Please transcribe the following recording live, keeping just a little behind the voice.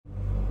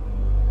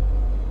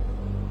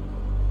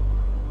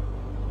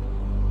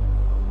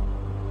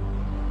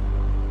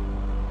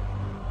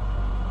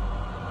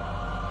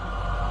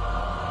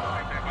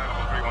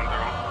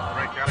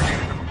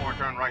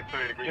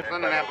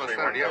Houston, Annapolis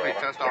Center, do you have any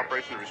test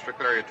operation to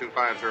restricted area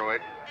 2508?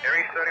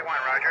 Aries 31,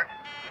 roger.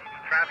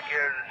 Traffic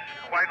is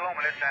quite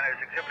luminous and is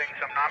exhibiting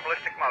some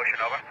non-ballistic motion,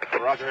 over.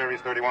 Roger,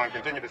 Aries 31,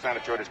 continue descent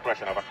at your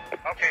discretion, over.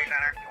 Okay,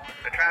 Center.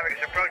 The traffic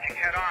is approaching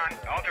head-on,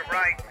 ultra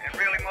right, and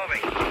really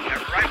moving.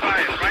 They're right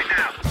by us right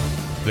now.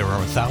 There are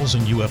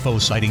 1,000 UFO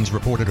sightings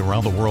reported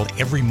around the world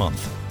every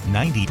month.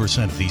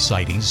 90% of these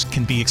sightings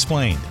can be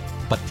explained,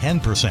 but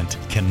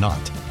 10%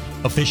 cannot.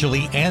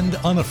 Officially and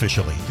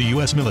unofficially, the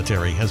U.S.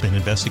 military has been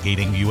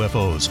investigating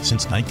UFOs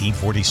since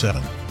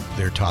 1947.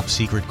 Their top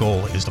secret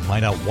goal is to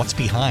find out what's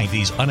behind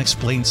these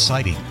unexplained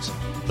sightings.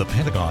 The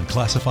Pentagon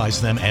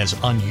classifies them as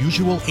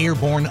unusual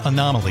airborne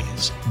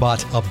anomalies,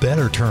 but a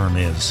better term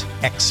is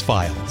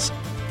X-Files.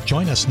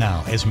 Join us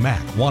now as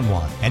Mac 11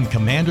 and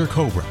Commander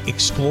Cobra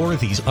explore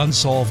these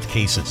unsolved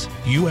cases,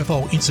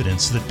 UFO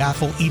incidents that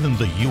baffle even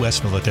the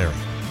U.S. military.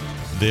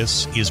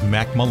 This is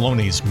Mac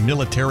Maloney's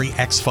Military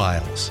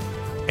X-Files.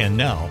 And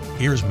now,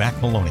 here's Mac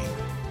Maloney.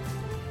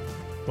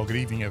 Well, good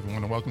evening,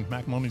 everyone, and welcome to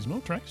Mac Maloney's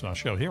Military X-Files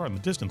show here on the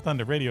Distant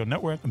Thunder Radio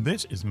Network.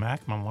 This is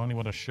Mac Maloney.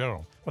 What a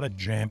show. What a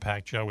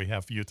jam-packed show we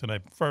have for you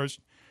tonight. First,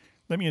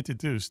 let me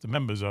introduce the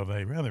members of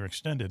a rather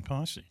extended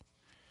posse.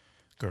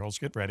 Girls,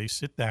 get ready.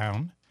 Sit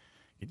down.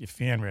 Get your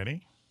fan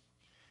ready.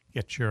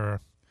 Get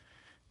your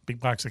big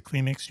box of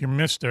Kleenex, your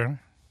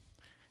mister.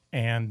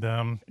 And,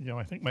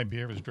 I think my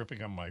beer is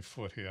dripping on my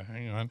foot here.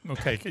 Hang on.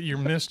 Okay, get your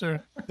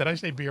mister. Did I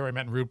say beer? I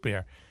meant root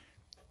beer.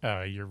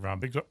 Your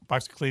big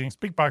box of Kleenex,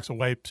 big box of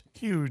wipes,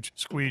 huge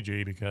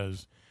squeegee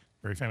because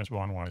very famous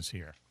Juan is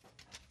here.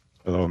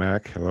 Hello,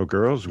 Mac. Hello,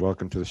 girls.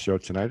 Welcome to the show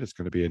tonight. It's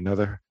going to be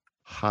another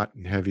hot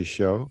and heavy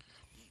show.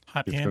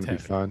 Hot it's and going to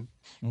heavy. be fun.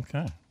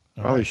 Okay.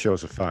 All these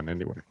shows are fun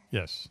anyway.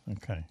 Yes.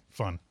 Okay.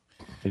 Fun.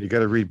 And you got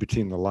to read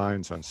between the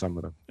lines on some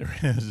of them.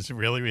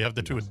 Really? We have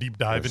to do a deep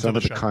dive into some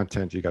of the show?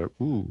 content. You got to,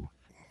 ooh.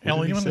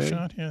 Ellie, you on the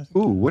shot? Yeah.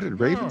 Ooh, what did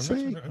Raven say?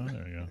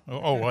 There you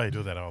go. I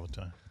do that all the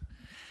time.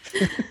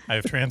 I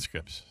have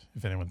transcripts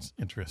if anyone's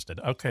interested.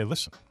 Okay,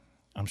 listen.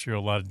 I'm sure a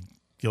lot of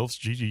gilfs,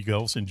 GG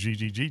gilfs, and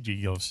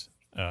GGGG gilfs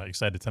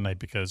excited tonight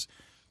because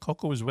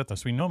Coco is with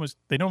us. They know him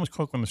as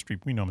Coco on the street.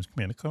 We know him as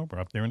Commander Cobra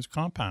up there in his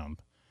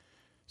compound.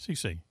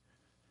 CC.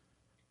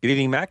 Good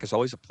evening, Mac. It's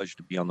always a pleasure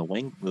to be on the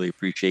wing. Really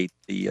appreciate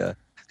the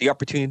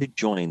opportunity to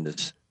join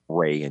this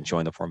fray and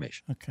join the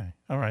formation. Okay,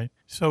 all right.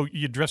 So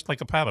you dressed like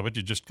a pilot. Would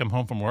you just come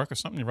home from work or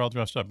something? You're all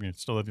dressed up. You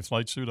still have your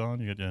flight suit on.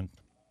 You got your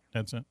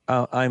headset.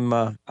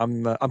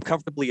 I'm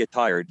comfortably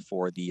attired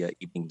for the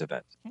evening's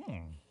event.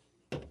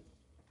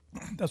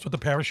 That's what the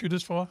parachute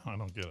is for? I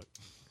don't get it.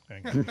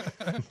 Hang on.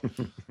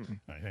 All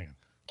right, hang on.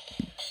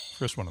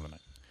 First one of the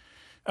night.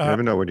 You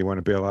never know when you want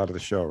to bail out of the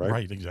show, right?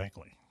 Right,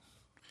 exactly.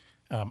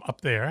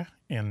 Up there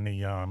in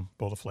the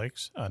Boulder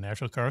Flakes,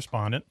 national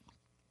correspondent,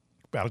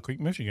 Battle Creek,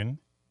 Michigan,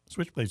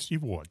 Switchblade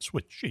Steve Ward,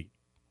 Switchy.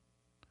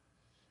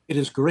 It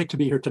is great to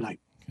be here tonight.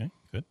 Okay,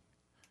 good.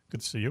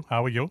 Good to see you.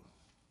 How are you?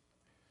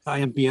 I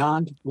am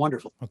beyond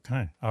wonderful.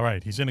 Okay, all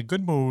right. He's in a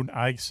good mood.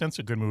 I sense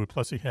a good mood.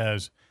 Plus, he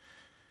has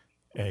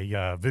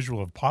a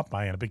visual of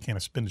Popeye and a big can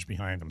of spinach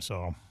behind him.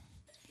 So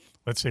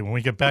let's see. When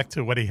we get back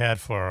to what he had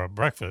for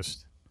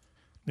breakfast,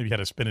 maybe he had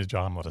a spinach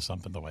omelet or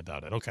something, though I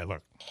doubt it. Okay,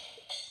 look.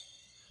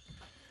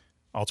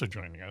 Also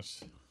joining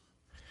us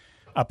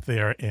up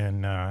there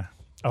in, I'm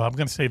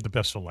going to save the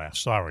best for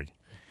last. Sorry.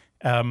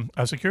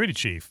 Our security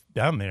chief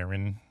down there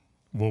in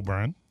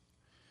Woburn.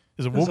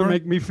 Is it Doesn't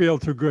make me feel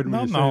too good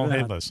when you say that.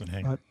 Hey, listen,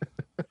 hang on.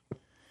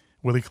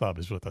 Willie Club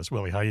is with us.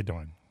 Willie, how you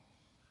doing?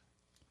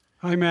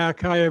 Hi,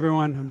 Mac. Hi,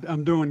 everyone.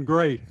 I'm doing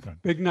great. Okay.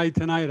 Big night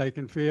tonight, I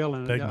can feel,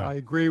 and Big I night.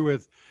 agree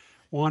with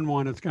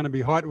Juan. It's going to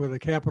be hot with a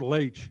capital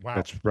H. Wow.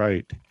 That's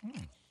right.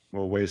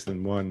 More ways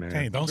than one, man.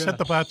 Hey, don't set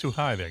the bar too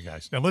high there,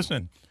 guys. Now,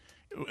 listen,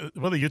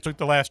 Willie, you took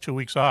the last 2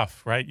 weeks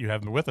off, right? You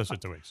haven't been with us for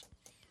 2 weeks.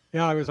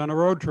 Yeah, I was on a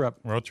road trip.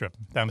 Road trip.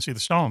 Down to see the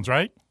Stones,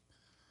 right?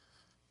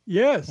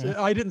 Yes,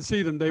 I didn't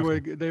see them. They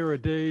were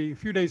a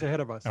few days ahead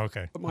of us.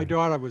 Okay. But my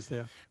daughter was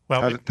there.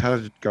 Well, How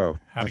did it go?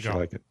 How'd it How'd go? you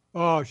like it?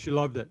 Oh, she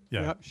loved it.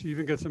 Yeah. Yep, she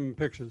even got some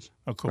pictures.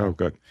 oh, cool. Oh,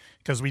 good.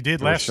 Because we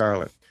did Or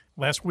Charlotte.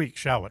 last week,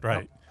 Charlotte,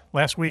 right?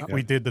 Last week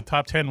we did the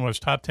top 10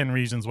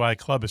 reasons why a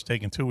club is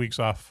taking 2 weeks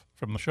off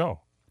from the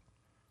show.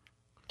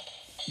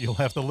 You'll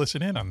have to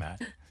listen in on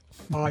that.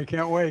 Oh, I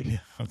can't wait.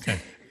 Okay.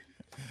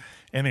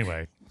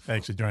 Anyway,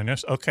 thanks for joining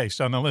us. Okay,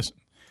 so now listen.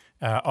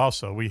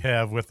 Also, we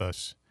have with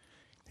us,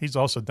 he's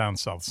also down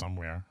south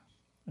somewhere,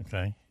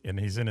 okay? And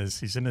he's in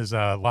his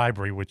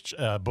library, which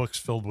books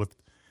filled with,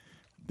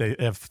 they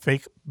have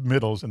fake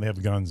middles and they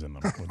have guns in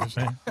them. What you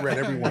saying? Read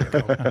every one of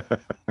them.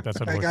 That's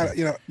what I it got was.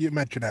 it. You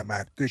mentioned that,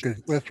 Matt,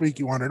 because last week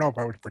you wanted to know if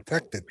I was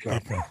protected, so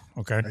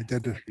Okay. I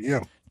did this for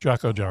you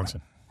Jocko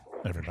Johnson,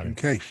 everybody. in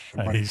case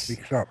somebody he's-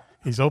 speaks up.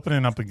 He's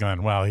opening up a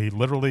gun. Wow, he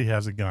literally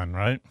has a gun,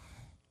 right?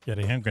 He had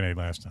a hand grenade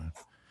last time.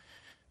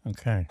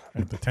 Okay.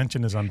 And the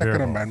tension is Second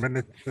unbearable. Amendment,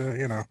 it's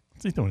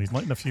What's he doing? He's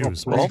lighting a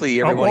fuse. Well,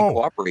 hopefully everyone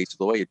cooperates with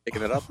the way you're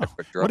picking it up.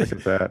 What Look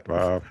at that,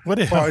 Bob. What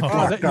is Well, it's Oh,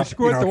 locked you up,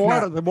 squirt the it's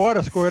water. not- The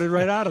water squirted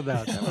right out of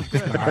that. That was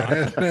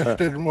good.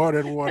 There's more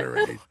than water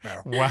in it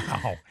now.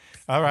 Wow.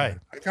 All right.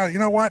 I got. You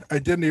know what? I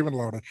didn't even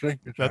load it. See?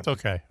 That's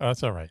okay.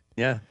 That's all right.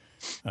 Yeah.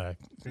 All right.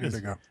 There you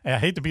go. I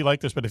hate to be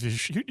like this, but if you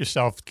shoot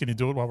yourself, can you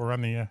do it while we're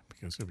on the air?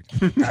 Because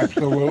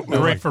Absolutely.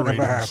 Great for Never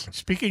ratings. happened.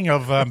 Speaking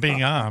of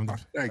being armed,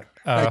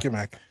 Thank you,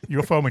 Mac.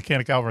 UFO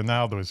mechanic Al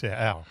Ronaldo is here.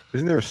 Al.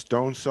 Isn't there a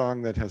Stone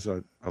song that has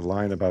a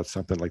line about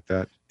something like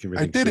that?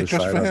 I did it just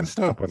suicide for on him, the-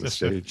 too. up on the Just-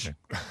 stage.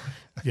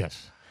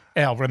 Yes.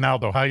 Al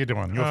Ronaldo, how you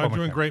doing? UFO Doing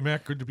mechanic. great,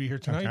 Mac. Good to be here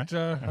tonight.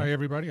 Okay. Hi,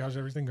 everybody. How's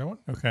everything going?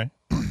 Okay.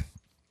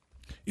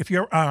 If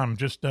you're armed,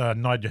 just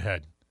nod your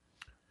head.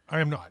 I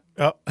am not.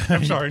 Oh,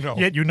 I'm sorry, no.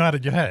 Yet you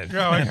nodded your head.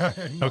 No, no.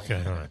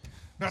 Okay, all right.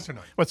 Not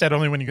tonight. What's that?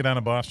 Only when you go down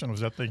to Boston? Was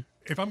that the?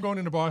 If I'm going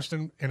into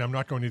Boston and I'm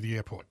not going to the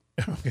airport,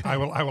 I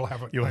will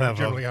have a. You'll I have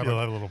generally a, have you'll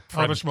a, have a little. I'll have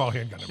friend- a small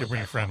handgun. in You'll my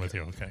bring a back friend pocket.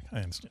 with you. Okay, I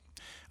understand.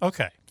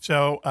 Okay,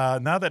 so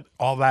now that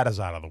all that is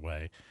out of the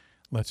way,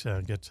 let's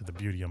get to the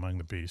beauty among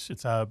the beasts.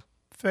 It's our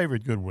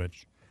favorite good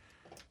witch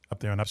up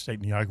there in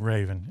upstate New York.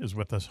 Raven is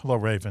with us. Hello,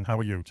 Raven. How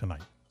are you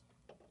tonight?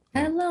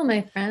 Hello,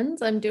 my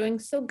friends. I'm doing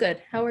so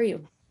good. How are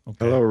you?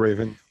 Okay. Hello,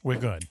 Raven. We're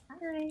good.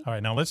 Hi. All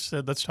right, now let's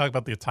talk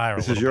about the attire.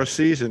 This a is little your bit.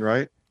 season,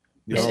 right?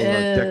 You It all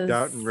decked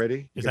out is. and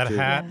ready? Is Get that a your-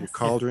 hat? Your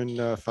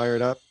cauldron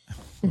fired up?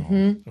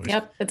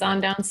 Yep, it's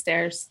on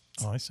downstairs.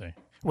 Oh, I see.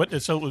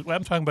 What? So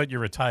I'm talking about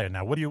your attire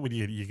now. What do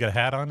you got a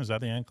hat on? Is that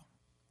the ankle?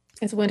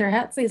 It's winter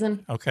hat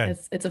season. Okay.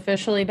 It's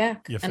officially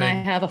back. Your And I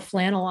thing. have a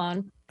flannel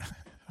on.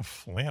 A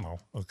flannel.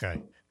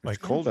 Okay. It's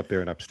cold up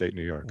there in upstate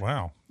New York.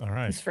 Wow. All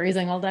right. It's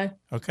freezing all day.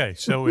 Okay.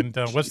 So, and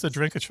what's the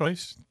drink of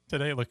choice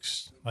today? It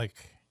looks like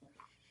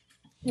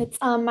It's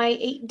my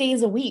 8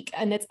 days a week,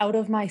 and it's out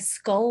of my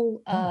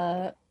skull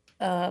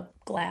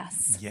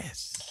glass.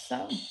 yes.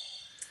 So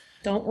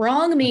don't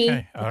wrong me.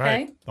 Okay. All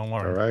right. Don't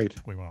worry. All right.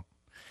 We won't.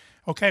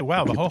 Okay.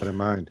 Wow. The Keep whole that in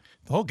mind.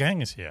 the whole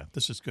gang is here.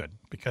 This is good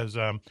because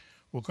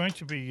we're going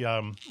to be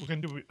we're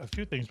going to do a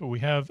few things, but we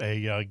have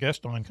a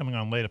guest coming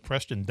on later,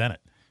 Preston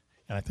Dennett,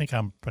 and I think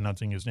I'm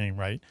pronouncing his name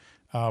right.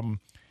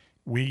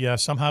 We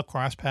somehow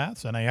crossed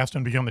paths, and I asked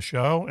him to be on the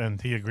show, and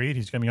he agreed.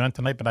 He's going to be on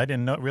tonight, but I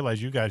didn't realize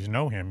you guys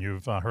know him.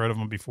 You've heard of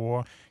him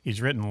before.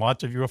 He's written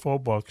lots of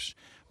UFO books.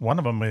 One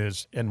of them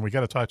is, and we got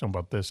to talk to him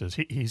about this, is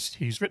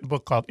he's written a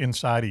book called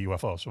Inside a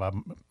UFO. So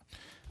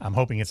I'm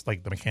hoping it's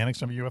like the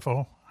mechanics of a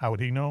UFO. How would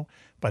he know?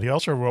 But he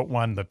also wrote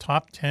one, the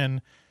top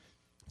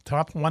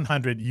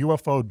 100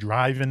 UFO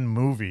drive-in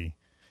movie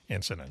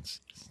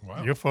incidents.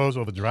 Wow. UFOs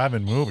or the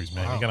drive-in movies,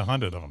 man. You got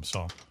 100 of them,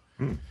 so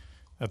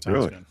that sounds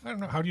Really? good. I don't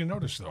know. How do you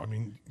notice, though? I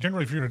mean,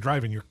 generally, if you're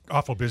driving, you're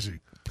awful busy.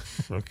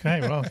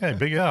 Okay, well, okay,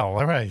 Big L.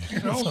 All right.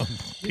 So,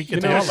 peek You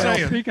into know, your so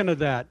life. speaking of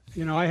that,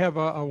 I have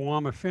a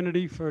warm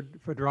affinity for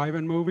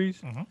drive-in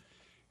movies.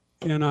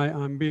 And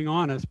I'm being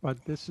honest,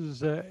 but this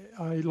is, I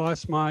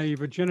lost my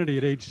virginity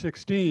at age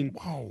 16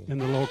 in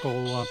the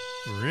local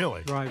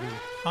Really? drive-in.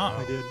 Huh.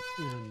 I did.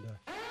 And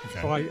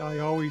Okay. so I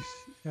always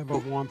have a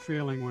warm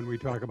feeling when we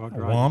talk about A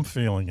driving. warm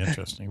feeling.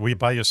 Interesting. Were you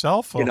by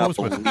yourself? Or You cannot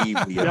who was with-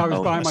 believe the Yeah, I was by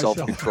amount of myself.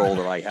 self-control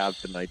that I have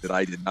tonight that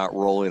I did not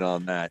roll in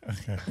on that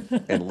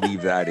and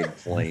leave that in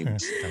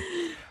flames.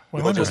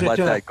 Well, We'll just it, let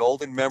uh, that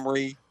golden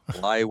memory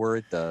lie where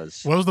it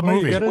does. What was the Well,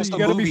 you movie? gotta- What's the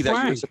be movie that you're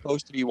frank.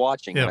 supposed to be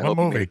watching? Yeah, And I what hope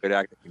you made movie? a good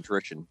act of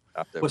contrition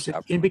after. Was it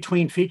after- in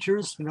between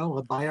features?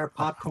 Buy our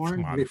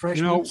popcorn, on.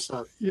 refreshments.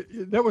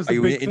 That was Are the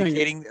you big thing.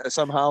 indicating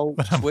somehow,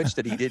 Switch,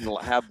 that he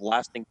didn't have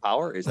lasting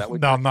power? Is that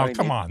what? No, you're no, trying to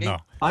come on, indicate? no.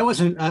 I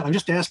wasn't. I'm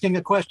just asking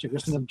a question,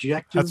 just an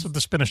objective. That's what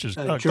the spinach is.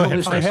 Go ahead.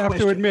 journalistic- I Chris. have to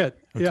question. admit,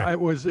 Okay. yeah, it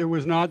was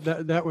not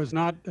that was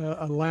not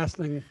a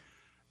lasting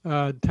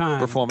time.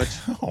 Performance.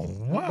 Oh,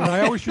 But wow.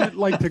 I always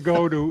like to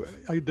go to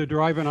the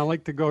drive-in. I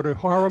like to go to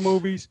horror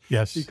movies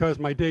Yes. because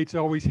my dates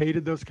always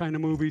hated those kind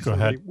of movies, Go so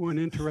ahead. they weren't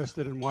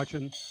interested in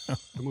watching the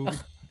movie.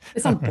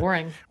 This sounds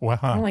boring. Wow.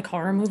 I don't like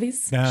horror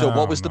movies. So,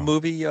 what was the No.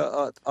 movie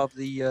of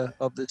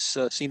this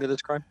scene of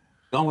this crime?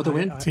 Gone with the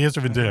Wind. Tears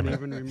of I don't Endearment.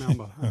 even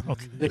remember.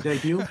 The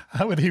debut.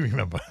 How would he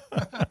remember?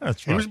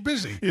 That's He right. was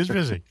busy. He was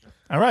busy.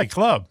 All right,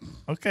 club.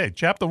 Okay,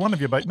 chapter 1 of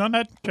your biography. No,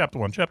 not chapter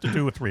 1. Chapter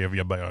 2 or 3 of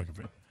your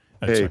biography.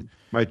 That's Hey, it.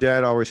 my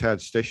dad always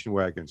had station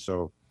wagon,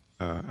 so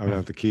I would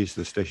have the keys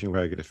to the station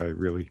wagon if I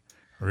really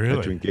had to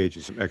Really? engage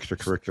in some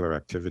extracurricular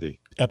activity.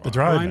 At the Mine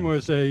drive-in.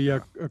 was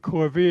a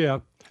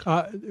Corvair,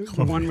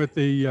 the one with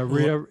the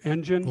rear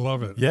engine,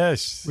 Love it.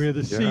 Yes. where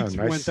the Yeah, seats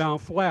nice. went down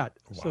flat.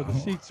 So the Wow.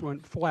 seats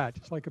went flat,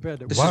 just like a bed.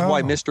 This is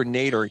why Wow. Mr.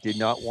 Nader did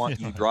not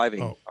want you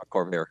driving Oh. a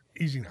Corvair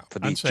Easy now. for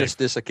Unsafe. just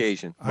this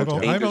occasion. I've Most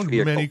owned dangerous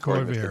vehicle, many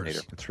according to Mr. Corvairs.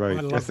 Nader. That's right.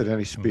 I love Death at it.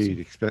 any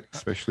speed,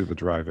 especially the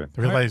drive-in.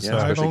 Realize Yeah,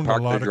 I've especially owned a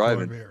parked lot there of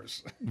driving.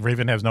 Corvairs.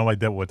 Raven has no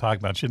idea what we're talking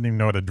about. She didn't even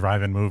know what a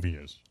drive-in movie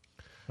is.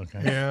 Okay.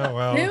 Yeah,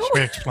 well, Ew. Should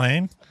we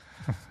explain?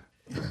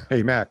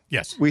 Hey, Mac.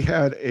 Yes. We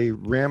had a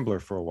Rambler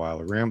for a while,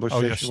 a Rambler Oh,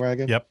 station yes.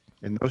 wagon. Yep.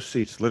 And those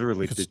seats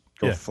literally Because- did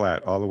go yeah.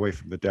 flat all the way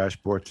from the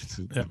dashboard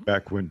to the Yep.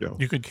 back window.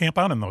 You could camp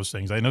out in those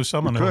things. I know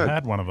someone who could.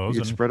 had one of those.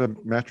 You could And spread a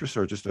mattress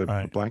or just a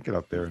Right. blanket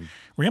out there. And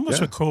Ramblers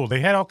Yeah. were cool. They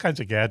had all kinds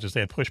of gadgets.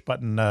 They had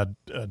push-button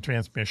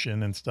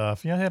transmission and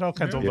stuff. Yeah, they had all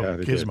kinds of Yeah, little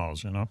they did.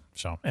 gizmos,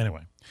 So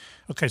anyway.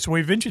 Okay, so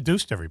we've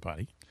introduced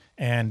everybody,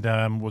 and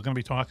we're going to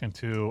be talking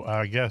to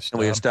our guest,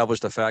 And we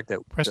established the fact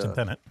that Preston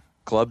Dennett.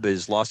 Club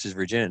has lost his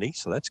virginity,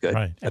 so that's good.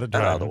 Right. Get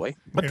that out of the way.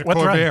 What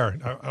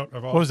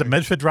Corvair, what was it,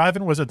 Medford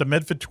driving? Was it the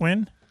Medford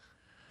Twin?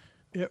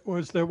 It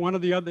was one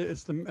of the other.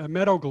 It's the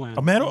Meadow Glen.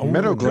 A Meadow,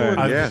 Meadow Glen,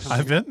 I've, yes.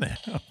 I've been there.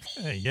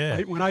 Okay,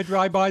 yeah. When I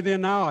drive by there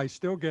now, I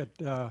still get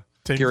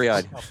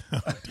teary-eyed.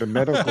 The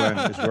Meadow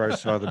Glen is where I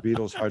saw the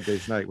Beatles' Hard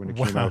Day's Night when it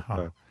came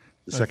out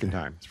the second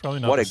time. It's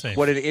probably not the same.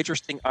 What an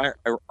interesting,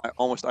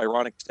 almost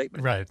ironic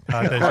statement. Right.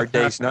 Hard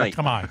Day's Night.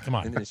 Come on.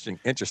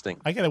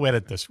 Interesting. I got to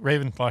edit this.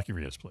 Raven, block your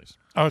ears, please.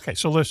 Okay,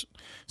 so listen.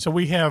 So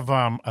we have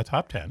a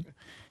top 10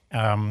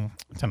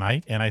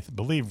 tonight, and I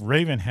believe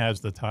Raven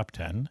has the top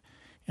 10.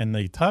 And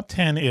the top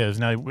 10 is,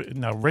 now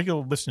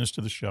regular listeners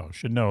to the show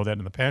should know that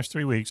in the past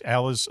 3 weeks,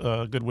 Al is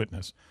a good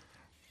witness.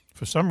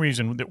 For some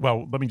reason,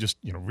 well, let me just,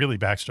 really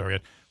backstory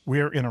it.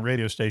 We're in a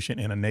radio station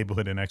in a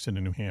neighborhood in Exeter,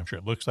 New Hampshire.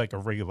 It looks like a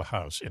regular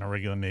house in a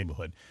regular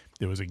neighborhood.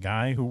 There was a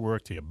guy who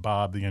worked here,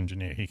 Bob, the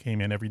engineer. He came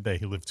in every day.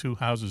 He lived 2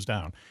 houses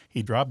down.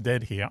 He dropped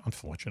dead here,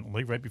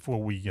 unfortunately, right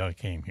before we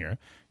came here.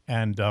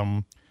 And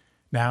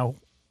now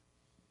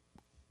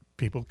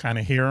people kind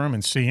of hear him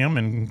and see him,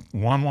 and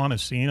Juan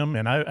has seen him.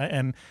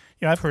 And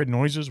I've heard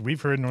noises.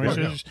 We've heard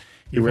noises.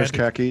 He wears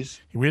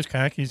khakis. He wears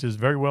khakis. He's a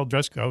very well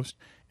dressed ghost.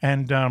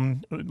 And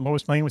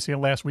Lois Lane was here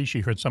last week.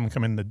 She heard someone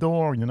come in the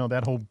door.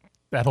 That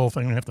whole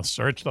thing. We have to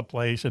search the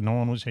place, and no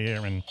one was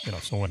here. And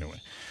so anyway.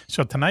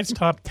 So tonight's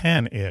top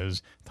 10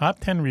 is top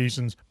 10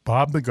 reasons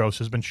Bob the Ghost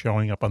has been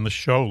showing up on the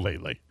show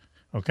lately.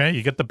 Okay,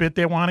 you get the bit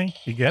there, Wani?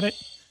 You get it?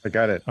 I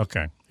got it.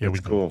 Okay, here we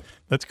go. Cool.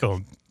 Let's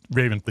go.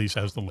 Raven, please,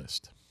 has the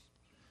list.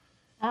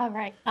 All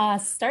right.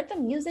 Start the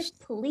music,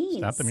 please.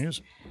 Stop the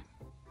music.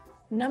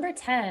 Number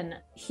 10,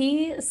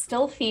 he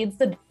still feeds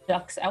the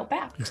ducks out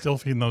back. He's still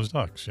feeding those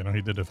ducks.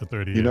 He did it for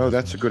 30 years.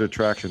 That's a good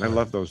attraction. I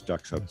love those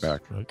ducks out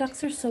back. Right.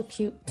 Ducks are so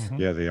cute. Mm-hmm.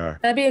 Yeah, they are.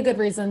 That'd be a good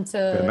reason to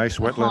Got a nice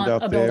wetland haunt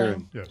out a there.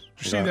 building. And,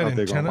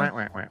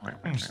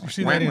 You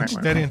see that antenna? You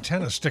see that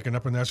antenna sticking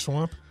up in that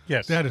swamp?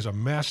 Yes. That is a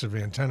massive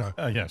antenna.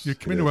 Yes. You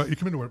come into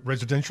a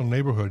residential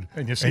neighborhood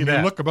and you see that.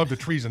 You look above the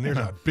trees and there's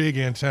a big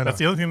antenna. That's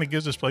the other thing that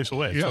gives this place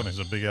away. Yeah. So there's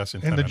a big ass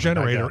antenna. And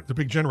the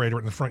big generator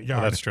in the front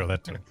yard. Oh, that's true.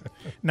 That too.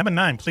 Number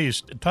 9,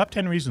 please. Top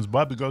 10 reasons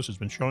Bob the Ghost has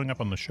been showing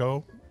up on the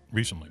show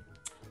recently.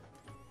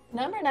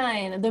 Number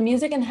 9, the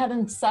music in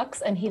heaven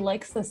sucks, and he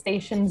likes the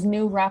station's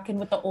new rockin'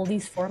 with the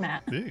oldies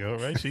format. There you go,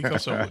 right? See,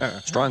 so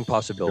strong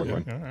possibility.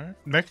 All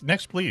right.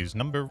 Next, please.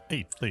 Number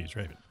 8, please,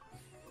 Raven.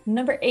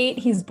 Number 8,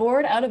 he's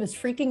bored out of his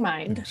freaking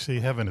mind. See,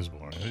 heaven is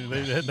born.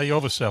 They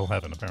oversell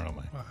heaven,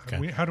 apparently.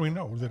 Okay. How do we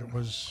know that it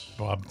was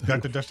Bob?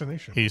 Got the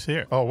destination. He's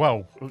here. Oh,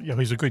 well,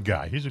 he's a good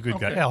guy. He's a good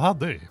guy. Al, how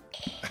dare you?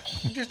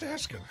 I'm just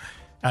asking.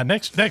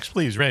 Next,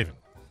 please, Raven.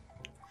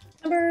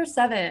 Number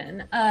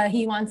 7,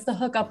 he wants to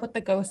hook up with the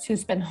ghost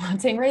who's been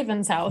haunting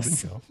Raven's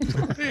house.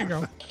 There you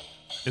go.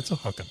 It's a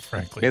hookup,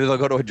 frankly. Maybe they'll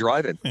go to a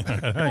drive-in. They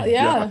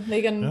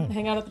can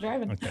hang out at the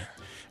drive-in.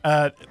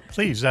 Okay.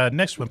 Please,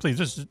 next one, please.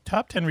 This is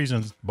top 10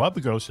 reasons Bob the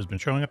Ghost has been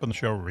showing up on the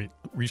show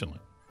recently.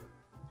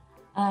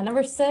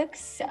 Number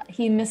 6,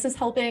 he misses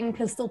helping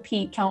Pistol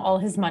Pete count all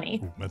his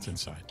money. Ooh, that's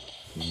inside.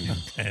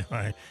 Okay, all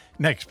right.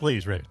 Next,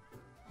 please, Raven.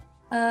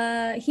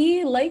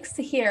 He likes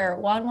to hear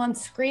Juan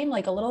scream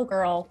like a little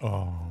girl.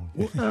 Oh.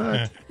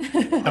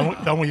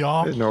 Don't we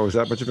all? I didn't know it was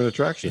that much of an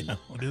attraction. Yeah,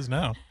 it is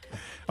now.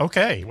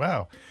 Okay,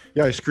 wow.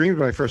 Yeah, I screamed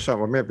when I first saw it.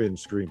 Well, maybe I didn't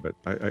scream, but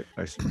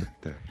I said, what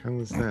the hell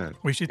was that?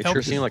 We should It tell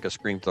sure seemed like a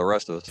scream to the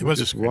rest of us. It was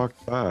just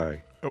walked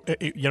by.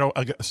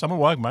 Someone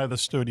walked by the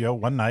studio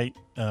one night.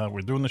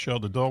 We're doing the show.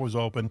 The door was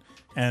open,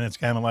 and it's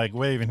kind of like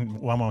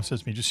waving. One mom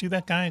says to me, "Did you see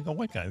that guy?" I go,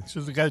 "What guy?" He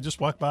says, "The guy just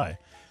walked by."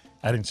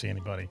 I didn't see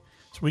anybody.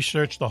 So we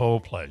searched the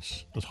whole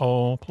place. This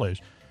whole place.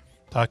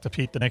 Talked to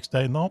Pete the next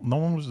day. No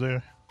one was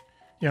there.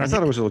 I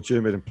thought it was a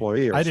legitimate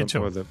employee or I did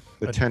something. too.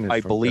 Or the tenant.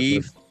 I from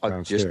believe,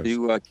 downstairs. just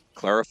to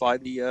clarify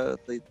the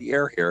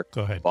air here,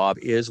 Go ahead. Bob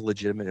is a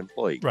legitimate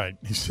employee. Right.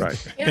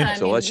 Right. Yeah,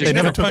 So let's They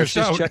never took us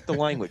just out. check the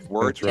language.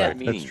 Words That's right. have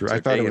meaning. That's true. I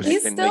thought it was-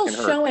 He's And still they can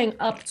hurt. showing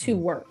up to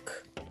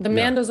work. The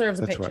man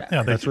deserves a that's paycheck. right.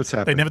 Yeah, That's what's They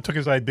happening. never took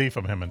his ID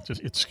from him.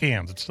 It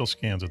scans. It still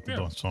scans at the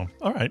door. So,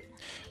 all right.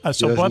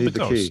 So doesn't Bob the need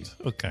the key. Ghost.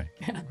 Okay.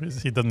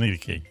 He doesn't need a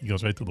key. He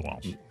goes right through the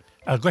walls.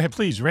 Go ahead,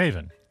 please,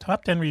 Raven.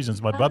 Top 10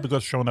 reasons why Bob the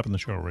Ghost showing up in the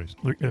show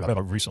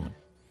recently.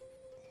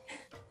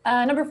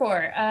 Number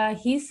 4,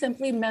 he's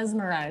simply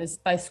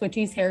mesmerized by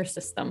Switchy's hair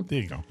system. There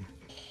you go.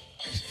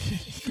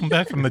 Come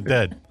back from the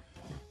dead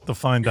to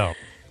find out.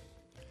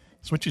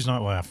 Switchy's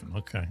not laughing.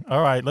 Okay.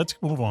 All right, let's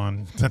move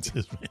on. That's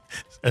his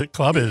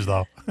club is,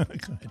 though. Go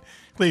ahead.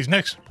 Please,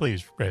 next,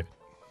 please, Raven.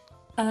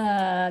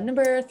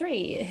 Number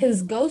 3,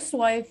 his ghost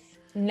wife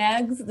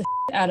nags the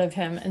out of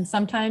him, and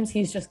sometimes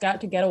he's just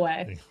got to get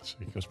away. So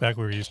he goes back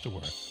where he used to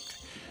work.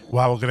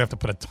 Wow, we're going to have to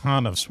put a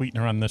ton of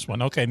sweetener on this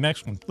one. Okay,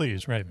 next one,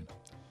 please, Raven.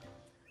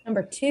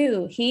 Number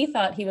 2, he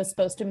thought he was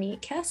supposed to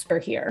meet Casper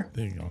here.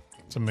 There you go.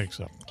 It's a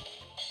mix-up.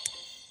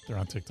 They're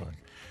on TikTok.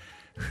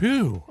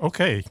 Whew.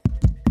 Okay.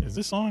 Is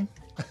this on?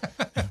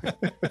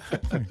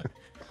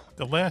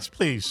 The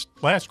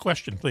last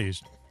question,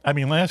 please. I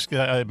mean,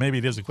 maybe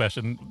it is a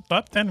question.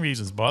 Top 10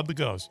 reasons Bob the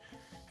Ghost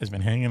has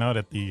been hanging out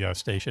at the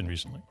station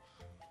recently.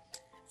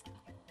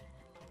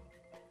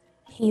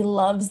 He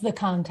loves the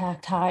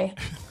contact high.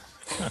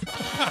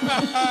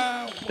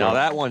 Now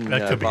that one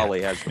That could be probably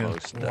it. has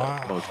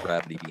the most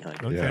gravity behind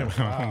it. Okay,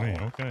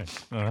 Yeah. okay,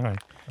 all right.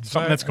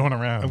 Something that's going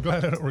around. I'm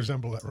glad I don't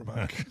resemble that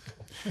remark.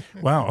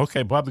 Wow.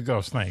 Okay, Bob the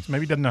Ghost. Thanks.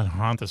 Maybe it doesn't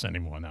haunt us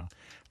anymore now.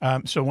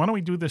 So why don't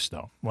we do this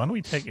though? Why don't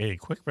we take a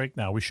quick break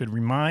now? We should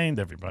remind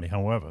everybody,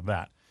 however,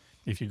 that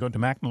if you go to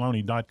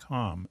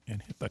macmaloney.com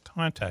and hit the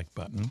contact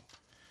button,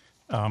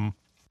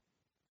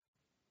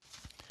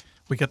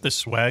 we got this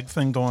swag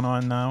thing going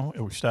on now.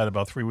 We started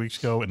about 3 weeks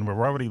ago, and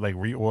we're already like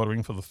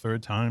reordering for the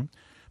third time.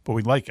 But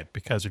we like it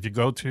because if you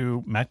go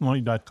to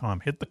macmaloney.com,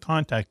 hit the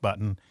contact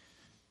button,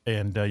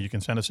 and you can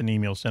send us an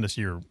email, send us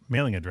your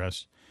mailing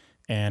address,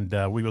 and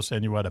we will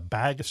send you out a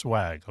bag of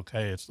swag.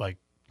 Okay, it's like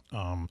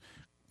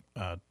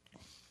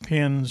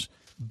pins,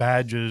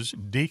 badges,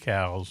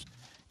 decals,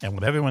 and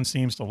what everyone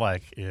seems to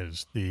like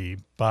is the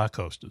bar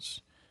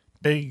coasters.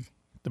 Big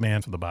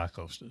demand for the bar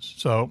coasters.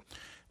 So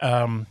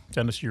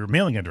send us your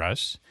mailing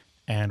address,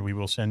 and we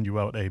will send you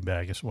out a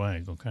bag of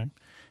swag. Okay,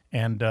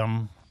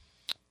 and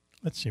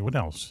let's see what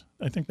else.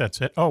 I think that's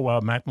it.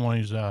 Oh, Mac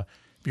Maloney's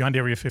Beyond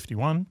Area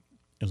 51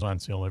 is on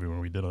sale everywhere.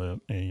 We did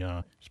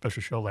a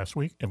special show last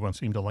week. Everyone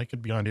seemed to like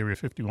it. Beyond Area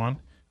 51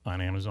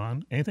 on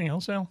Amazon. Anything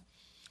else, Al?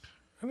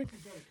 I think you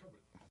got it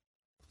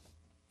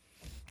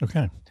covered.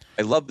 Okay.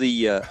 I love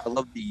the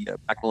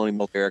Mac Maloney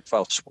Milk Eric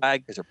File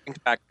swag because it brings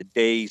back the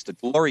days, the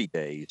glory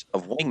days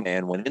of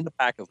Wingman. When in the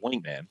back of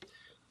Wingman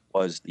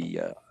was the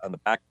on the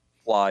back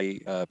fly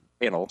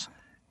panels,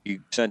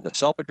 you send a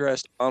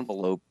self-addressed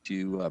envelope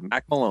to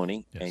Mac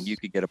Maloney, and you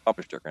could get a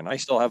bumper sticker. And I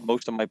still have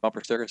most of my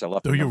bumper stickers. I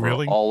left Do them you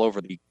really? all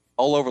over the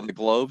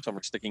globe. Some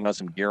are sticking on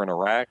some gear in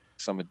Iraq.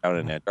 Some are down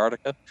in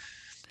Antarctica.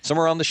 Some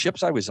are on the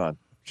ships I was on.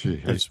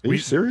 Gee, are you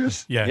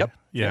serious? Yeah. Yep.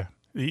 Yeah.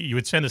 You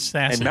would send a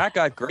sassy. And Mac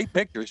got great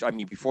pictures. I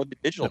mean, before the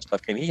digital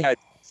stuff came, he had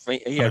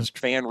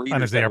fan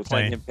readers his that would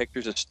send airplane. him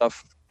pictures of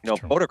stuff,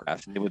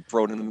 photographs, and they would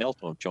throw it in the mail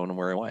to him, showing him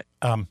where he went.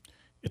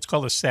 It's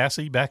called a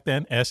SASE back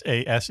then,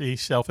 SASE,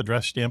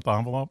 self-addressed stamped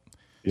envelope.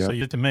 Yeah. So you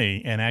did it to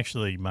me, and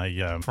actually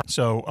my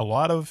so a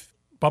lot of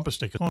bumper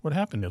stickers. What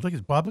happened there? Look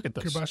at Bob. Look at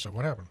this. Kibasa,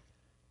 what happened?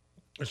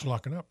 It's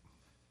locking up.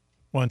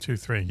 1, 2,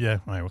 3. Yeah.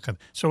 All right.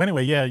 So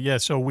anyway, yeah.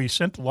 So we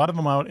sent a lot of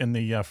them out in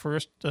the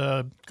first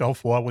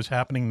Gulf War was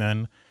happening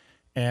then,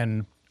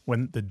 and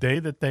when the day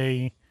that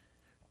they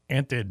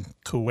entered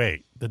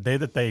Kuwait, the day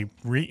that they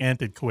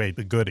re-entered Kuwait,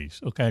 the goodies.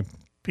 Okay,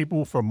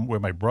 people from where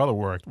my brother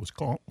worked would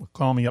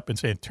call me up and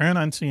say, "Turn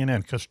on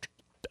CNN," because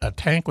a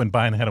tank went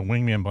by and had a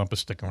Wingman bumper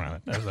sticker on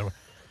it. As they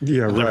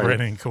were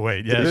liberating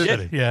Kuwait.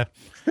 Yeah,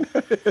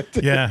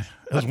 yeah,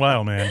 it was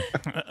wild, man.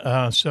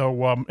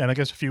 And I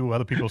guess a few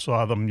other people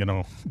saw them,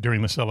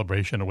 during the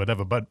celebration or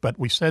whatever. But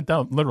we sent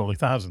out literally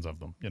thousands of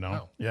them,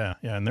 Wow. Yeah,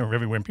 and they were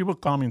everywhere. And people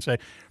call me and say,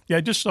 "Yeah,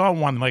 I just saw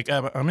one. Like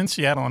I'm in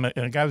Seattle, and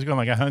a guy was going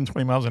like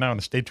 120 miles an hour, and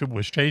the state trooper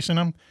was chasing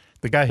him.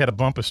 The guy had a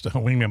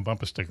Wingman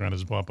bumper sticker on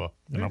his bumper.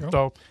 There you go.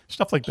 So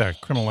stuff like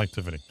that, criminal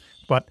activity.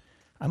 But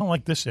I don't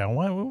like this.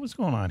 What's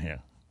going on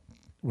here?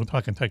 We're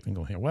talking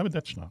technical here. Why would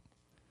that stop?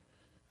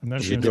 I'm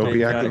not sure.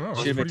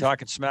 Should have been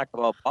talking smack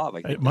about Bob.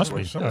 I think It must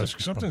be.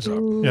 Something's up.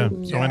 Yeah.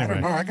 Yeah, So I anyway.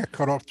 don't know. I got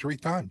cut off 3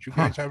 times. You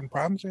guys having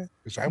problems here?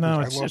 Because I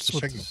lost the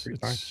signal 3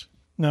 times.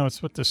 No,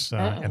 it's what this.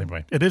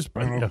 Anyway, it is.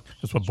 I don't know.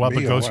 It's what It's Bob me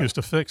or Lagos what? used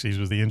to fix. He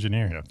was the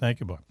engineer here.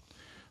 Thank you, Bob.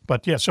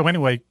 But yeah, so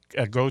anyway,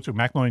 go to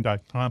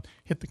macmaloney.com,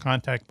 hit the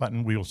contact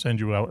button. We will send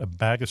you out a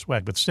bag of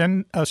swag. But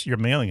send us your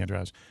mailing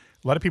address.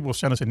 A lot of people will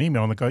send us an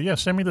email and they go, "Yeah,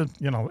 send me the,"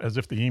 as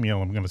if the email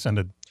I'm going to send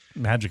it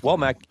magically. Well,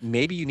 Mac,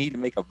 maybe you need to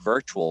make a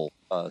virtual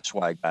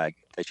swag bag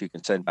that you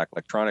can send back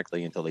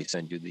electronically until they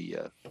send you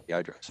the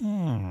address.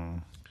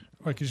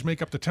 Like, you just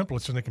make up the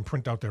templates and they can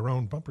print out their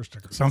own bumper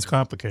stickers. Sounds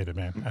complicated,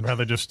 man. I'd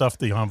rather just stuff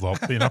the envelope.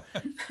 I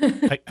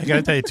got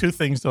to tell you 2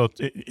 things though.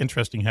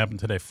 Interesting happened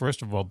today.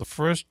 First of all, the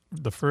first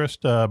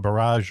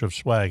barrage of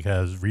swag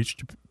has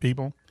reached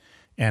people,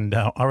 and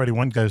already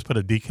one guy's put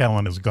a decal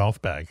on his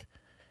golf bag.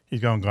 He's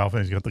going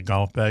golfing. He's got the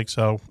golf bag.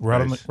 So we're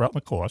out on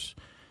the course,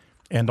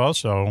 and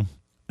also,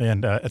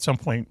 at some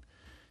point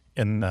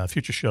in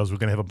future shows, we're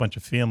going to have a bunch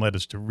of fan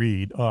letters to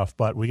read off.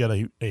 But we got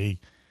a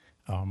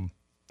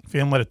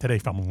fan letter today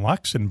from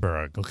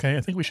Luxembourg. Okay,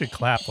 I think we should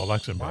clap for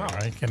Luxembourg.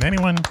 Right? Can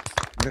anyone?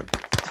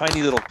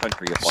 Tiny little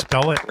country.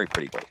 Spell it. Very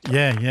pretty place.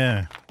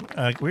 Yeah.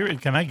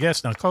 Can I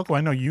guess now, Coco?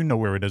 I know you know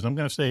where it is. I'm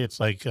going to say it's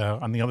like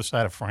on the other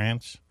side of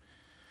France,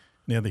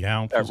 near the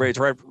Alps. It's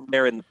right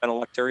there in the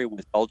Benelux area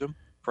with Belgium,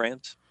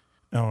 France.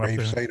 Oh, up Brave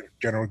there. state of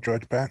General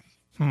George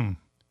Patton.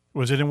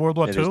 Was it in World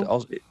War It II? is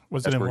Was it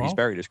that's where involved? he's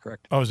buried, is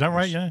correct. Oh, is that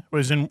right? Yeah.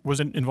 Was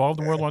it involved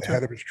in World War II?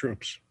 Head of his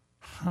troops.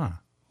 Huh.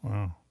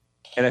 Wow.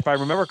 And if I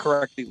remember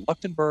correctly,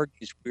 Luxembourg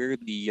is where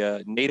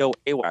the NATO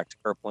AWACS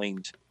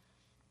airplanes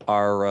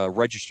are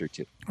registered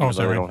to. Oh, is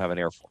that they right? don't have an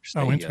air force.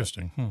 Oh, They,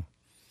 interesting.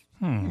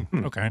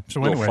 Okay. So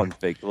little anyway,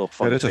 little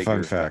fun That is a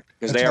fun fact.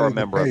 because That's they how are a they get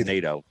member of paid.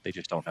 NATO. They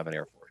just don't have an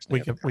air force. They we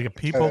have get an air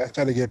people. That's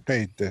how they get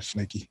paid,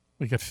 Sneaky.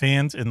 We get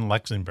fans in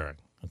Luxembourg.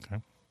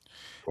 Okay.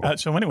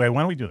 So anyway,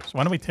 why don't we do this?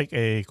 Why don't we take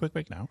a quick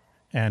break now,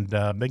 and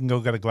they can go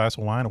get a glass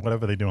of wine or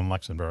whatever they do in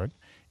Luxembourg,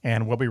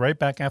 And we'll be right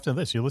back after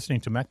this. You're listening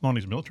to Mac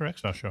Maloney's Military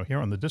X-Files show here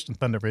on the Distant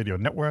Thunder Radio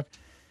Network.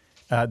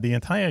 The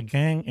entire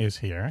gang is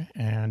here,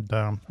 and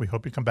we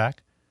hope you come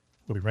back.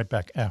 We'll be right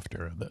back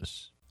after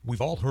this.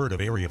 We've all heard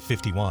of Area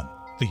 51,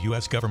 the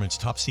U.S. government's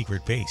top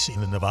secret base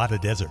in the Nevada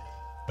desert.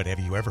 But have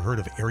you ever heard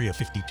of Area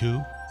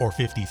 52, or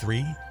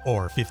 53,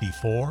 or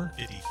 54?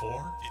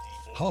 54?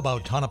 How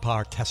about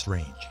Tonopah Test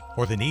Range,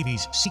 or the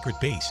Navy's secret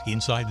base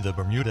inside the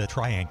Bermuda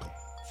Triangle?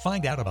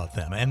 Find out about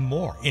them and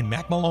more in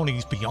Mac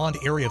Maloney's Beyond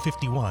Area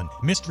 51,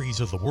 Mysteries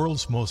of the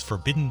World's Most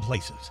Forbidden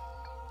Places.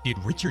 Did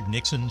Richard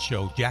Nixon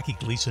show Jackie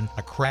Gleason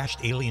a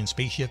crashed alien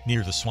spaceship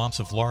near the swamps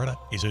of Florida?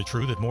 Is it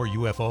true that more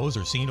UFOs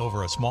are seen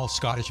over a small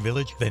Scottish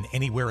village than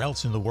anywhere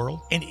else in the world?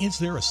 And is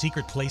there a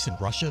secret place in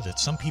Russia that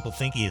some people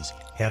think is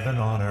heaven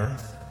on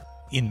earth?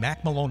 In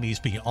Mac Maloney's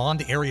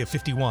Beyond Area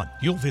 51,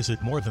 you'll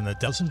visit more than a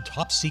dozen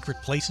top secret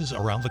places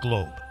around the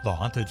globe. The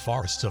haunted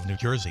forests of New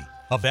Jersey,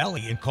 a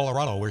valley in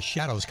Colorado where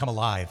shadows come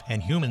alive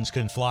and humans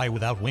can fly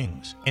without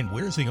wings. And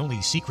where's the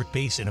only secret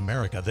base in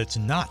America that's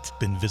not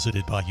been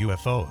visited by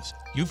UFOs?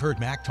 You've heard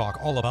Mac talk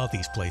all about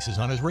these places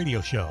on his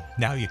radio show.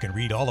 Now you can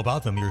read all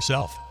about them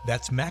yourself.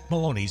 That's Mac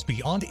Maloney's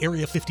Beyond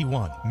Area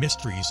 51,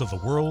 Mysteries of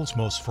the World's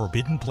Most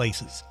Forbidden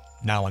Places.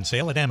 Now on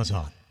sale at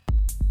Amazon.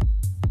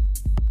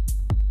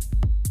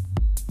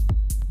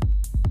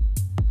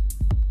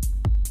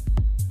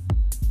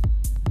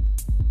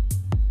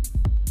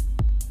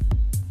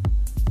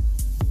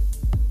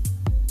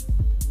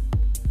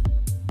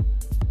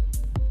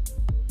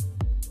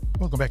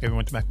 Welcome back,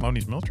 everyone, to Mac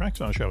Maloney's Military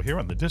X-Files show here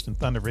on the Distant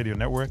Thunder Radio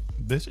Network.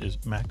 This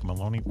is Mac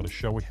Maloney. What a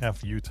show we have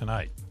for you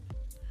tonight.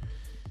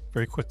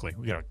 Very quickly,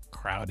 we got a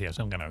crowd here,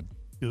 so I'm going to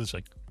do this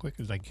as quick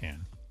as I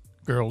can.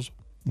 Girls,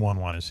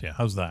 1-1 is here.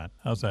 How's that?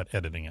 How's that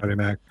editing it? Howdy,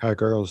 Mac. Hi,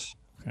 girls.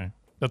 Okay.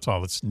 That's all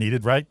that's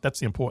needed, right?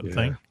 That's the important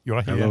thing.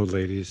 You're here. Hello,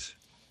 ladies.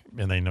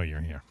 And they know you're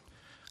here.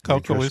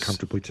 Coco is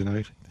comfortably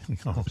tonight.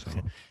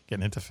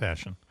 Getting into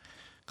fashion.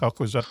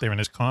 Coco's up there in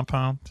his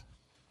compound.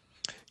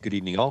 Good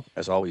evening, all.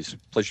 As always,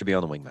 pleasure to be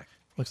on the wing, Mac.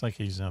 Looks like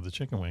he's the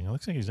chicken wing. It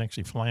looks like he's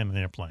actually flying an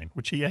airplane,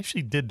 which he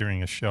actually did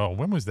during a show.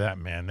 When was that,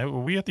 man? Were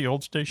we at the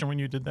old station when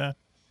you did that?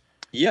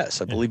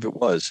 Yes, I believe it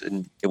was.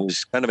 And it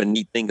was kind of a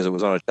neat thing because it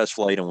was on a test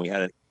flight and we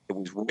had it. It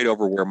was right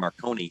over where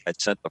Marconi had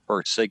sent the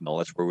first signal.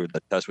 That's where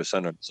the test was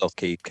sent in the South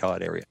Cape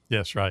Cod area.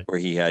 Yes, right. Where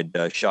he had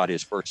shot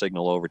his first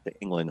signal over to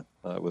England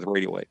with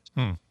radio waves.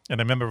 And I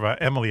remember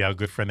Emily, our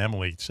good friend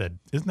Emily, said,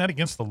 "Isn't that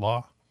against the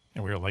law?"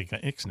 And we were like,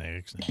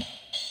 "Ixnay, ixnay."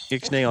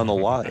 Ixnay on the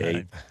law,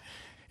 eh?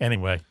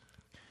 Anyway,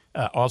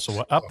 also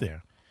up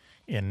there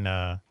in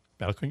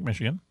Battle Creek,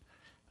 Michigan,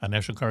 our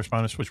national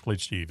correspondent Switchblade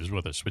Steve is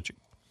with us. Switching.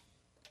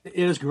 It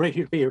is great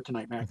to be here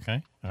tonight, Mac.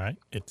 Okay, all right.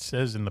 It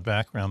says in the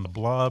background, the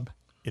blob,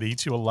 it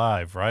eats you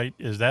alive, right?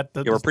 Is that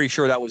the... Yeah, we're pretty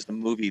sure that was the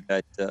movie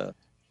that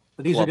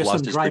these are just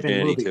some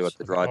drive-in movies. To at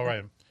the drive-in. All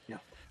right. Yeah.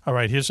 All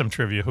right, here's some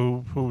trivia.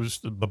 Who's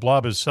the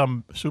blob is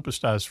some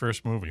superstar's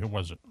first movie. Who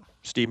was it?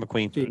 Steve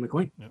McQueen. Steve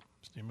McQueen. Yep,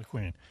 Steve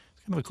McQueen.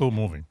 It's kind of a cool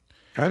movie.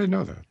 I didn't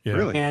know that. Yeah.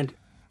 Really?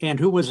 And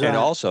who was and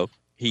also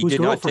he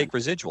did not take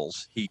girlfriend?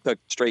 residuals. He took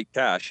straight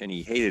cash, and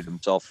he hated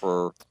himself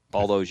for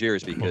all those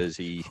years because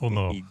he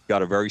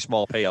got a very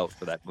small payout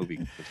for that movie.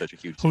 For such a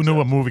huge Who success.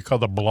 knew a movie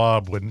called The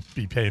Blob wouldn't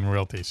be paying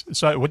royalties?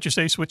 So what'd you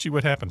say, Switchy?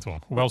 What happened to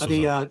him? Who else was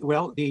there's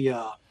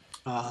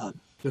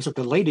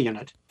the lady in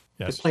it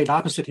that played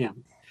opposite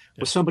him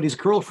was somebody's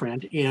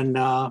girlfriend in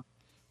the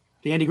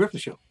Andy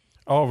Griffith Show.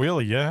 Oh,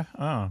 really? Yeah.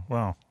 Oh,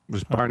 wow.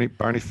 Was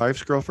Barney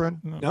Fife's girlfriend?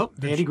 Nope,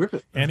 Andy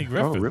Griffith. Andy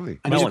Griffith. Oh, really?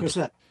 Anita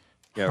Cassette.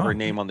 Yeah, her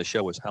name on the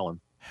show was Helen.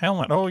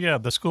 Helen. Oh, yeah,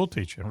 the school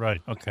teacher. Right.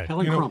 Okay.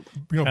 Helen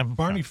Crump.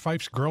 Barney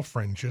Fife's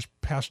girlfriend just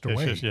passed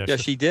away. Yeah,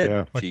 she did.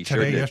 Yeah. Like She today,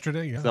 sure did.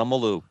 yesterday? Yeah. Thelma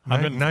Lou.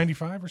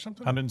 95 or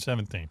something?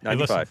 117.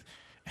 95.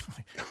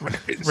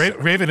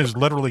 Raven is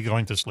literally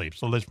going to sleep,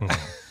 so let's move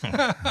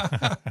on.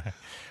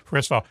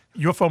 First of all,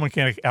 UFO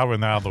mechanic Al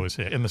Ronaldo is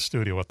here in the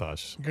studio with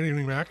us. Good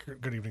evening, Mac.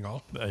 Good evening,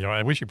 all.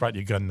 I wish you brought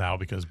your gun now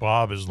because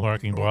Bob is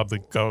lurking. Bob the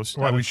ghost.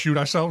 Why, we shoot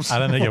ourselves? I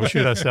don't know. Yeah, we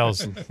shoot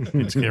ourselves.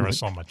 It scares us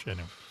so much.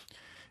 Anyway.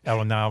 Al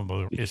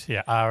Ronaldo is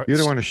here. You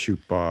don't want to shoot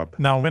Bob.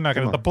 No, we're not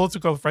going to. The bullets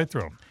will go right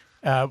through him.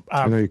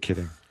 I know you're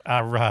kidding.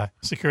 Our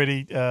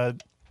security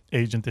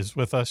agent is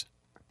with us.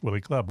 Willie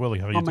Clubb. Willie,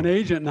 how are you I'm doing? an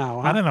agent now.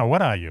 Huh? I don't know.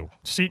 What are you?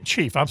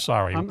 Chief, I'm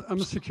sorry. I'm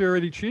a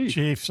security chief.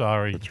 Chief,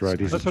 sorry. That's right.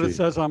 That's what it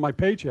says on my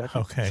paycheck.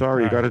 Okay.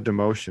 Sorry, you got a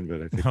demotion,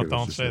 but I think No, it was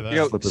don't just say a that. You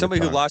know, slip of the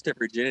somebody who tongue. lost their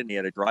virginity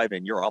at a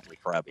drive-in, you're awfully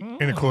crabby.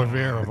 In a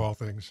Corvair, of all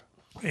things.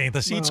 Hey,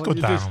 the seats Well, go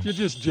you're down. you're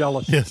just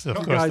jealous. Yes, of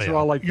You course guys they are are.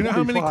 all like You know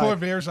how many 45.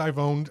 Corvairs I've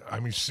owned? I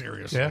mean,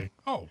 seriously. Yeah?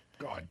 Oh,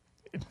 God.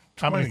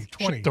 How many?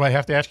 20. Do I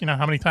have to ask you now?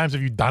 How many times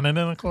have you done it in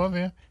a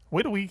Corvair?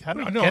 Where do we? How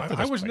do we No, get to this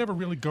I was point? never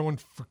really going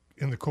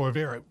in the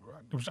Corvair.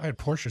 I had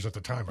Porsches at the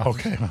time.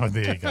 Okay, well,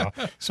 there you go.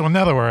 So in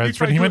other words,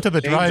 tried when he to- went to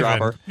the Name drive-in,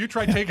 dropper. You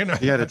tried taking a...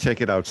 He had to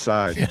take it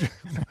outside.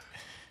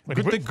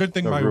 Good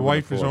thing No my room in the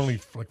wife is Porsche. only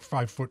like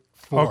 5'4".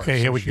 Okay,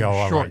 here we she's go.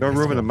 All short. right. No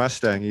room in the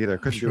Mustang either.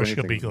 Couldn't sure do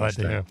she'll anything. be with the glad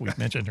to Mustang. hear we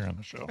mentioned her on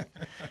the show.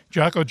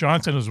 Jocko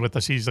Johnson is with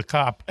us. He's a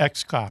cop,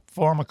 ex-cop,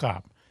 former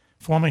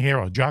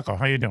hero.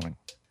 How you doing?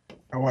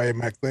 How are you,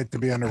 Mac? Glad to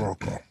be on the roll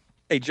call.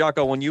 Hey,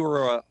 Jocko, when you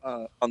were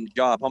on the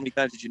job, how many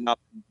times did you not,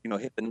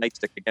 hit the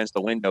nightstick against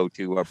the window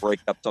to break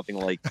up something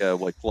like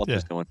what Club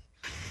was doing?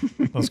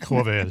 Those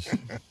Corvairs.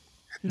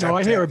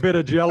 I hear a bit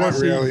of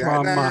jealousy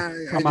from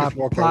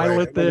our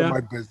pilot there.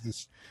 My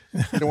business.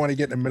 I don't want to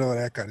get in the middle of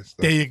that kind of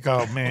stuff. There you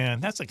go, man.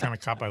 That's the kind of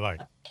cop I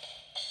like.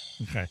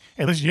 Okay.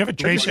 Hey, listen, you ever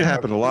chase it?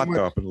 Happen a lot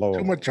up in Lowell.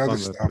 Too much other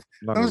stuff.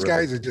 Those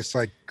guys are just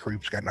like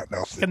creeps, got nothing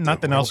else to do. Got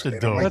nothing else to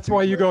do. That's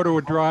why you go to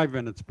a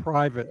drive-in. It's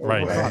private.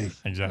 Right.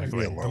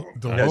 Exactly.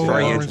 That's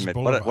very intimate.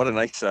 What a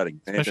nice setting.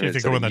 Especially if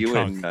you go in the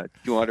trunk. And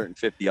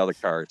 250 other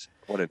cars.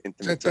 What an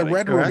intimate It's the setting.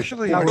 Red Room.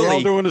 Actually, we're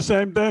all doing the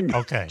same thing.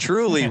 Okay.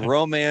 Truly,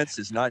 romance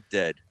is not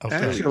dead.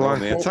 Actually, along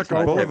Kentucky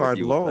Boulevard,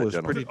 Lowell is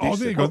pretty decent. Oh,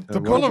 there you go. The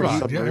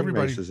Boulevard. Yeah,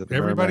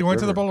 everybody went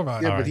to the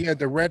Boulevard. Yeah, but he had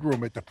the Red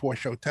Room at the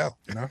Porsche Hotel,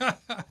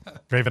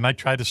 Raven, I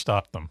tried to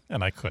stop them,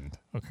 and I couldn't.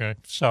 Okay?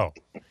 So,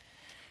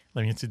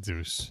 let me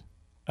introduce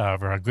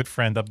our good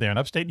friend up there in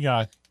upstate New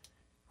York.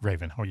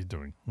 Raven, how are you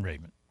doing,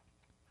 Raven?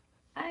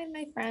 Hi,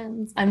 my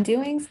friends. I'm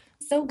doing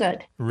so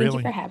good.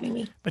 Really? Thank you for having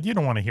me. But you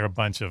don't want to hear a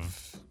bunch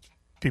of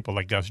people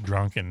like us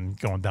drunk and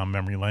going down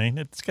memory lane.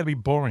 It's going to be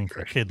boring for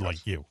a kid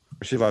like you.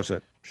 She loves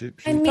it.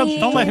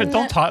 Don't let her.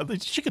 Don't talk.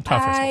 She can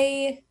talk for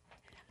herself.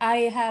 I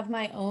have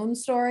my own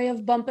story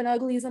of bumping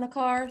uglies in a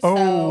car. Oh,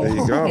 so there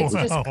you go. it's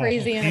just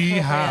crazy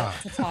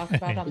inappropriate to talk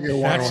about on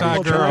the That's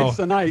our girl.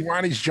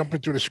 Ronnie's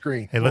jumping through the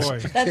screen. Hey, listen.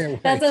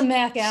 That's a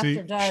Mac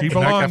after dark. She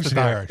belongs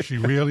here. She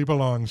really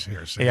belongs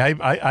here. Hey,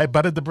 I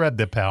buttered the bread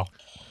there, pal.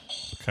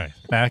 Okay,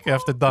 Mac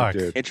after dark.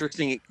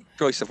 Interesting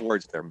choice of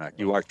words there, Mac.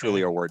 You are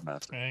truly a word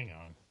master. Hang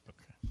on.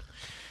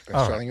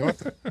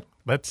 Okay.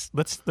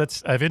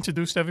 Let's. I've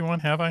introduced everyone,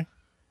 have I?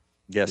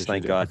 Yes,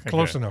 thank God. Okay,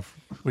 Close good. enough.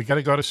 We got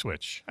to go to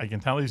Switch. I can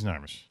tell he's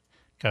nervous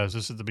because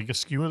this is the biggest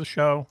skew of the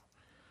show.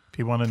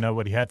 People want to know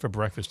what he had for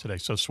breakfast today.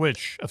 So,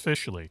 Switch,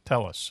 officially,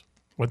 tell us,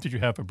 what did you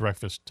have for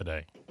breakfast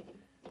today?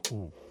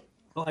 Ooh.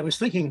 Well, I was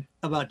thinking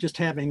about just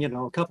having,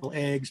 a couple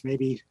eggs,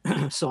 maybe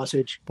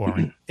sausage,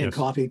 Boring. and Yes.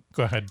 coffee.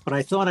 Go ahead. But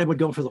I thought I would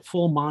go for the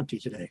full Monty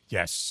today.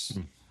 Yes.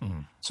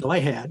 So I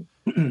had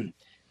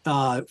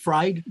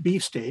fried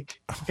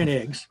beefsteak and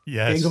eggs,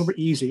 Yes. eggs over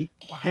easy,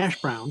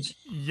 hash browns,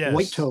 Yes.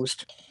 white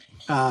toast,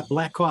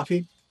 black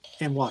coffee,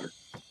 and water.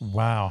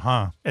 Wow,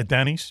 huh? At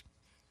Denny's?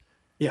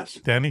 Yes.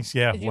 Denny's,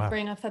 yeah. Did you Wow.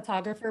 bring a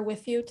photographer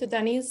with you to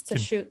Denny's to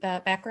shoot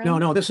that background?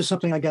 No, this is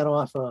something I got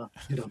off,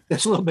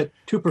 that's a little bit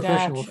too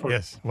professional Gotcha. for.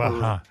 Yes. Wow,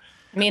 huh?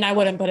 I mean, I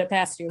wouldn't put it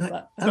past you,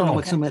 but I don't know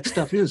what some of that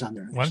stuff is on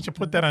there. Why don't you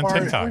put that on How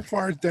TikTok?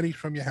 far is Denny's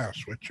from your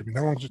house? Which,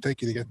 how long does it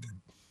take you to get there?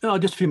 No,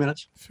 just a few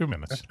minutes. A few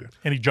minutes. That's good.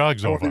 And he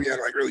jogs I over. wonder if you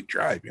had to really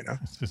drive,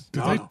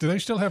 Do they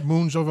still have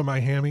moons over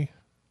Miami?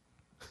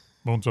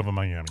 Moons over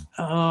Miami.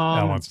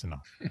 Al wants to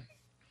know.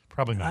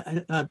 Probably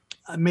not.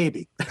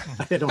 Maybe.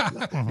 I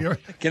don't know.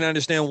 Can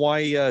understand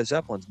why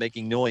Zeppelin's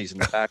making noise in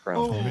the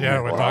background.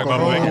 Yeah, we're talking about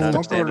Don't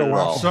Wiggins. go to the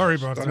Waffle. Sorry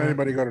about Don't that.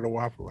 anybody go to the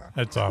Waffle House.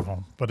 That's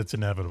awful, but it's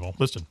inevitable.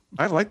 Listen.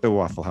 I like the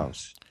Waffle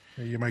House.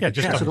 You might Yeah, get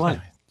just Yeah, so do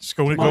I. just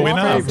go My in Waffle now.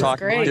 House is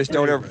great. Just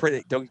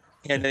don't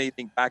hand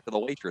anything back to the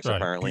waitress. Right.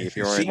 Apparently, if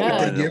you're See in what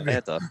they give you.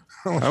 Atlanta.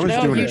 I was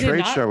No, doing you a did trade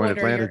not show in order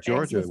Atlanta, your eggs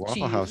Georgia. with Waffle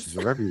cheese. houses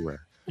are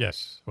everywhere.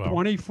 Yes. Well,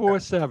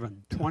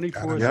 24/7.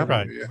 24/7. Yeah.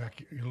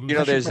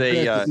 right. There's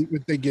a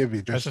what they give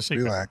you. That's a Just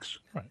secret. relax.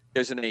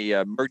 there's an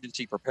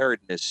emergency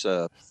preparedness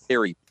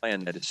theory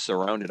plan that is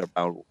surrounded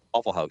about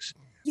Waffle House.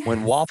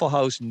 When Waffle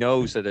House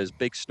knows that there's a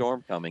big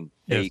storm coming,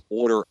 they Yes.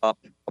 order up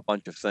a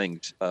bunch of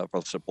things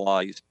for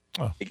supplies.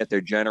 Oh. They get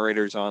their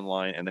generators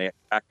online and they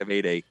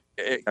activate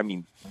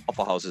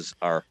Waffle Houses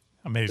are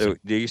Amazing.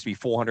 there used to be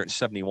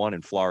 471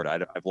 in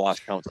Florida. I've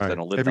lost count since I Right.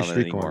 don't live Every down there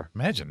street anymore. corner.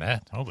 Imagine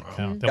that. Holy cow. Mhm.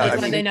 They're Yeah, That's I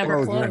why mean, they never you're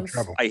in close.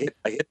 trouble. I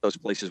hit those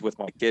places with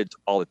my kids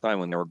all the time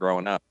when they were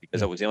growing up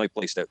because Yeah. it was the only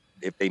place that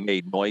if they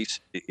made noise,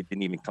 it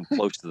didn't even come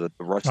close to the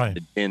rest Right. of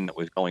the din that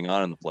was going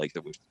on in the place.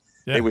 It was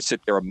Yeah. They would sit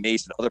there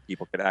amazed that other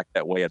people could act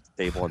that way at the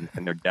table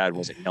and their dad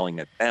wasn't yelling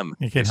at them.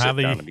 You can to sit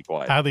down and be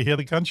quiet. hardly hear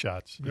the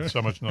gunshots. There's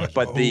so much noise.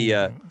 But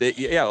a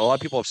lot of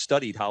people have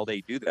studied how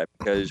they do that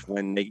because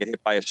when they get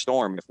hit by a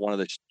storm, if one of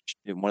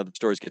the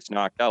stores gets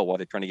knocked out while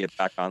they're trying to get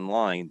back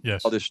online,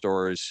 Yes. other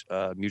stores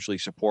mutually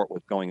support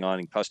what's going on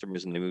in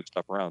customers and they move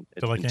stuff around.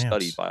 It's They're like been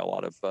studied ants. by a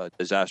lot of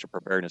disaster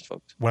preparedness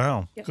folks.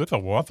 Wow. Yep. Good for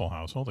Waffle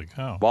House. Holy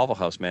cow. Waffle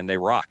House, man, they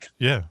rock.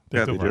 Yeah,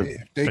 Yeah, do they work. do.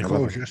 If they They love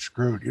close, it. you're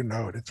screwed. You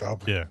know it. It's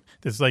over. Yeah.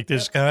 There's like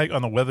this guy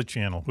on the Weather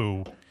Channel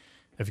who,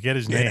 I forget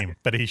his name,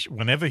 but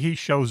whenever he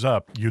shows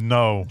up, you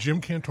know.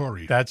 Jim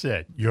Cantori. That's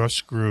it. You're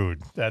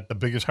screwed. That the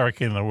biggest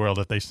hurricane in the world,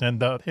 if they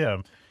send out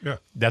him, Yeah.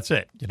 that's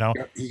it. You know?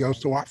 He goes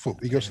to Waffle.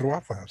 He goes to the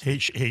Waffle House. He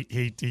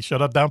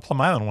showed up down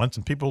Plum Island once,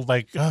 and people were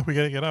like, oh, we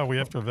got to get out. We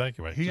have to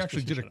evacuate. He Just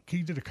actually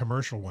because did a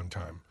commercial one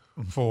time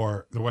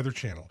for the Weather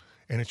Channel,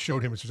 and it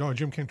showed him. It says, "Oh,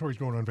 Jim Cantori's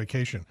going on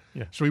vacation."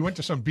 Yeah. So he went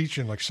to some beach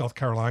in like South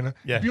Carolina.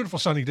 Yeah. Beautiful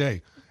sunny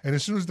day. And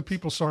as soon as the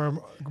people saw him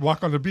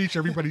walk on the beach,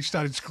 everybody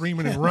started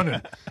screaming and running.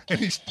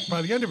 And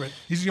by the end of it,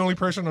 he's the only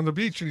person on the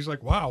beach, and he's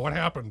like, "Wow, what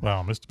happened?"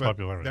 Wow, Mr. But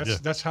Popularity.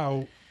 That's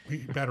how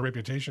bad a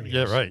reputation he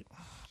Yeah, has. right.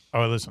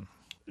 Oh, listen.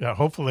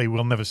 Hopefully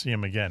we'll never see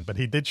him again. But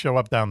he did show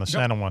up down the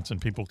center once, and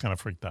people kind of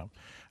freaked out.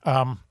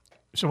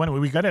 So anyway,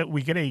 we get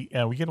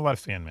a lot of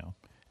fan mail,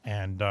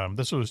 and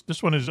this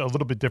one is a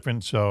little bit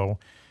different. So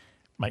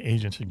my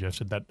agent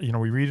suggested that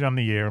we read it on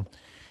the air.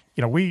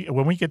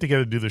 When we get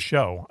together to do the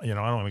show, I don't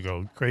want to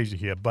go crazy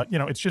here, but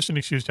it's just an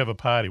excuse to have a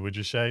party. Would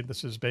you say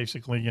this is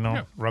basically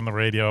run the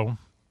radio,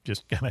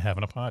 just kind of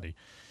having a party?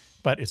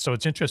 But it's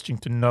interesting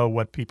to know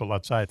what people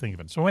outside think of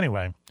it. So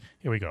anyway,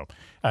 here we go.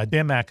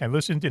 Dear Mac, I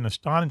listened in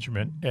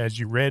astonishment as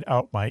you read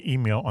out my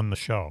email on the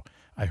show.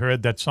 I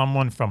heard that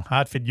someone from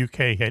Hartford,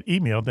 UK had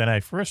emailed, and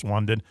I first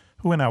wondered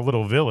who in our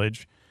little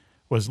village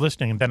was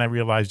listening, and then I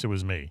realized it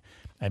was me.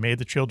 I made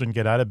the children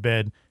get out of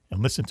bed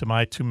and listen to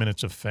my 2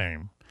 minutes of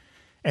fame.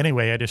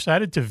 Anyway, I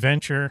decided to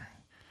venture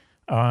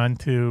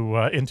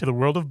into the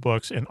world of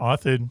books and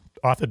authored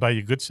by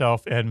your good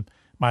self and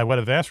my what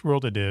a vast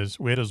world it is,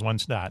 where does one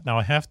start? Now,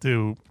 I have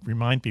to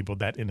remind people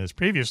that in his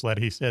previous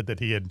letter, he said that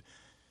he had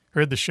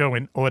heard the show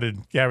and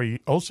ordered Gary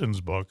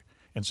Olson's book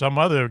and some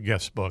other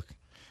guest book,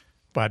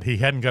 but he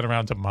hadn't got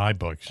around to my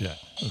books yet.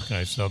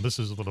 Okay, so this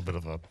is a little bit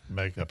of a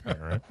makeup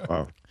here, right?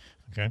 Wow.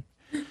 Okay.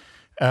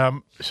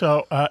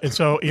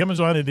 So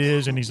Amazon it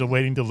is, and he's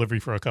awaiting delivery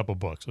for a couple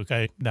books.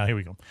 Okay, now here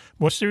we go.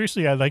 More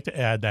seriously, I'd like to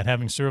add that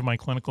having served my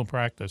clinical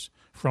practice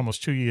for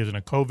almost 2 years in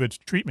a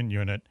COVID treatment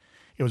unit,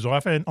 it was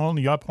often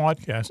only your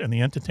podcast and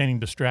the entertaining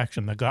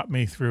distraction that got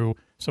me through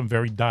some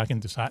very dark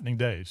and disheartening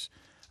days.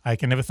 I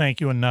can never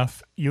thank you and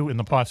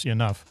the posse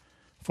enough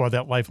for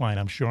that lifeline.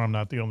 I'm sure I'm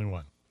not the only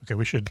one. Okay,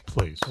 we should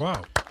please.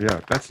 Wow. Yeah,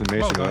 that's an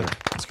amazing letter.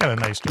 It's kind of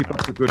nice to keep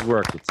up the good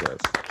work, it says.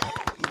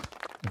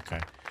 Okay.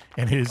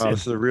 And this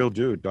is a real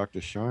dude,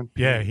 Dr. Sean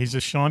Payne. Yeah, he's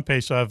a Sean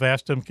Payne. So I've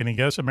asked him, can he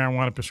get us a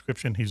marijuana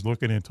prescription? He's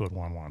looking into it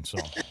one. So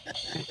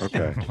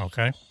okay.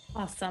 Okay.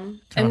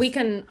 Awesome.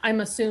 And I'm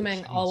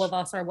assuming all of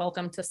us are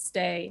welcome to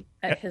stay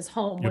at his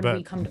home when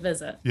we come to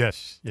visit.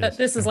 Yes. But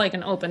this is like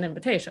an open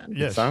invitation.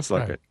 Yes. Sounds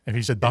like it. And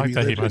he's a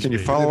doctor. Can you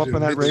follow up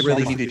on that, Ray? We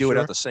really need to do it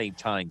at the same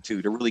time,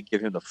 too, to really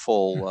give him the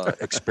full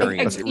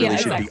experience. It really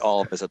should be all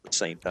of us at the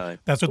same time.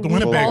 That's what the We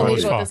Winnebago all need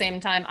is to go at for. the same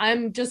time.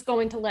 I'm just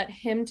going to let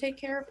him take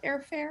care of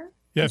airfare.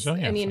 Yes,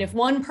 I mean, if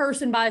one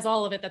person buys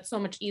all of it, that's so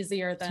much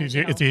easier than it's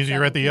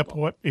easier at the 7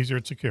 airport, easier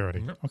at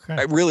security. Okay.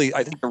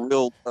 I think the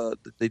real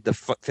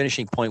the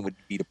finishing point would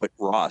be to put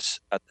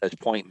Ross at as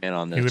point man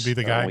on this. He would be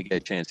the guy. When we get a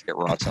chance to get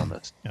Ross on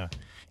this. Yeah.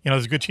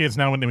 There's a good chance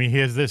now when he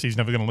hears this, he's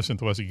never going to listen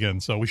to us again.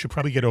 So we should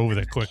probably get over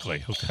that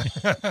quickly.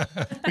 Okay.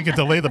 We could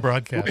delay the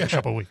broadcast a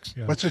couple of weeks.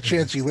 Yeah. What's the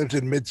chance he lives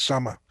in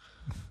midsummer?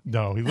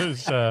 No, he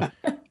lives.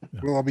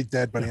 We'll all be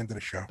dead by the end of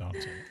the show.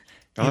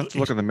 I'll have to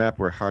look on the map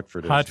where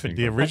Hartford is. Hartford,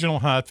 the original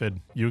Hartford,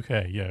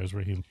 UK. Yeah, is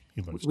where he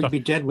lives. We'd be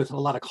dead with a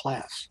lot of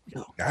class.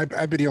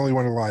 I'd be the only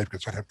one alive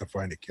because I'd have to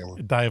find a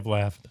killer. Die of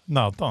laughter.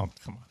 No, don't.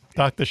 Come on.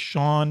 Dr.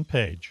 Sean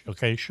Page.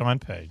 Okay, Sean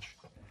Page.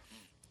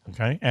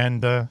 Okay,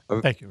 and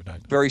thank you,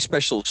 Doctor. Very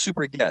special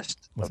super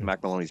guest of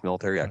Mac Maloney's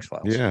Military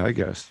X-Files. Yeah, I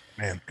guess.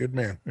 Man, good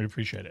man. We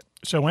appreciate it.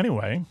 So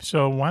anyway,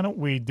 why don't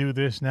we do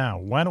this now?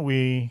 Why don't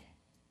we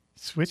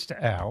switch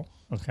to Al?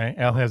 Okay,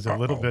 Al has a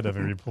little bit of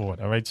a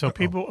report. All right, so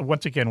people,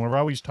 once again, we're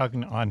always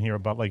talking on here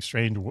about like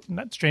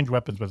not strange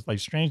weapons, but like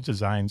strange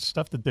designs,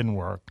 stuff that didn't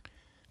work.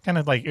 Kind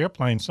of like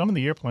airplanes. Some of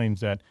the airplanes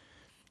that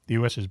the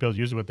U.S. has built,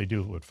 usually what they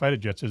do with fighter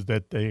jets is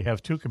that they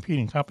have two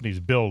competing companies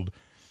build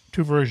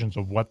two versions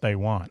of what they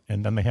want,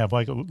 and then they have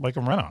like a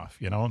runoff,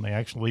 and they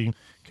actually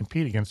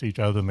compete against each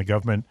other, and the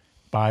government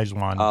buys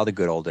one. The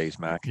good old days,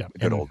 Mac. Yeah,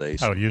 good old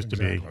days. How it used to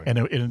be, and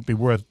it'd be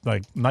worth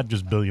like not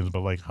just billions,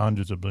 but like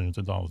hundreds of billions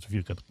of dollars if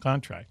you get the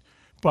contract.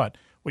 But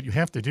what you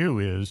have to do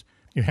is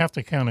you have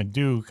to kind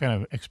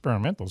of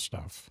experimental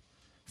stuff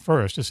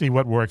first to see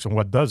what works and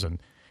what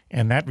doesn't.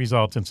 And that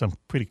results in some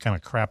pretty kind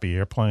of crappy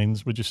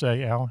airplanes, would you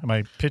say, Al? Am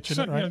I pitching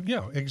it right?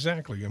 Yeah,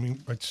 exactly. I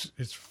mean,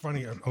 it's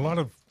funny. A lot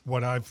of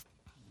what I've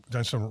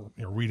done some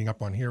reading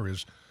up on here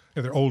is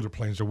they're older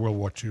planes, they're World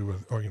War II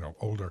or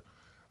older.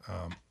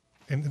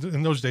 And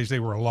in those days,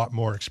 they were a lot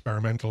more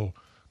experimental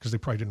because they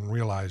probably didn't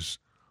realize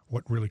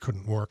what really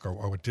couldn't work or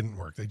what didn't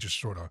work. They just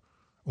sort of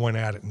went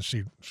at it and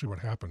see what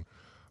happened.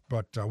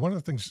 But one of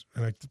the things,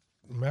 and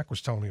Mac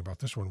was telling me about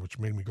this one, which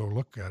made me go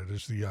look at it,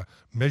 is the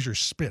Measure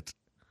Spit,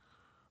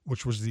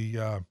 which was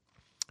the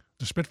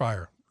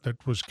Spitfire that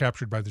was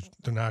captured by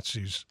the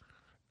Nazis,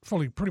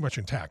 pretty much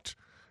intact.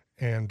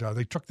 And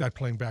they took that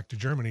plane back to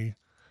Germany,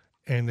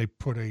 and they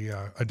put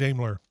a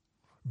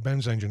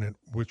Daimler-Benz engine in it,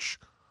 which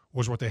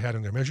was what they had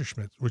in their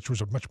Messerschmitt, which was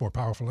a much more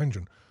powerful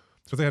engine.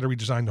 So they had to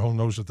redesign the whole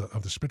nose of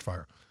the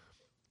Spitfire.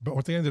 But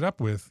what they ended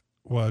up with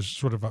was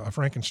sort of a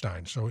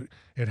Frankenstein. So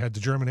it had the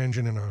German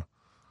engine and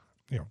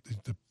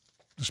the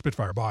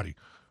Spitfire body.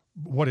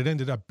 What it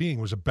ended up being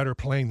was a better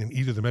plane than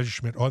either the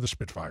Messerschmitt or the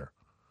Spitfire,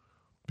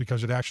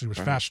 because it actually was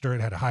faster.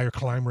 It had a higher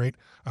climb rate,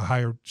 a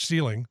higher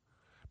ceiling,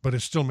 but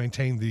it still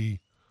maintained the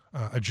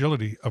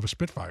agility of a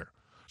Spitfire.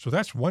 So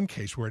that's one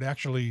case where it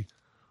actually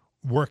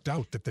worked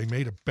out, that they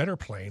made a better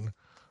plane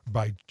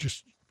by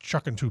just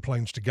chucking two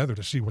planes together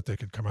to see what they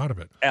could come out of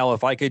it. Al,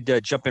 if I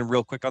could jump in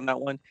real quick on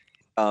that one,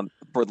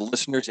 for the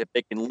listeners, if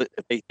they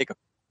take a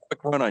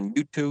quick run on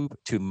YouTube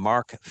to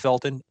Mark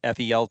Felton,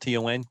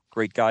 Felton,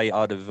 great guy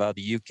out of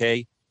the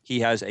UK. he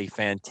has a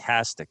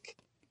fantastic,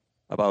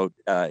 about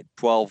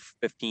 12,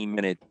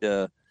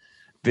 15-minute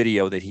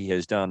video that he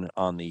has done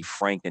on the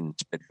Franken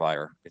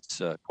Spitfire.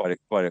 It's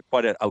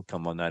quite an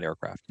outcome on that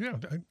aircraft. Yeah,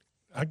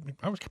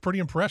 I was pretty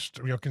impressed,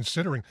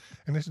 considering.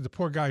 And this is the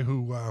poor guy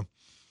who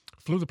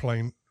flew the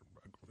plane.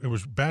 It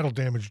was battle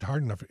damaged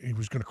hard enough. He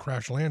was going to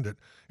crash land it,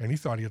 and he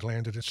thought he had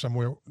landed it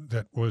somewhere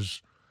that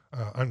was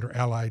under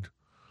Allied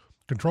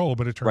control,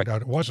 but it turned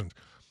out it wasn't.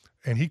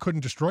 And he couldn't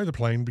destroy the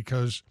plane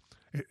because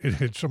it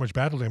had so much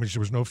battle damage.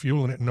 There was no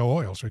fuel in it and no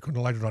oil, so he couldn't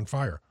light it on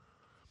fire.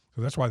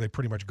 So that's why they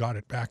pretty much got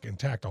it back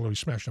intact, although he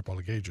smashed up all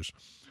the gauges.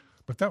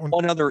 But that one.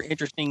 One other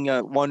interesting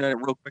one,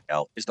 real quick,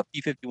 Al, is the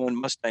P-51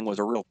 Mustang was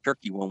a real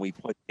turkey when we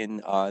put in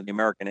the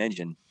American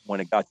engine when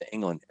it got to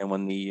England, and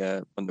when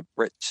the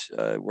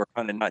Brits were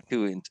kind of not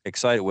too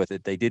excited with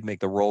it, they did make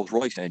the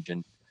Rolls-Royce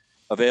engine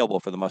available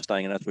for the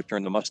Mustang, and that's what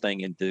turned the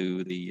Mustang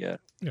into the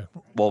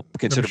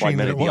considered by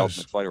many the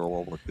ultimate fighter of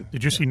World War II.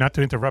 Did you see? Not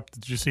to interrupt.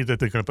 Did you see that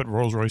they're going to put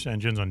Rolls-Royce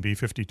engines on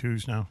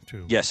B-52s now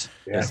too? Yes.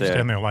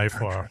 Extend their life.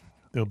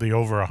 They'll be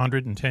over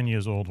 110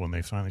 years old when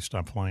they finally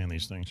stop flying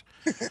these things.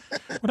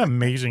 What an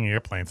amazing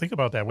airplane. Think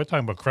about that. We're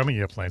talking about crummy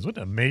airplanes. What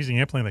an amazing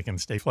airplane that can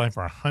stay flying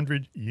for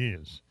 100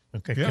 years.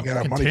 Okay,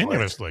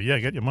 continuously. Yeah,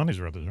 get your money's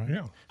worth, right?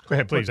 Yeah. Go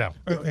ahead, please, Al.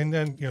 And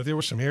then, there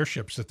were some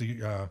airships that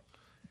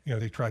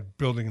they tried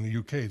building in the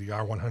UK, the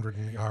R100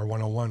 and the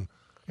R101.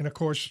 And, of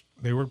course,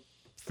 they were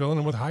filling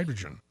them with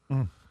hydrogen.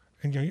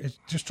 And,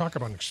 just talk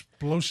about an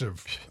explosive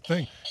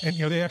thing. And,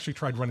 they actually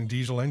tried running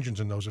diesel engines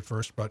in those at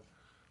first, but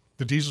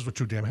the diesels were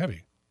too damn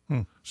heavy.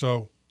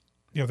 So,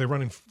 they're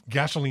running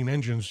gasoline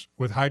engines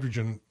with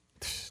hydrogen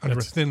under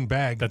a thin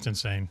bag. That's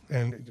insane.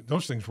 And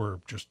those things were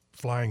just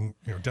flying,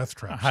 death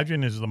traps.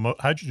 Hydrogen is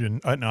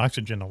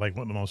oxygen are like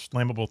one of the most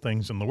flammable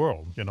things in the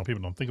world.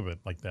 People don't think of it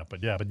like that,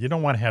 but you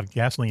don't want to have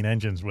gasoline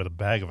engines with a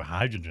bag of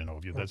hydrogen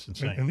over you. That's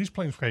insane. And these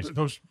planes,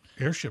 those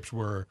airships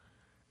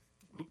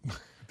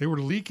they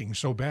were leaking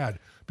so bad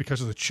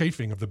because of the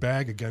chafing of the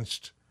bag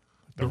against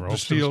the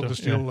steel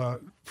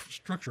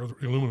structure,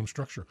 the aluminum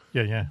structure.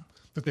 Yeah.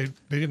 That they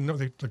didn't know.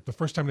 The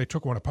first time they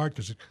took one apart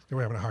because they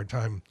were having a hard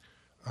time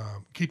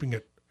keeping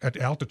it at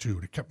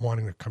altitude. It kept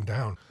wanting to come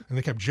down, and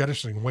they kept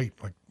jettisoning weight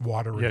like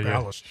water and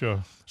ballast.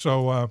 Sure.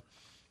 So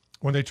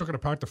when they took it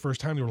apart the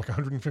first time, there were like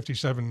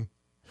 157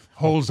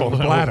 holes in the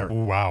bladder.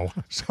 Oh, wow.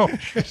 So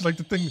it's like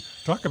the thing,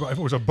 talk about, if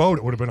it was a boat,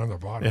 it would have been on the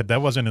bottom. Yeah,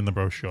 that wasn't in the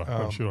brochure.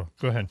 Sure.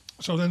 Go ahead.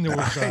 So then there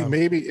was... hey,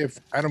 maybe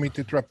I don't mean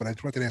to interrupt, but I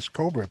just wanted to ask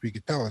Cobra if you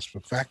could tell us for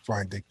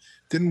fact-finding,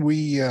 didn't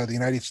we, the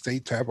United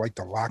States, have like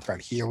the lock on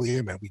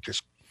helium and we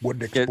just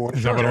wouldn't export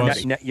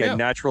it?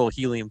 Natural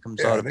helium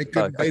comes out of a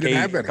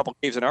couple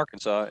caves in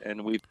Arkansas,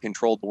 and we've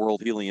controlled the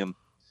world helium.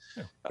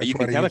 You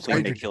can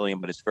chemically make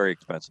helium, but it's very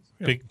expensive.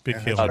 Big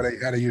helium.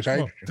 How to use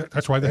hydrogen.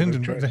 That's why the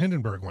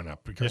Hindenburg went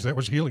up, because that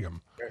was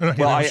helium. Well,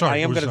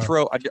 I want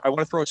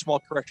to throw a small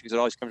correction because it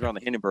always comes around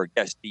the Hindenburg.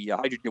 Yes, the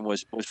hydrogen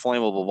was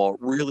flammable. What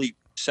really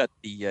set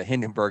the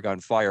Hindenburg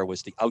on fire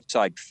was the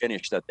outside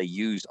finish that they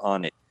used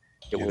on it.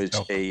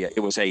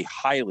 It was a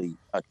highly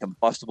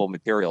combustible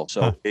material.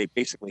 So they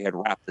basically had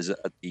wrapped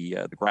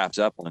the Graf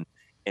Zeppelin,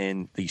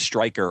 and the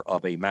striker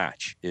of a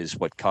match is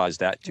what caused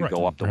that to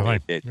go up the way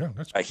it did.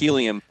 Yeah,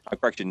 helium,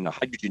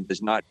 hydrogen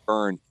does not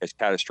burn as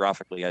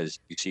catastrophically as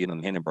you see it on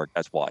the Hindenburg.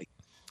 That's why.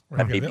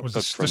 That was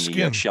the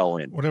skin, shell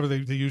in. Whatever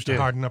they used to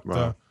harden up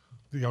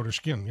the outer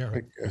skin. Yeah,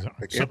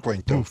 like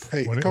airplane dope.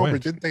 Hey, Cobra,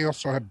 didn't they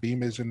also have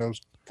beamers in those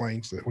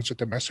planes? Was it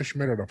the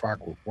Messerschmitt or the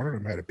Focke-Wulf? One of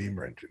them had a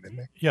beamer engine, didn't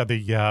they? Yeah,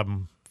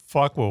 the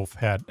Focke-Wulf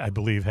I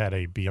believe, had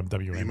a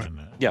BMW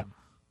engine. Yeah.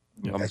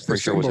 That's the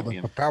symbol of the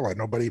propeller.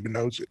 Nobody even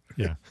knows it.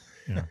 Yeah.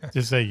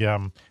 Just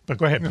but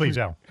go ahead, please,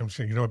 Al. I'm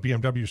saying, what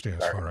BMW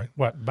stands for, right?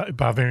 What?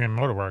 Bavarian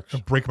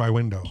Motorworks. Break my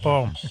window.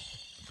 Boom.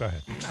 Go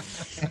ahead.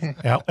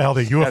 Al,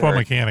 the UFO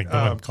mechanic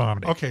doing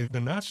comedy. Okay, the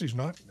Nazis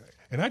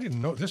and I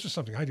didn't know, this is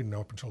something I didn't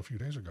know up until a few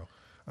days ago.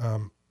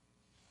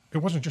 It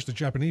wasn't just the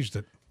Japanese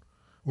that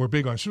were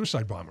big on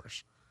suicide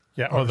bombers.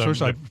 Yeah, or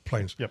suicide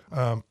planes. Yep.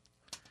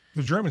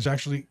 The Germans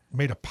actually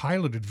made a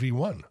piloted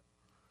V1.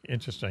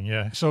 Interesting,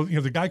 yeah. So,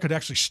 the guy could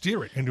actually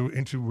steer it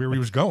into where he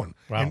was going.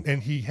 Wow.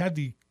 And he had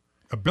the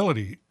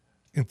ability,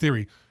 in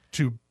theory,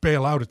 to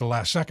bail out at the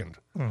last second.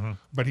 Mm-hmm.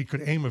 But he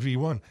could aim a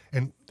V1.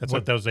 And that's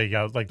what was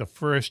like the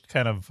first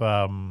kind of,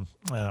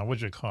 what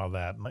do you call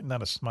that?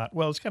 Not a smart,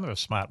 it's kind of a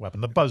smart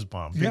weapon, the buzz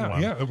bomb.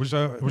 Yeah, it was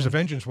a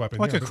vengeance weapon.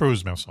 Like a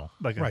cruise missile.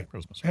 Right.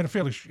 Had a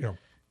fairly,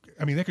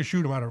 they could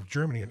shoot them out of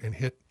Germany and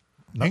hit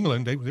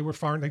England. They were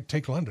far, and they'd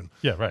take London.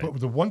 Yeah, right. But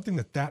the one thing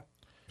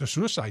the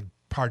suicide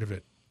part of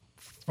it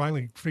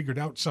finally figured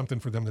out something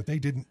for them that they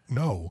didn't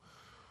know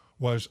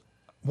was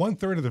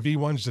 1/3 of the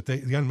V1s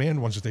the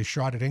unmanned ones that they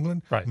shot at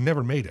England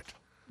never made it.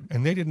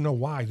 And they didn't know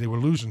why they were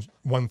losing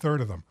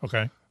 1/3 of them.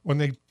 Okay. When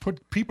they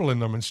put people in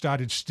them and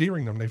started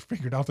steering them, they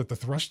figured out that the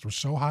thrust was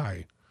so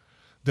high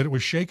that it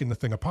was shaking the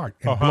thing apart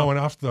and blowing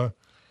off the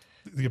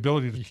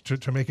ability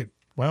to make it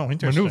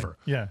maneuver.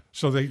 Yeah.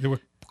 So they were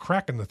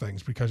cracking the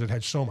things because it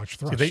had so much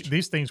thrust. See,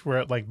 these things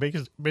were like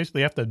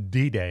basically after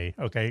D-Day,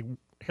 okay,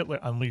 Hitler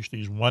unleashed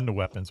these wonder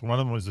weapons. One of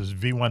them was this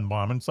V-1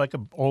 bomb, and it's like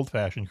an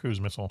old-fashioned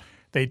cruise missile.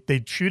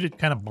 They'd shoot it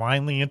kind of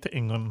blindly into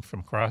England from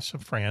across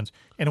France,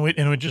 and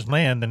it would just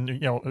land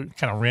and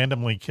kind of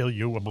randomly kill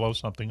you or blow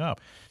something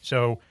up.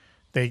 So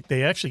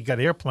they actually got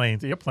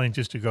airplanes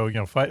just to go,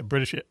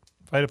 British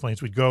fighter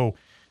planes would go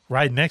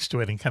right next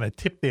to it and kind of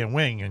tip their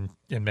wing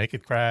and make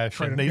it crash.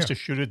 And they used to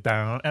shoot it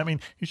down. I mean,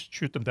 you should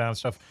shoot them down and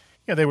stuff.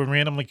 Yeah, they would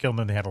randomly kill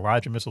them. They had a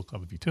larger missile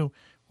called the V2,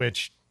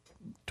 which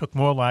took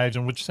more lives,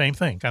 and which same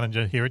thing, kind of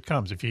just here it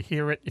comes. If you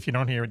hear it, if you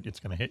don't hear it, it's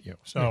going to hit you.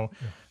 So,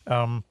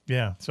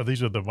 so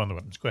these are the wonder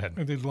weapons. Go ahead.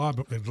 And they'd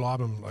lob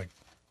them like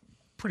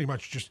pretty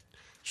much just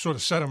sort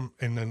of set them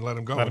and then let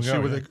them go. See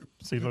where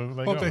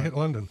they they hit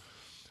London.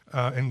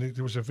 And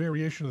there was a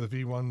variation of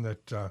the V1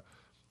 that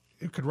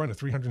it could run at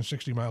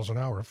 360 miles an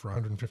hour for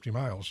 150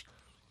 miles.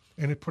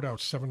 And it put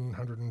out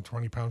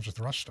 720 pounds of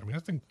thrust. I mean,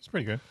 that thing... It's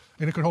pretty good.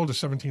 And it could hold a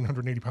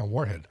 1,780-pound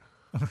warhead.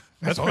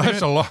 That's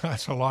a lot.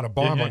 That's a lot of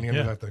bomb on the end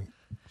of that thing.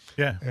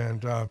 Yeah.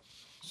 And so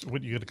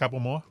what, you get a couple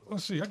more?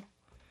 Let's see.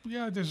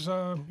 There's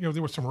there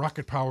were some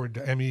rocket-powered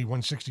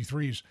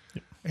ME-163s,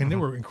 and they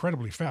were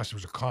incredibly fast. It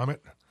was a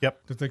Comet.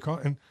 Yep. That they call.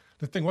 And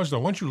the thing was, though,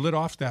 once you lit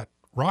off that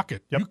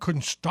rocket, you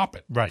couldn't stop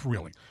it. Right.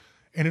 Really.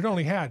 And it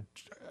only had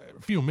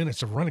a few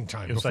minutes of running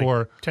time It was before.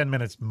 like 10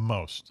 minutes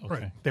most. Okay.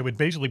 Right. They would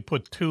basically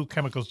put two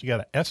chemicals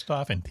together,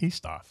 S-Stop and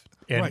T-Stop.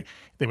 And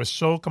they were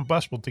so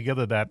combustible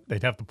together that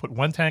they'd have to put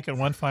one tank at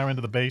one fire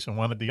into the base and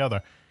one at the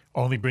other,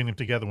 only bring them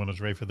together when it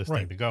was ready for this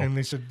thing to go. And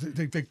they said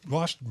they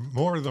lost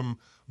more of them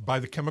by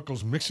the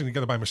chemicals mixing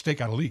together by mistake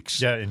out of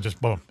leaks. Yeah, and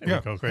just boom, it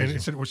would go crazy. And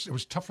it said it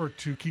was tougher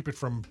to keep it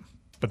from.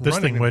 But this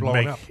thing would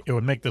make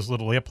make this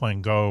little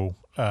airplane go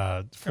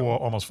for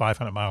almost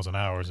 500 miles an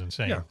hour. Is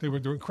insane. Yeah, they were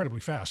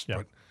incredibly fast,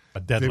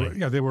 but deadly.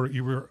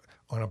 You were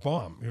on a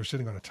bomb. You were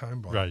sitting on a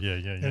time bomb. Right. Yeah.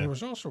 And there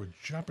was also a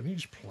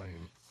Japanese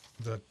plane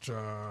that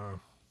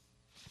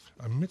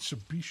a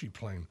Mitsubishi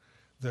plane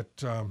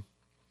that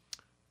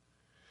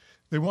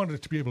they wanted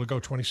it to be able to go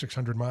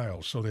 2,600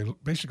 miles. So they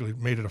basically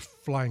made it a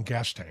flying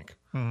gas tank,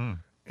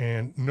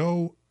 and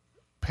no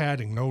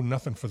padding, no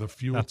nothing for the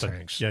fuel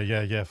tanks. Yeah.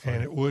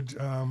 And it would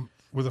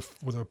with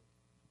a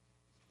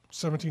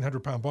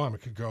 1,700-pound bomb,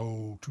 it could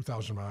go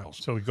 2,000 miles.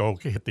 So it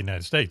would hit the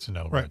United States, in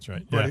other words,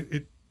 right? But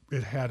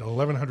it had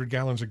 1,100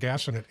 gallons of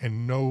gas in it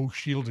and no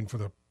shielding for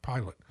the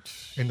pilot.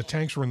 And the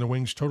tanks were in the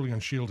wings totally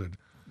unshielded.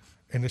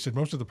 And they said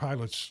most of the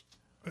pilots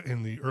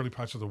in the early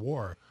parts of the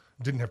war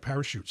didn't have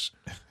parachutes.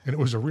 And it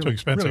was a really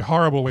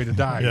horrible way to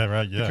die.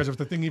 Yeah. Because if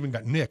the thing even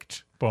got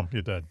nicked, boom,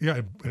 you're dead.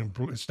 Yeah,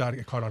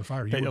 it caught on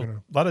fire.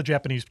 A lot of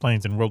Japanese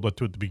planes in World War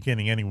II at the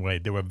beginning anyway,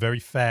 they were very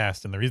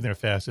fast. And the reason they're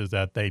fast is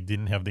that they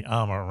didn't have the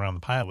armor around the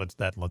pilots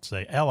that, let's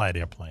say, Allied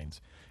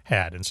airplanes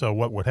had. And so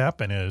what would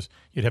happen is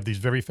you'd have these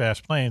very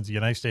fast planes. The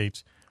United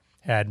States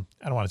had,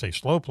 I don't want to say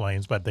slow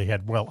planes, but they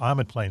had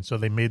well-armored planes. So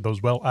they made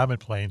those well-armored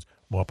planes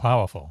more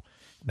powerful.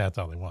 And that's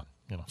how they won.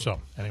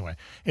 So anyway,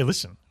 hey,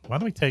 listen, why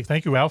don't we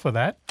thank you, Al, for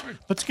that.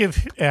 Let's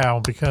give Al,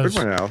 because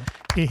Good one, Al.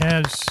 He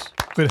has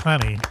good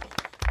honey.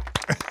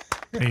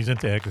 And he's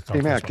into agriculture.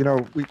 Hey, Mac,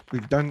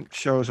 we've done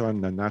shows on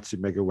the Nazi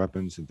mega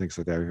weapons and things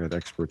like that. We've had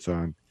experts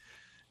on.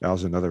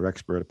 Al's another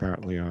expert,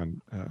 apparently,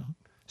 on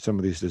some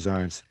of these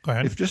designs. Go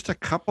ahead. If just a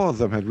couple of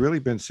them had really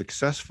been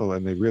successful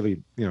and they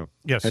really,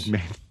 had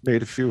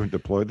made a few and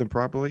deployed them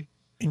properly.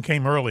 And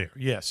came earlier,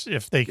 yes.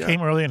 If they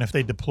came earlier and if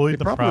they deployed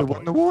them probably properly.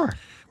 won the war.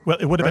 Well,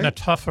 it would have been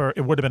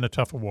a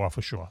tougher war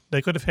for sure.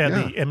 They could have had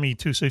the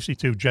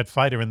Me-262 jet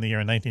fighter in the year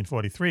in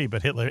 1943,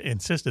 but Hitler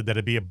insisted that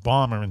it be a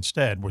bomber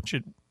instead, which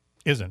it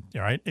isn't.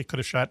 All right, it could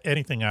have shot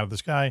anything out of the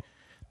sky.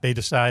 He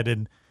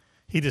decided,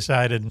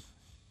 it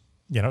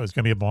was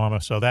going to be a bomber,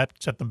 so that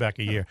set them back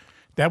a year.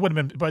 That would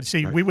have been, but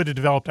see, we would have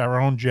developed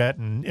our own jet,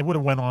 and it would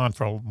have went on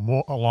for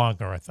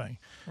longer, I think.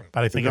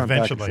 But I think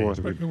eventually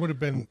it would have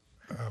been.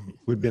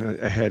 We've been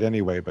ahead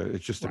anyway, but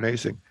it's just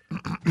amazing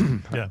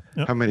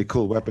how many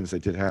cool weapons they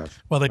did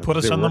have. Well, they put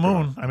us on the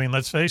moon. I mean,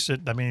 let's face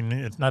it. I mean,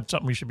 it's not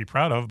something we should be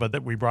proud of, but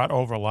that we brought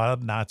over a lot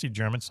of Nazi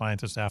German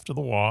scientists after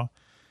the war.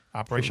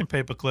 Operation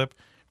Paperclip,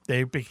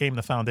 they became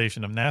the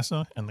foundation of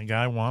NASA, and the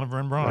guy, Werner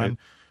von Braun,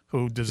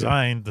 who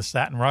designed the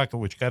Saturn rocket,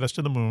 which got us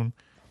to the moon,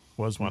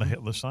 was one of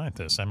Hitler's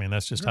scientists. I mean,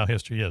 that's just how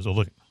history is. So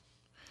look,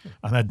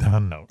 on that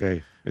down note.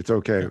 Hey, it's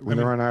okay. When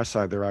they're on our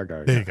side, they're our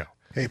guys. There you go.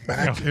 Hey,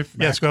 Mac.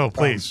 Yes, go,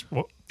 please.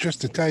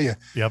 Just to tell you,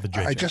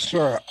 I just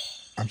saw.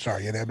 I'm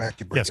sorry, you there, Mac?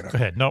 You yes, go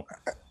ahead. No,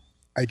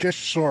 I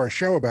just saw a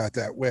show about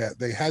that where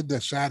they had the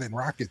Saturn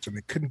rockets and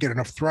they couldn't get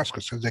enough thrust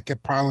because they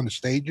kept piling the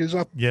stages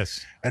up.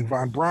 Yes. And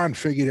von Braun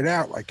figured it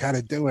out, like how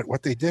to do it.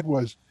 What they did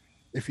was,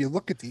 if you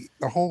look at the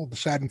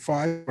Saturn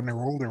V when they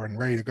were older and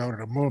ready to go to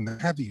the moon,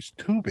 they have these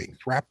tubings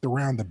wrapped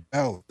around the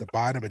bell at the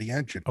bottom of the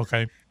engine.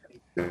 Okay.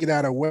 Figured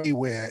out a way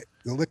where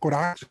the liquid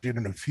oxygen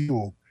in the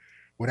fuel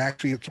would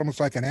actually, it's almost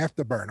like an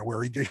afterburner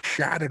where he just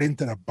shot it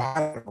into the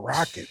bottom of the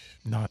rocket.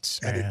 Nuts,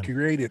 and man. it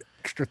created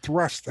extra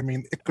thrust. I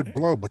mean, it could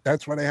blow, but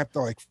that's why they have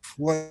to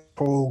flood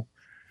the whole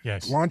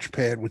launch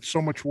pad with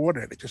so much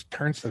water. It just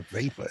turns to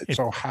vapor. It's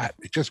so hot.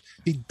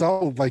 He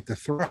doubled the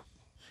thrust.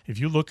 if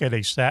you look at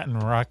a Saturn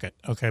rocket,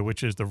 okay,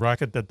 which is the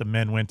rocket that the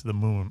men went to the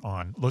moon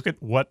on, look at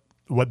what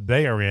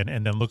they are in,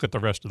 and then look at the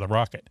rest of the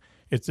rocket.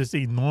 It's this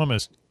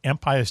enormous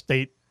Empire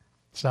State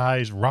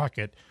size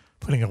rocket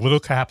putting a little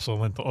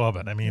capsule into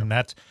orbit. I mean,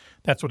 that's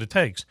what it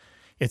takes.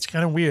 It's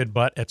kind of weird,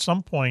 but at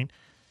some point,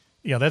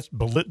 that's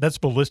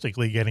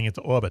ballistically getting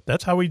into orbit.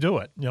 That's how we do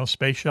it.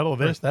 Space shuttle,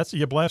 that's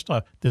your blast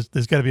off. There's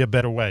got to be a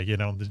better way.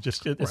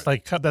 It's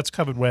like that's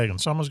covered wagon.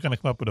 Someone's going to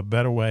come up with a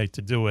better way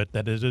to do it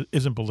that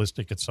isn't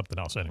ballistic. It's something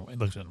else anyway.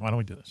 Listen, why don't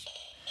we do this?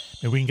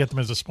 Maybe we can get them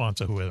as a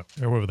sponsor,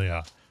 whoever they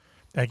are.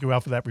 Thank you,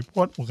 Al, for that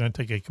report. We're going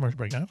to take a commercial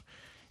break now,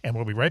 and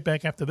we'll be right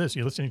back after this.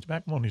 You're listening to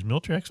Mac Maloney's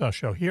Military Exile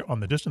Show here on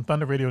the Distant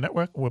Thunder Radio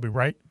Network. We'll be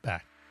right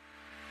back.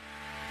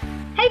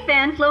 Hey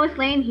fans, Lois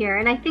Lane here,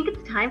 and I think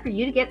it's time for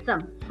you to get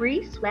some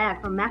free swag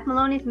from Mac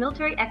Maloney's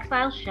Military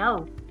Exile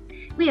Show.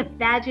 We have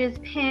badges,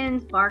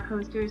 pins, bar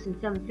coasters,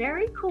 and some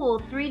very cool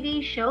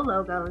 3D show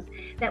logos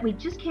that we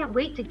just can't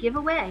wait to give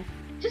away.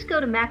 Just go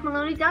to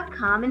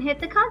macmaloney.com and hit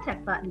the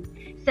contact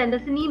button. Send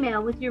us an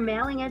email with your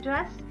mailing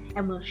address,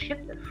 and we'll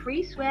ship the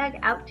free swag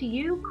out to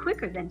you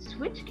quicker than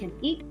Switch can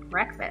eat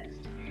breakfast.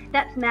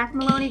 That's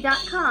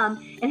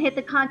macmaloney.com and hit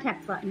the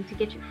contact button to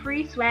get your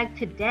free swag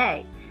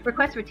today.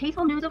 Requests for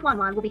Tasteful News of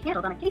Wanwan will be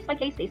handled on a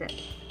case-by-case basis.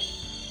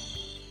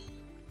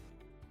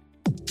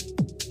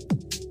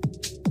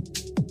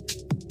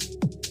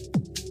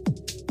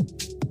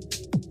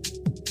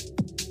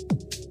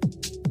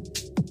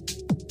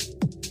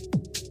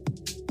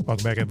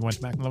 Welcome back, everyone,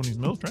 to Mac Maloney's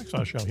Military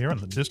Exile Show here on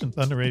the Distant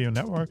Thunder Radio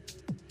Network.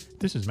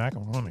 This is Mac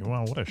Maloney.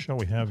 Wow, what a show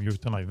we have you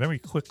tonight. Very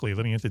quickly,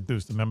 let me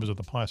introduce the members of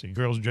the posse.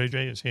 Girls,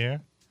 JJ is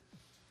here.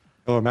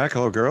 Hello, Mac.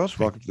 Hello, girls.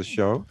 Welcome to the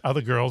show.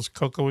 Other girls,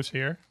 Coco is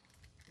here.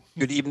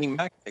 Good evening,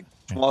 Mac.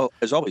 Well,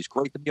 as always,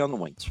 great to be on the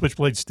wing.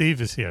 Switchblade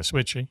Steve is here.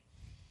 Switchy.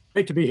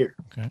 Great to be here.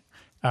 Okay.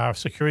 Our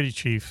security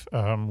chief,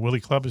 Willie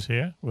Clubb, is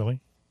here.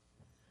 Willie.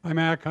 Hi,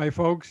 Mac. Hi,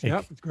 folks.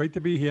 Yep, it's great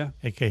to be here.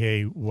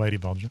 A.K.A.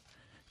 Whitey Bulger.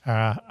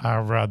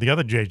 The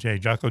other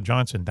JJ, Jocko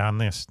Johnson,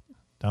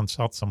 down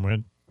south somewhere.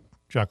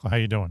 Jocko, how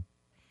you doing?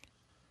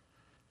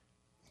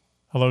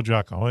 Hello,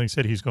 Jocko. Well, he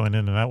said he's going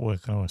in and out. We're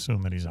going to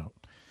assume that he's out.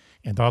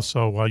 And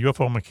also,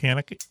 UFO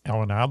mechanic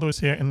Alan Aldo is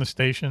here in the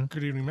station.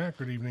 Good evening, Mac.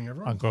 Good evening,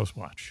 everyone. On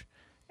Ghostwatch.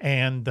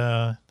 And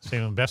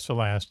saving best for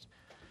last,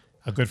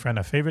 a good friend,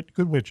 our favorite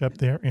good witch up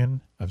there in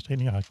upstate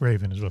New York,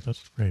 Raven, is with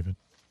us. Raven.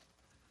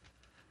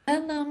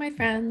 Hello, my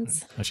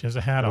friends. She has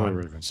a hat Hello, on.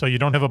 Raven. So you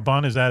don't have a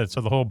bun? Is that it?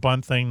 So the whole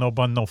bun thing, no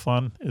bun, no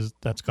fun,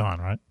 that's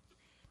gone, right?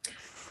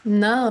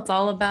 No, it's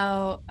all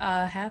about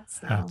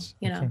hats now. Hats,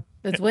 okay.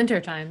 It's winter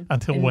time.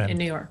 Until when? In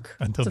New York.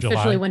 Until it's July?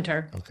 officially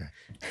winter. Okay.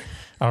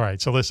 All right,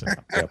 so listen.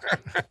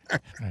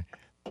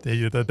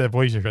 That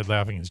voice you heard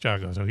laughing is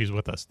Jago, so he's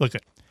with us. Look,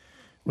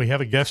 we have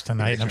a guest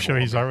tonight, and I'm sure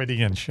he's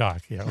already in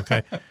shock. Yeah,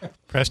 okay.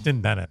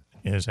 Preston Bennett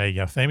is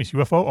a famous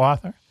UFO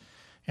author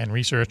and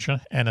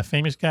researcher and a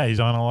famous guy. He's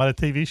on a lot of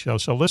TV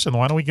shows. So listen,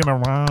 why don't we give him a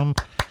round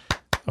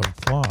of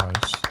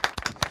applause,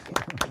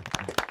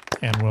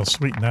 and we'll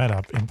sweeten that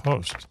up in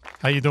post.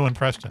 How you doing,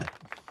 Preston?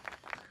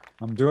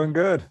 I'm doing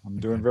good. I'm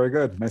doing very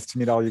good. Nice to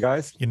meet all you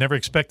guys. You never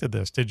expected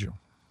this, did you?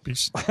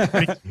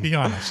 Be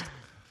honest.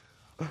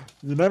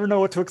 You never know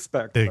what to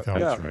expect. There you go.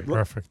 That's right.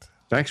 Perfect.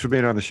 Thanks for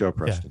being on the show,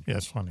 Preston. Yeah,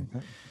 it's funny.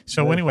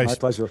 So anyways, my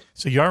pleasure.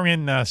 So you're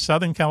in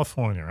Southern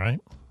California, right?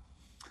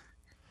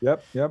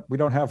 Yep. We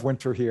don't have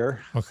winter here.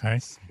 Okay.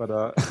 But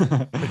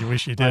but you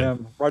wish you did. I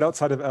am right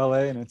outside of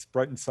LA, and it's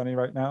bright and sunny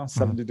right now,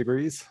 70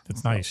 degrees.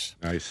 That's nice.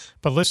 Nice.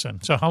 But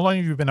listen, so how long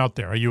have you been out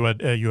there? Are you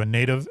a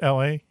native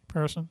LA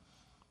person?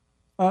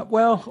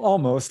 Well,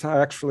 almost.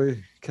 I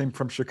actually came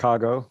from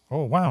Chicago.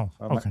 Oh, wow.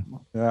 Okay.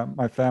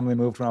 My family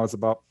moved when I was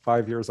about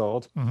 5 years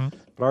old. Mm-hmm.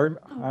 But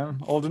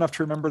I'm old enough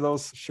to remember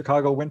those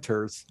Chicago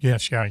winters.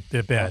 Yes, yeah,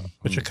 they're bad.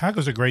 But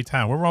Chicago's a great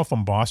town. We're all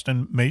from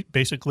Boston.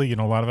 Basically,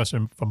 a lot of us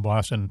are from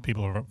Boston.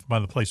 People are from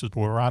other places, but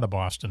we're out of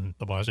Boston,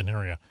 the Boston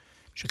area.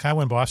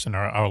 Chicago and Boston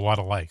are a lot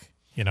alike,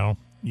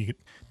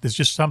 There's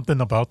just something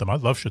about them. I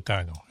love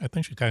Chicago. I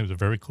think Chicago's a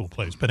very cool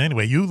place. But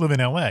anyway, you live in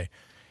L.A.,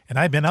 and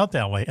I've been out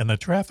that way, and the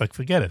traffic,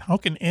 forget it. How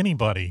can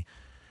anybody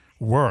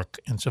work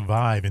and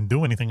survive and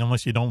do anything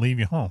unless you don't leave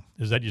your home?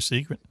 Is that your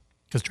secret?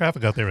 Because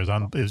traffic out there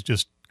is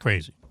just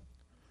crazy.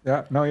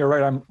 Yeah, no, you're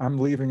right. I'm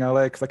leaving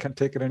LA because I can't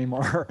take it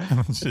anymore.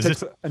 It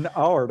takes an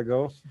hour to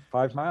go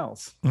 5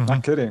 miles. Mm-hmm.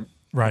 Not kidding.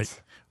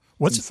 Right.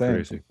 What is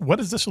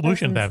the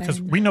solution to that?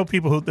 Because we know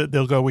people who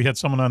they'll go. We had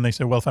someone on. They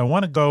said, "Well, if I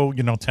want to go,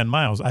 10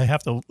 miles, I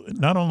have to.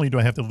 Not only do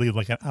I have to leave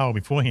like an hour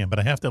beforehand, but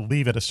I have to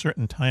leave at a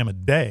certain time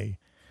of day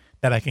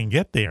that I can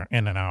get there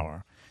in an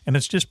hour." And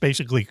it's just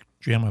basically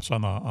jam ups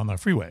on the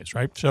freeways,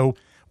 right? So,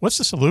 what's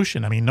the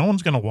solution? I mean, no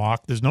one's going to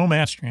walk. There's no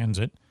mass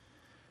transit.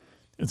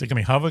 Is it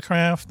going to be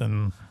hovercraft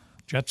and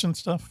jets and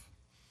stuff?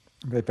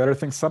 They better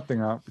think something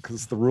out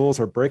because the rules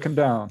are breaking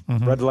down.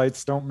 Mm-hmm. Red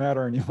lights don't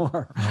matter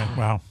anymore.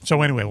 Wow.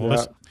 So anyway,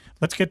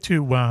 let's get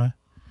to why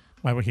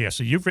we're here.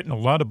 So you've written a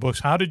lot of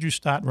books. How did you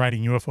start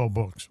writing UFO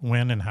books?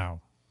 When and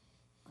how?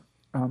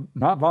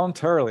 Not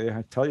voluntarily,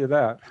 I tell you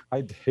that.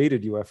 I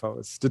hated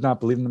UFOs. Did not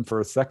believe in them for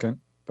a second.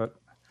 But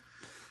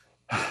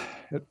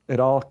it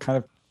all kind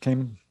of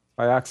came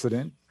by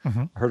accident.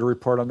 Mm-hmm. I heard a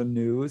report on the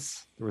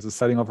news. There was a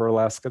sighting over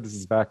Alaska. This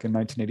is back in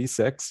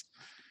 1986.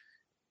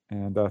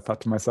 And I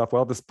thought to myself,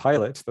 well, this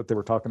pilot that they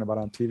were talking about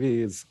on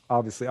TV is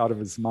obviously out of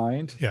his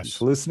mind. Yes. He's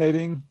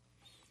hallucinating.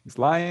 He's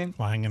lying.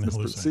 Lying and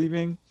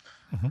misperceiving.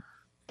 Mm-hmm.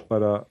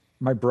 But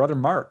my brother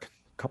Mark,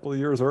 a couple of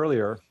years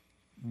earlier,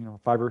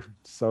 5 or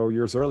so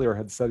years earlier,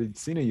 had said he'd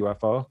seen a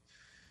UFO.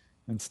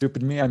 And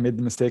stupid me, I made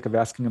the mistake of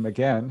asking him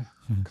again,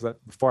 because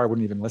before I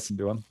wouldn't even listen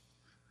to him.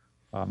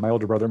 My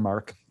older brother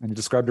Mark, and he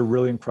described a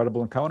really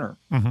incredible encounter.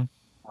 Mm-hmm.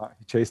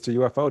 He chased a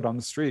UFO down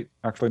the street,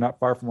 actually not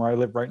far from where I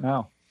live right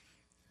now.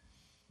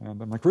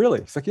 And I'm like,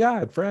 really? He's like, yeah, I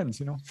had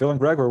friends, Phil and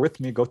Greg were with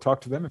me. Go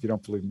talk to them if you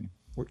don't believe me.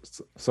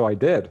 So I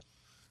did.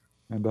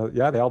 And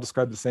they all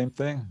described the same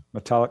thing.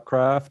 Metallic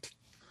craft,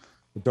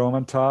 the dome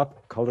on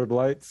top, colored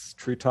lights,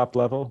 treetop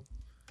level.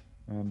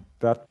 And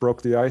that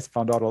broke the ice.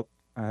 Found out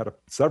I had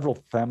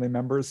several family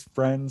members,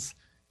 friends,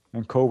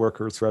 and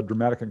coworkers who had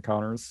dramatic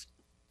encounters,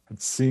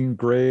 had seen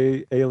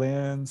gray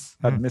aliens,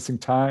 had missing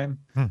time.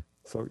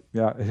 So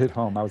yeah, it hit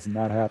home. I was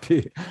not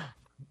happy. I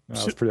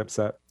was pretty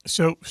upset.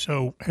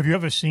 So have you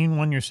ever seen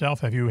one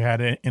yourself? Have you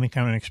had any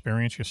kind of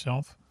experience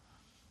yourself?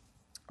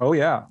 Oh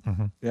yeah.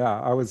 Mm-hmm. Yeah.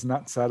 I was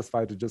not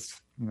satisfied to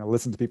just,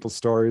 listen to people's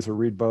stories or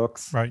read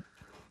books. Right.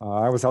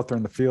 I was out there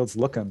in the fields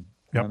looking.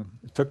 Yep. And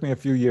it took me a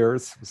few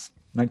years. It was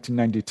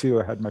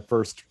 1992. I had my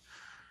first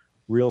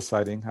real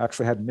sighting. I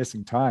actually had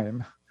missing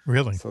time.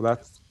 Really? So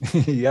that's,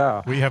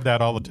 yeah. We have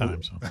that all the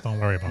time, so don't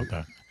worry about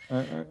that.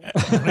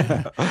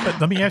 But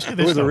let me ask you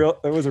this.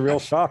 It was a real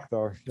shock,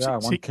 though. Yeah,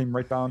 one came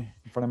right down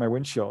in front of my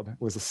windshield. It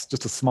was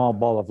just a small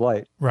ball of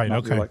light. Right.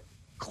 Not Okay. Like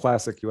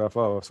classic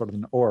UFO, sort of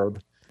an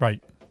orb.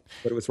 Right.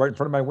 But it was right in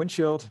front of my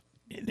windshield.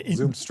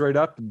 Zoomed straight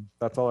up, and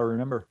that's all I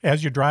remember.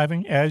 As you're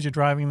driving,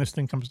 this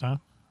thing comes down.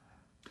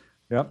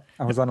 Yep.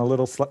 I was on a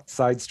little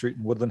side street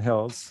in Woodland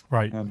Hills.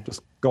 Right. And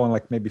just going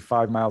like maybe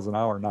 5 miles an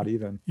hour, not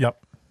even.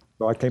 Yep.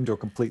 So I came to a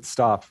complete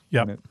stop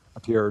when it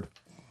appeared.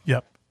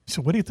 Yep.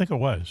 So what do you think it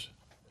was?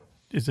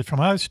 Is it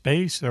from outer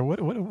space or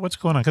what's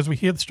going on? Because we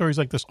hear the stories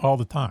like this all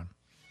the time.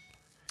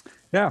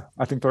 Yeah,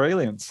 I think they're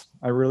aliens.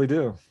 I really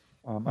do.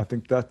 I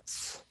think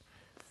that's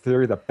the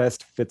theory that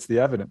best fits the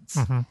evidence.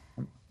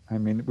 Mm-hmm. I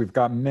mean, we've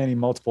got many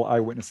multiple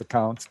eyewitness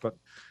accounts, but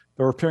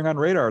they're appearing on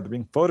radar. They're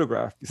being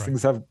photographed. These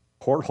things have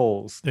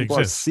portholes. They People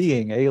exist. are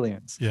seeing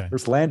aliens. Yeah.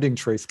 There's landing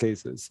trace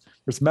cases.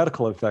 There's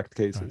medical effect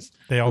cases.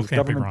 They all There's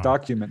can't be government wrong.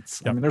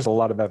 documents. Yep. I mean, there's a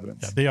lot of evidence.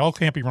 Yeah, they all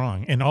can't be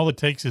wrong. And all it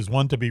takes is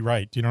one to be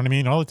right. Do you know what I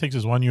mean? All it takes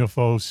is one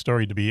UFO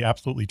story to be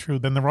absolutely true.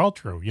 Then they're all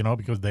true,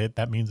 because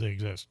that means they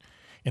exist.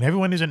 And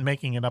everyone isn't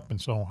making it up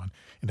and so on.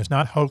 And it's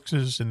not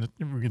hoaxes and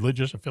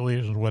religious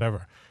affiliations or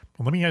whatever.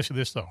 But let me ask you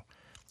this, though.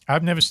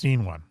 I've never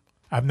seen one.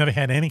 I've never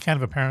had any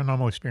kind of a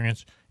paranormal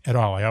experience at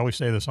all. I always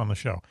say this on the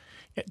show.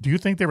 Do you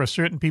think there are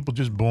certain people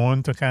just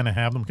born to kind of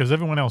have them? Because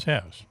everyone else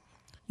has.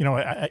 You know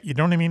what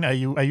I mean? Are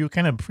you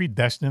kind of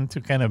predestined to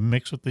kind of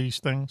mix with these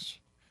things?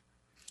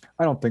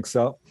 I don't think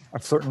so.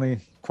 I've certainly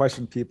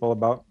questioned people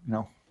about,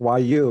 why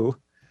you?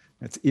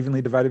 It's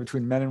evenly divided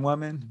between men and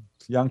women,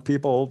 young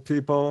people, old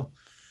people.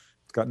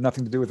 It's got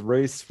nothing to do with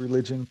race,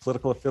 religion,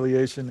 political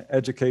affiliation,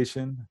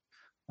 education.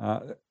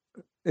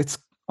 It's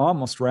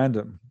almost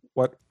random.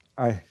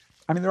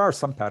 I mean, there are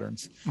some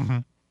patterns. Mm-hmm.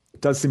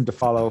 It does seem to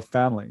follow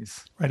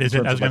families. Right. Is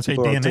it? I was going to say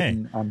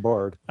DNA. On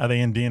board. Are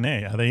they in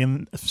DNA? Are they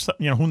in?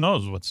 Who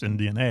knows what's in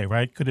DNA?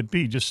 Right? Could it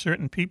be just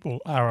certain people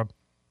are? I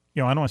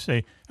don't want to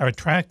say are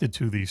attracted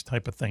to these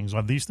type of things,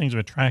 or these things are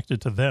attracted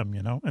to them.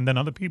 And then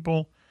other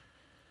people,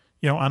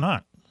 are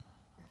not.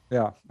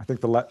 Yeah, I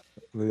think the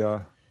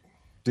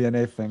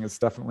DNA thing is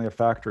definitely a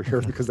factor here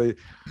because they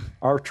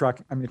are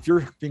tracking. I mean, if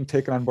you're being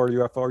taken on board a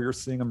UFO, you're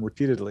seeing them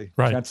repeatedly.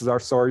 Right. Chances are,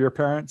 so are your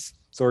parents,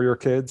 so are your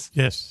kids.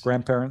 Yes.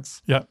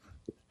 Grandparents. Yep.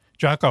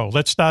 Jocko,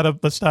 let's start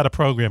a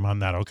program on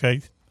that. Okay.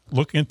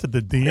 Look into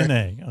the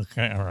DNA.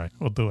 Okay. All right.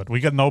 We'll do it.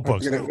 We got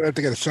notebooks. We have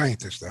to get a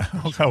scientist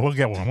though. Okay. We'll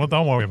get one. Well,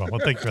 don't worry about it.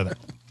 We'll take care of that.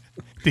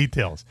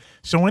 Details.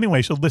 So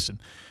anyway,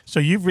 listen. So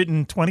you've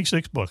written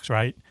 26 books,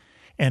 right?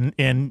 And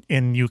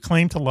you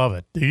claim to love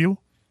it. Do you?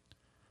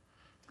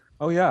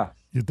 Oh yeah.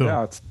 You do.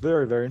 Yeah, it's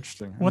very, very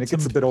interesting. I mean, it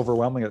gets a bit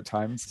overwhelming at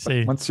times.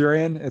 But once you're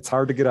in, it's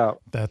hard to get out.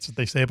 That's what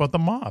they say about the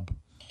mob.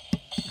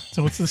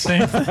 So it's the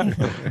same thing.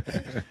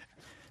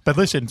 But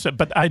listen,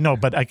 but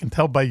I can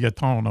tell by your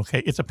tone, okay,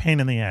 it's a pain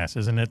in the ass,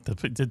 isn't it,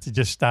 to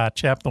just start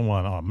chapter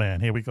 1. Oh,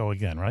 man, here we go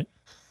again, right?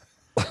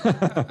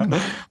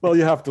 Well,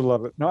 you have to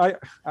love it. No, I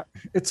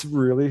it's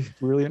really,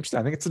 really interesting.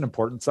 I think it's an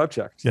important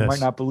subject. Yes. You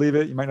might not believe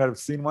it. You might not have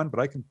seen one, but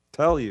I can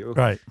tell you,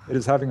 right, it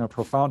is having a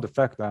profound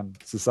effect on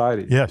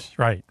society. Yes,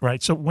 right.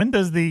 So when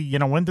does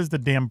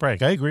the dam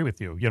break? I agree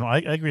with you. I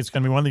agree. It's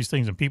going to be one of these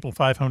things, and people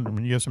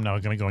 500 years from now are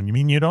going to go, you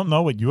mean you don't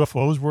know what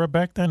UFOs were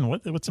back then?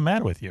 What's the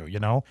matter with you?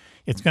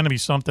 It's going to be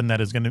something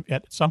that is going to,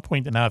 at some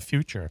point in our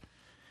future,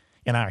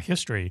 in our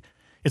history,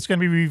 it's going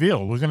to be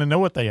revealed. We're going to know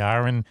what they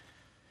are, and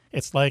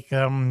it's like,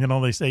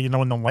 they say, in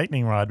the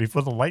lightning rod,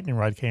 before the lightning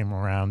rod came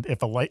around,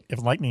 if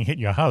lightning hit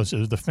your house, it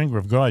was the finger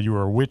of God. You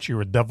were a witch, you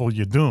were a devil,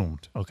 you're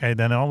doomed. Okay,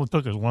 then all it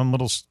took is one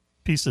little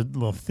piece of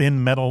little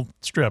thin metal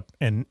strip,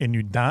 and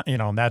you die,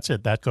 and that's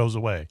it. That goes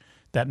away.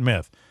 That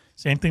myth.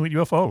 Same thing with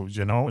UFOs.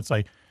 It's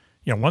like,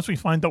 once we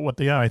find out what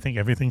they are, I think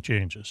everything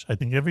changes.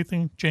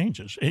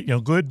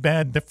 Good,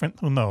 bad, different.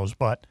 Who knows?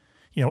 But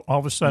all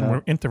of a sudden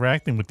we're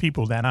interacting with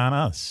people that aren't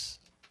us.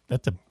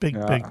 That's a big.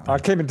 I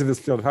came into this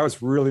field. I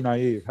was really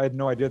naive. I had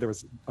no idea there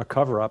was a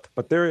cover-up,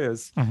 but there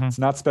is. Mm-hmm. It's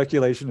not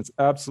speculation. It's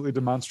absolutely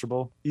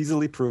demonstrable,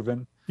 easily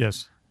proven.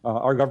 Yes.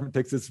 Our government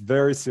takes this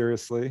very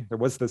seriously. There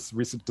was this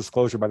recent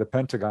disclosure by the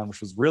Pentagon,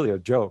 which was really a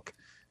joke.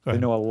 They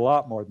know a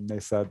lot more than they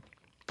said.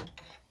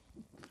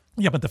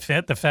 Yeah, but the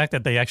fact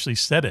that they actually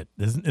said it,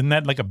 isn't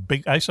that like a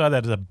big? I saw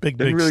that as a big.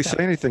 Didn't really step.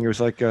 say anything. It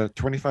was like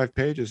 25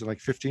 pages, and like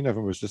 15 of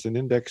them was just an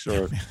index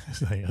or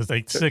it was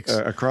like 6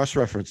 a cross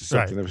reference or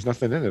something. Right. There was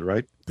nothing in it,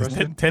 right?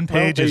 10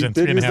 pages and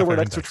 3.5. They did use the word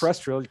index.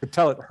 extraterrestrial. You could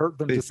tell it hurt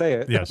them to say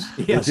it. Yes,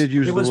 they did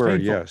use the word. painful.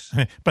 Yes,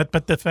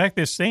 but the fact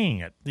they're saying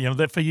it,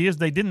 that for years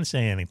they didn't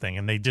say anything,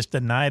 and they just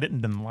denied it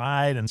and then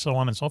lied and so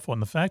on and so forth.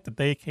 And the fact that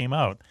they came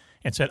out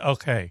and said,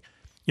 okay,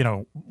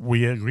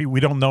 we agree, we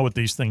don't know what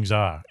these things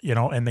are,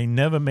 and they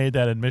never made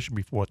that admission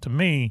before. To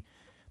me,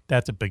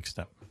 that's a big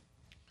step.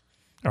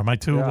 Or am I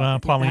too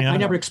Pollyanna? I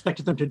never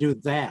expected them to do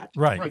that.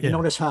 Right. You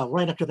notice how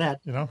right after that,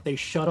 they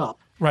shut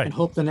up and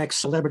hope the next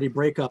celebrity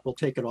breakup will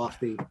take it off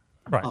the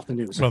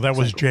news. Well, that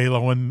was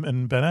J-Lo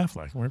and Ben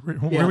Affleck. Where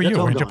were you?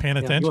 Weren't you paying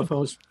attention?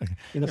 UFOs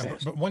in the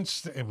face. But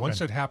once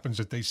it happens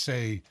that they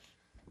say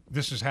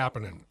this is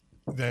happening,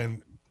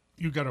 then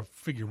you got to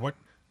figure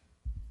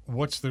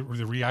what's the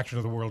reaction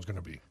of the world's going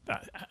to be.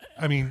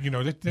 I mean,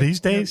 these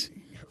days.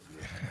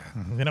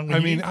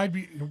 I'd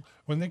be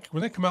when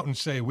they come out and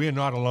say we're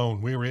not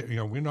alone.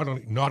 We're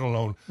not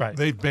alone. Right.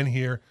 They've been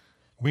here.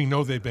 We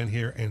know they've been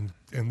here,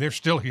 and they're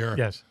still here.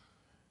 Yes.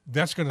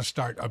 That's going to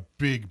start a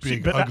big,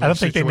 But ugly I don't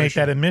think they make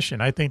situation. that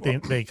admission. I think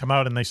they come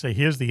out and they say,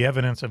 here's the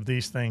evidence of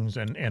these things,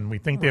 and we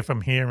think they're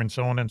from here, and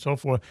so on and so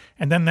forth.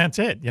 And then that's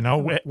it.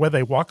 Where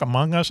they walk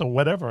among us or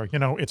whatever.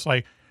 It's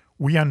like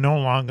we are no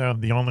longer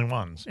the only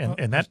ones.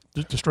 And that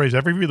destroys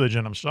every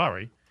religion. I'm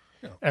sorry.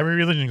 Every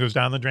religion goes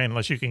down the drain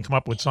unless you can come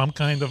up with some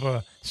kind of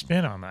a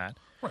spin on that.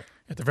 Right.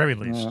 At the very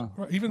least.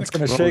 Even it's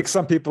going to shake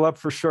some people up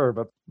for sure,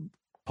 but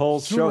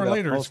polls show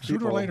that most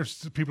sooner or later,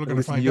 people are going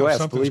to find out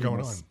something's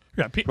going on.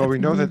 Yeah, well, we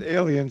know that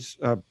aliens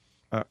are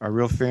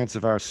real fans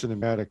of our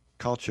cinematic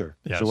culture.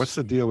 Yes. So what's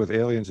the deal with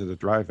aliens at the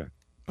drive-in?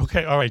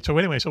 Okay, all right. So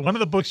anyway, one of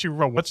the books you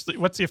wrote, what's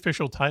the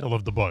official title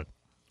of the book?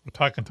 We're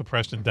talking to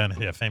Preston Dennett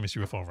here, famous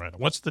UFO writer.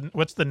 What's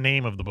the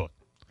name of the book?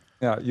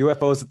 Yeah,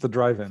 UFOs at the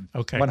drive-in.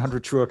 Okay.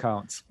 100 true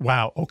accounts.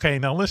 Wow. Okay,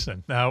 now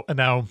listen. Now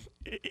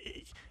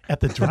at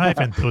the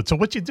drive-in, so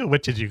what you do?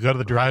 What did you go to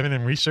the drive-in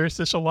and research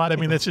this a lot? I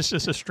mean, it's just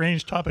a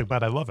strange topic,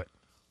 but I love it.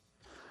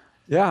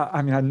 Yeah,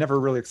 I mean, I never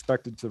really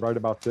expected to write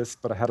about this,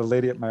 but I had a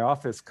lady at my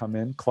office come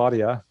in,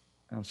 Claudia,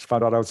 and she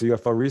found out I was a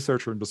UFO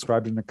researcher and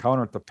described an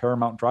encounter at the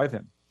Paramount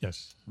Drive-In.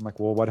 Yes. I'm like,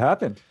 well, what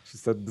happened? She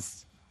said,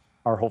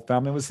 our whole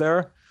family was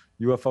there.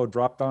 UFO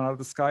dropped down out of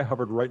the sky,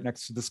 hovered right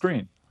next to the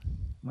screen.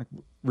 I'm like,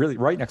 really?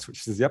 Right next to it?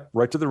 She says, yep,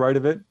 right to the right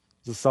of it.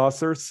 The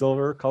saucer,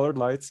 silver, colored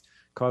lights,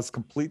 caused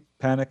complete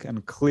panic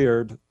and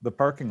cleared the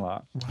parking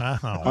lot.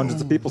 Wow.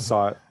 Hundreds of people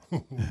saw it.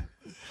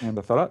 And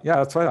I thought, yeah,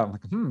 that's right.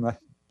 I'm like,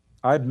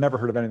 I'd never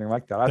heard of anything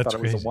like that. I That's thought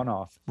it was crazy. a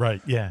one-off.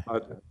 Right, yeah.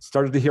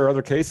 Started to hear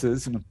other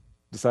cases and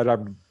decided I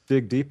would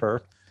dig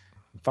deeper.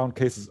 Found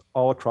cases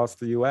all across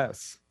the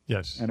U.S.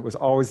 Yes. And it was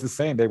always the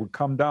same. They would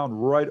come down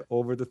right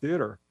over the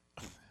theater.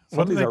 Some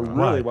of these are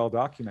really well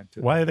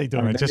documented. Why are they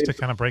doing it? Just to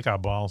kind of break our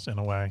balls in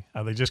a way?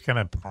 Are they just kind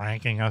of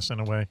pranking us in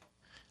a way?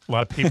 A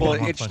lot of people. Well,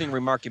 interesting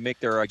remark you make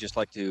there. I just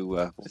like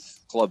to,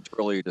 with Club's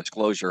earlier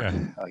disclosure,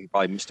 he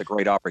probably missed a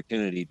great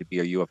opportunity to be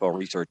a UFO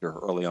researcher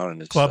early on in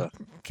his Club,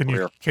 can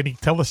career. you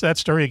tell us that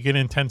story again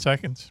in 10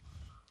 seconds?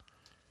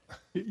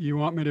 You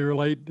want me to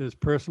relate this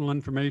personal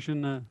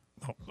information?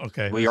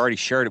 Okay. We already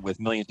shared it with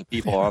millions of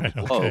people on the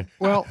globe. Okay.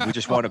 Well, we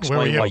just want to where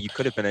were explain you? why you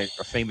could have been a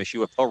famous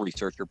UFO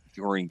researcher, but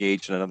you were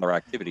engaged in another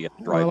activity at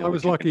the drive-in. Well, I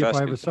was which you lucky if I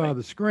confessed ever to saw me.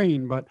 the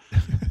screen, but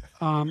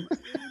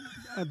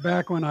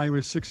back when I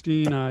was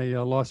 16, I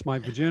lost my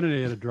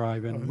virginity at a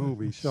drive-in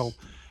movie. So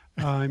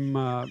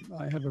I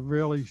have a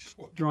really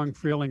strong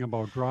feeling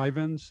about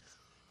drive-ins,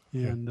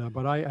 and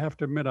but I have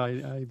to admit I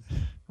never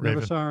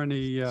Raven, saw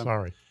any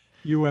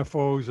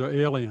UFOs or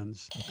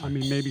aliens. I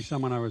mean, maybe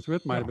someone I was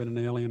with might have been an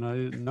alien. I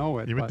didn't know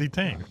it. You were but-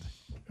 detained.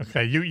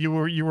 Okay, you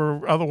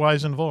were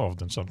otherwise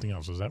involved in something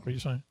else. Is that what you're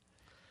saying?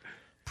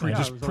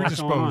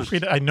 Predisposed.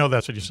 I know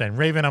that's what you're saying.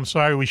 Raven, I'm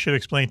sorry. We should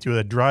explain to you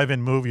that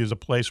drive-in movie is a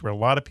place where a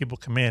lot of people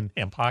come in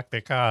and park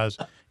their cars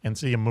and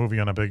see a movie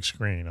on a big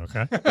screen,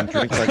 okay? And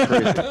drink like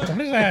crazy.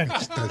 What is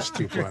that? That's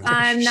too funny.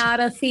 I'm not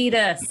a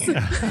fetus.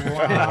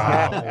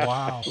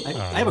 Wow.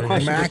 I have a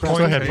question. Mac, for Preston.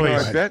 Go ahead, you know,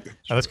 please. I bet,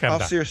 Let's calm all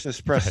down.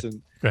 seriousness,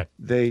 Preston, Go ahead.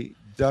 they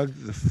dug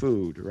the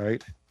food,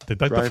 right? They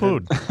dug the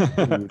Drive-in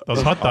food.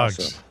 Those hot dogs.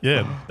 Awesome.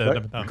 Yeah.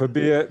 That could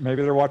be it.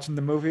 Maybe they're watching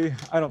the movie.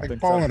 I don't think so.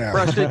 Falling out.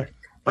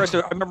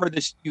 Preston, I remember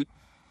this. One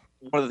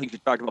of the things you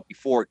talked about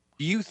before.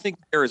 Do you think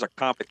there is a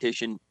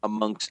competition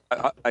amongst?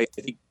 I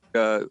think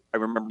I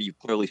remember you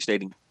clearly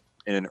stating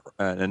in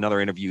another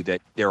interview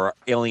that there are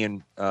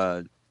alien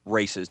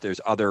races. There's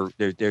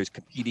there's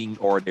competing,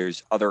 or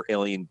there's other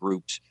alien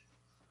groups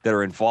that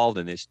are involved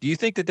in this. Do you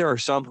think that there are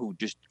some who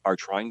just are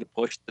trying to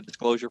push the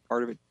disclosure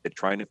part of it? They're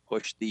trying to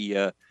push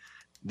the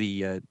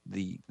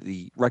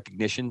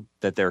recognition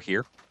that they're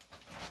here?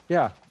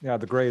 Yeah,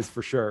 the Greys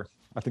for sure.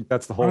 I think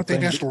that's the whole Why don't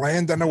thing. they just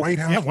land on the White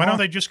House? Yeah, why don't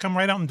they just come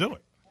right out and do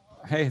it?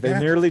 Hey, they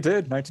nearly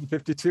did.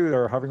 1952, they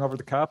were hovering over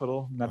the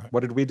Capitol. And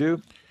what did we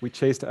do? We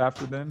chased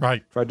after them.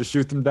 Right. Tried to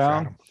shoot them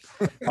down.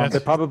 They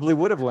probably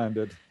would have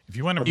landed. If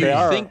you want to, do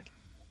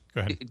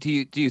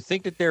you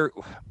think that they're?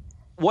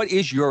 What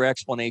is your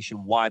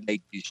explanation why they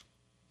just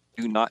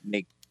do not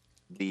make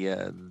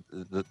the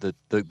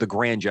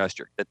grand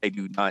gesture, that they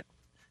do not,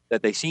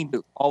 that they seem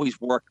to always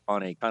work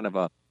on a kind of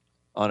a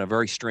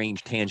very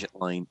strange tangent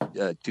line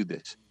to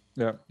this?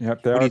 Yeah.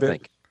 What do you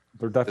think?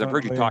 They're definitely. I've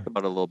heard you talk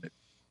about it a little bit.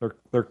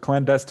 They're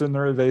clandestine.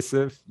 They're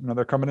evasive.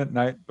 They're coming at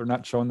night. They're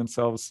not showing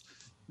themselves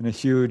in a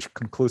huge,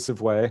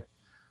 conclusive way,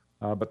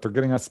 but they're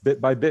getting us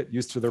bit by bit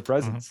used to their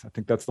presence. I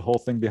think that's the whole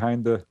thing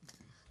behind the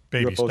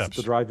baby UFOs steps at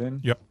the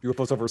drive-in. Yep.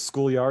 UFOs over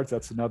schoolyards.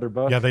 That's another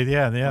book. Yeah,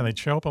 they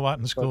show up a lot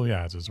in the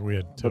schoolyards. It's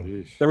weird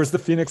too. There was the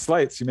Phoenix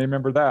Lights. You may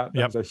remember that.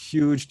 That was a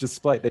huge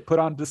display. They put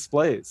on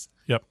displays.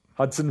 Yep.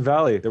 Hudson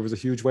Valley. There was a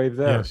huge wave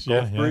there. Yes,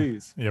 Gulf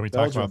Breeze. Yeah, we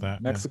Belgium, talked about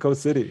that. Mexico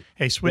City.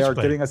 Hey, They Switchblade.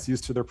 are getting us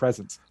used to their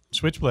presence.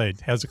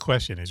 Switchblade has a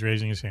question. He's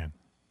raising his hand.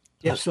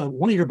 Yes,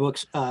 one of your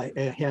books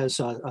has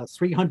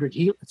 300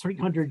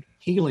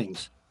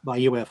 healings by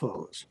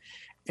UFOs,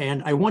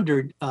 and I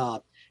wondered,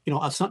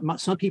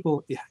 some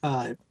people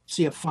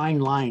see a fine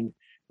line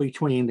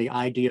between the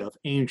idea of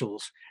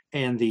angels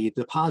and the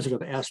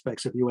positive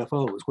aspects of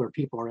UFOs, where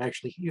people are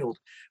actually healed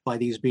by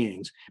these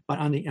beings. But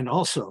and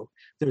also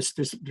there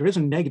is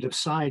a negative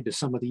side to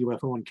some of the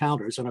UFO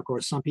encounters, and of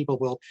course some people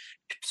will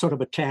sort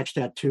of attach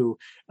that to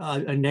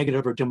a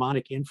negative or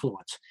demonic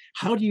influence.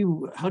 How do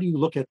you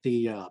look at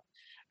the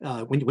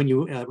when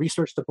you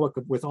research the book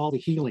with all the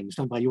healings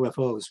done by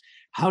UFOs?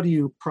 How do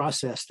you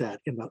process that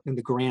in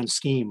the grand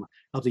scheme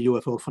of the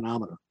UFO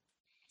phenomena?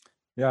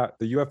 Yeah,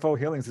 the UFO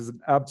healings is an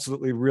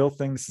absolutely real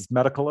thing. This is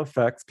medical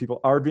effects.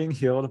 People are being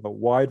healed of a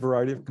wide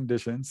variety of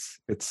conditions.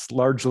 It's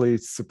largely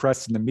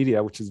suppressed in the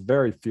media, which is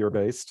very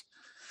fear-based.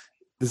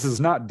 This is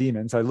not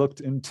demons. I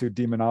looked into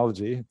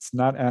demonology. It's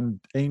not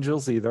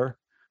angels either,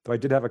 though I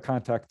did have a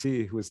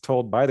contactee who was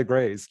told by the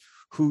Greys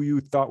who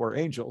you thought were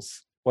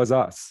angels was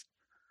us.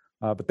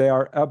 But they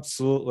are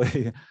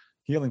absolutely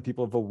healing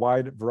people of a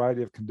wide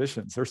variety of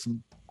conditions. There's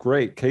some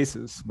great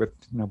cases with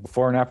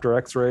before and after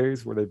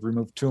X-rays where they've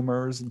removed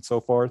tumors and so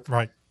forth.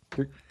 Right.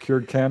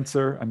 Cured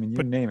cancer. I mean,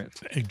 you name it.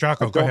 Hey,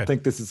 Jocko, I go don't ahead.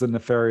 think this is a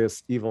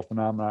nefarious, evil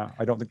phenomena.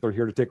 I don't think they're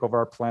here to take over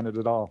our planet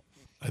at all.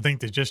 I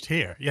think they're just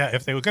here. Yeah,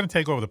 if they were going to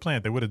take over the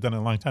planet, they would have done it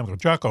a long time ago.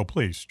 Jocko,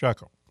 please.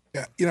 Jocko.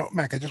 Yeah,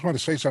 Mac, I just want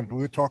to say something.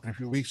 We were talking a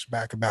few weeks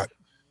back about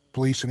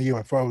police and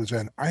UFOs,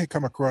 and I had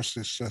come across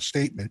this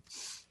statement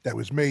that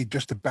was made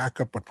just to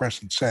back up what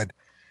Preston said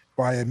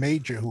by a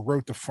major who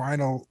wrote the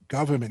final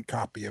government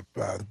copy of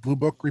the Blue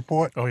Book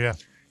report. Oh, yeah.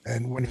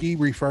 And when he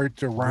referred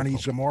to Ronnie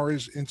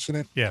Zamora's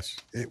incident, yes,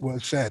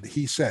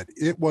 he said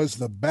it was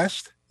the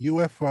best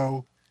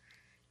UFO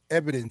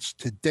evidence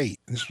to date.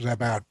 And this was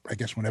about, I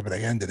guess, whenever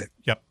they ended it.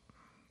 Yep.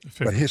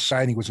 But his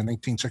signing was in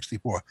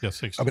 1964. Yes,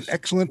 60s. Of an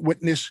excellent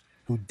witness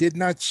who did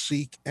not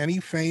seek any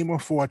fame or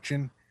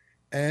fortune,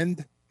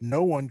 and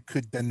no one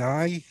could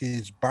deny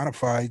his bona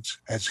fides,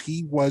 as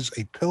he was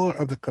a pillar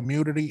of the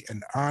community,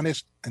 an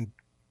honest and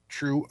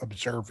true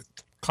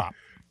observant cop.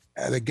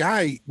 The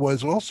guy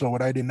was also,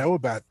 what I didn't know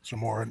about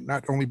Zamora,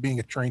 not only being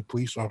a trained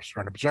police officer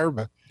and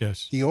observer,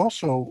 yes, he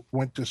also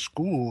went to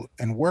school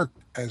and worked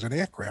as an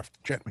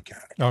aircraft jet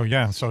mechanic. Oh,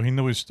 yeah. So he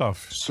knew his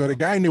stuff. So the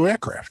guy knew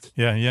aircraft.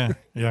 Yeah.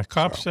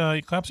 Cops,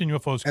 cops and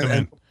UFOs come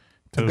in.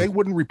 And they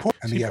wouldn't report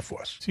in the Air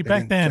Force. See,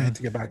 back then,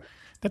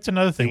 that's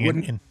another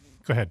thing.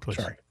 Go ahead, please.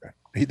 Sorry.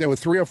 There were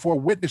 3 or 4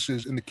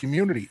 witnesses in the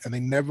community, and they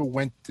never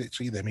went to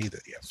see them either.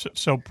 Yes.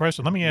 So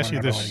Preston, let me ask you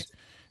this.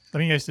 Let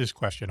me ask this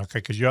question, okay?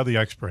 Because you're the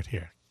expert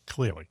here,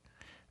 clearly.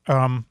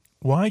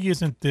 Why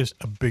isn't this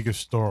a bigger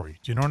story?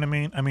 Do you know what I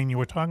mean? I mean, you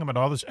were talking about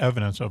all this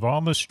evidence of all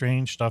the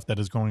strange stuff that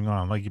is going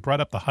on. Like you brought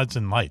up the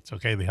Hudson Lights,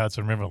 okay? The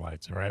Hudson River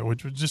Lights, all right?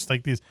 Which was just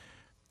like these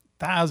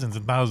thousands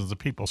and thousands of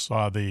people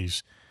saw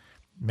these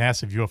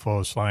massive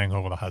UFOs flying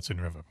over the Hudson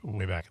River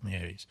way back in the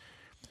 80s.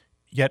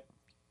 Yet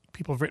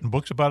people have written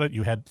books about it.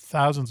 You had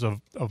thousands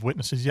of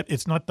witnesses, yet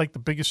it's not like the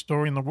biggest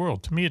story in the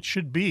world. To me, it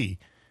should be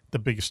the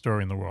biggest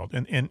story in the world.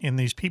 And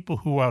these people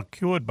who are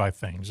cured by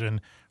things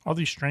and all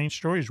these strange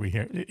stories we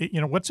hear,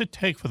 what's it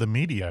take for the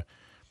media?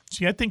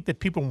 See, I think that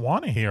people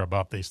want to hear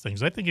about these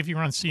things. I think if you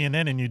were on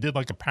CNN and you did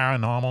like a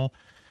paranormal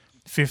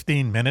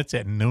 15 minutes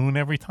at noon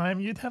every time,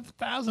 you'd have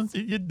thousands.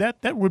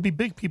 That would be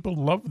big. People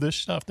love this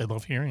stuff. They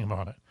love hearing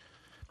about it.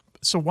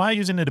 So why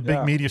isn't it a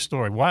big media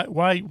story?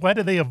 Why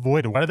do they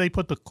avoid it? Why do they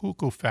put the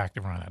cuckoo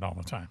factor on it all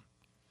the time?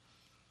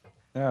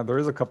 Yeah, there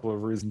is a couple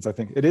of reasons. I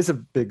think it is a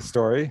big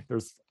story.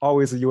 There's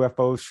always a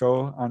UFO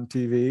show on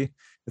TV.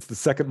 It's the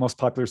second most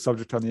popular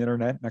subject on the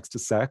internet next to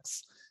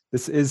sex.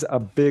 This is a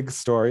big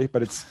story,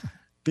 but it's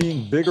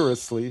being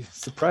vigorously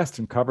suppressed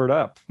and covered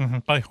up.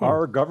 By who?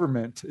 Our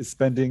government is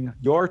spending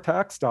your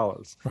tax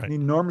dollars, Right. an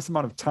enormous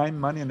amount of time,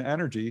 money, and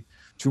energy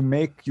to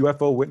make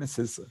UFO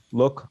witnesses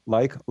look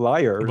like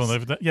liars. Well,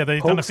 they've done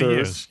it for hoaxers,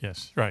 years.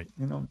 Yes, right.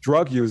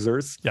 Drug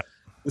users. Yeah.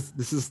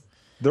 This is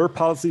their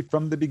policy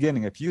from the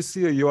beginning. If you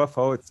see a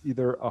UFO, it's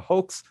either a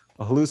hoax,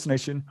 a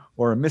hallucination,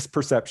 or a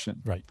misperception.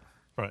 Right.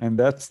 Right. And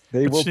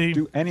they But will see-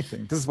 do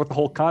anything. This is what the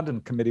whole Condon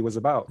Committee was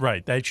about.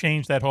 Right. They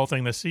changed that whole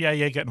thing. The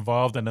CIA got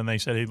involved, and then they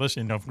said, "Hey,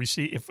 listen, if we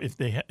see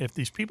if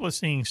these people are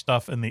seeing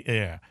stuff in the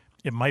air,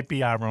 it might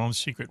be our own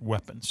secret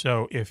weapon.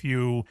 So if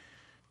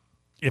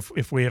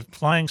we're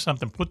flying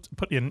something, put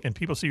in, and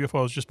people see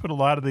UFOs, just put a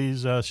lot of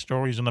these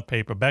stories in the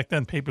paper. Back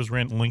then, papers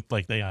weren't linked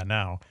like they are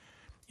now.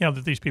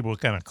 That these people were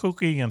kind of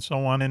kooky and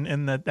so on,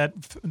 and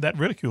that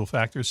ridicule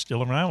factor is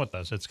still around with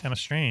us. It's kind of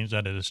strange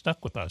that it is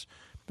stuck with us.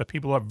 But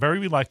people are very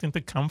reluctant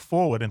to come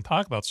forward and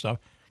talk about stuff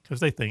because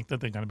they think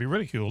that they're going to be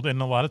ridiculed,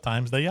 and a lot of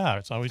times they are.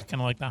 It's always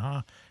kind of like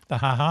the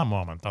ha-ha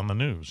moment on the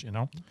news,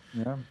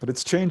 Yeah, but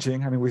it's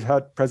changing. I mean, we've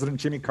had President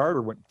Jimmy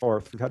Carter went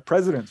forth. We've had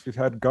presidents. We've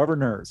had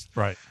governors.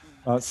 Right.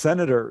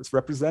 Senators,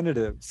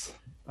 representatives,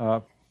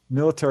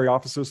 military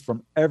officers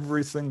from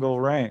every single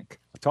rank.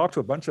 I talked to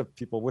a bunch of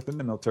people within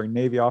the military,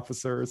 Navy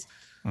officers,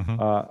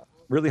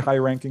 really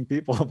high-ranking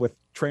people with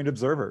trained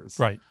observers.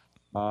 Right.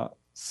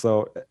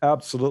 So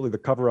absolutely, the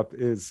cover-up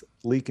is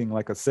leaking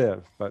like a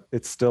sieve, but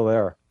it's still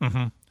there.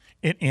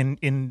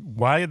 In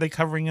why are they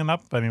covering it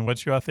up? I mean,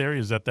 what's your theory?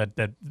 Is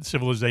that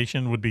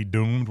civilization would be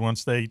doomed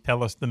once they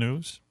tell us the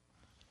news?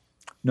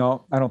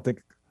 No, I don't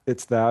think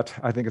it's that.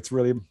 I think it's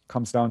really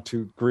comes down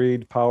to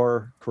greed,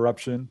 power,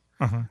 corruption.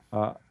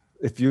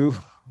 If you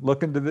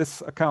look into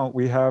this account,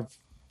 we have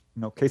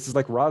cases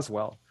like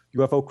Roswell,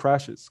 UFO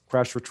crashes,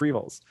 crash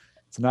retrievals.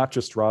 It's not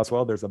just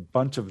Roswell. There's a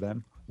bunch of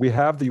them. We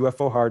have the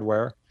UFO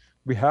hardware.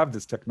 We have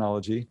this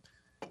technology.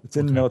 It's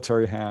in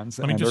military hands,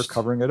 and they're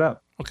covering it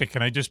up. Okay,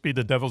 can I just be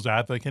the devil's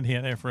advocate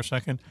here there for a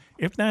second?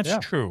 If that's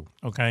true,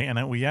 okay,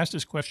 and we ask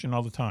this question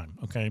all the time,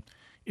 okay,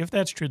 if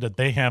that's true that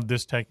they have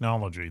this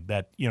technology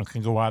that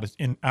can go out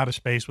of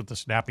space with the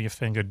snap of your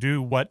finger,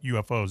 do what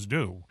UFOs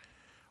do,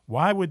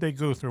 why would they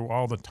go through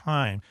all the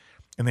time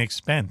and the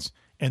expense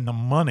and the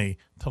money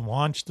to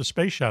launch the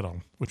space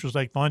shuttle, which was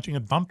like launching a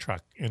dump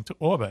truck into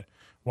orbit?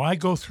 Why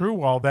go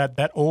through all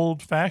that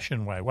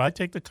old-fashioned way? Why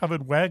take the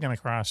covered wagon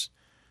across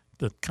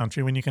the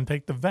country when you can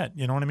take the vet?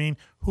 You know what I mean?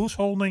 Who's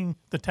holding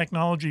the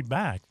technology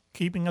back,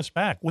 keeping us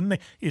back? Wouldn't they?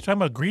 You're talking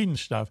about greed and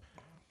stuff.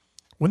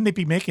 Wouldn't they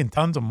be making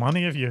tons of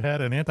money if you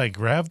had an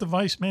anti-grav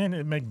device, man?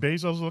 It'd make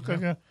Bezos look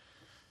like a...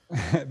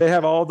 They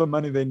have all the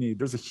money they need.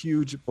 There's a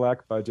huge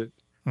black budget.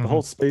 The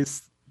whole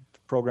space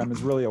program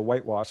is really a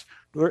whitewash.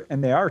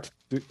 And they are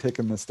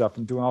taking this stuff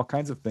and doing all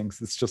kinds of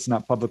things. It's just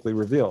not publicly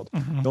revealed.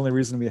 The only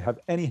reason we have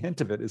any hint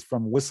of it is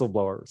from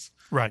whistleblowers.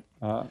 Right.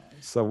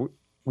 So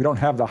we don't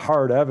have the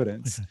hard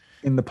evidence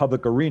in the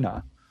public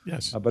arena.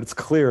 Yes. But it's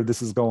clear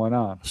this is going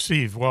on.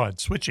 Steve Ward,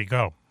 Switchy,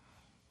 go.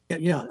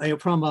 Yeah,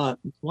 from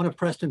one of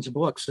Preston's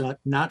books,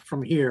 Not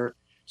From Here,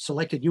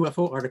 Selected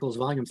UFO Articles,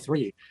 Volume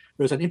 3.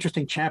 There's an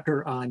interesting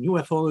chapter on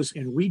UFOs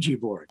and Ouija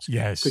boards.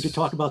 Yes. Could you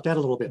talk about that a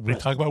little bit? We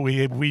talk about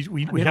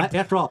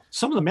after all,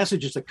 some of the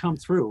messages that come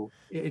through,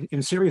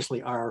 and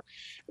seriously, are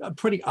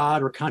pretty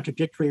odd or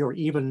contradictory or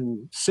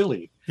even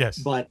silly. Yes.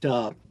 But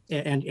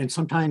and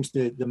sometimes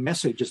the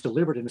message is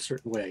delivered in a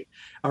certain way.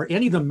 Are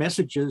any of the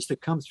messages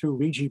that come through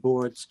Ouija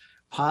boards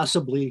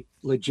possibly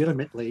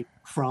legitimately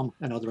from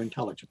another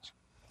intelligence?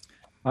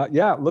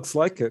 Yeah, it looks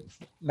like it.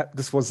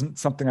 This wasn't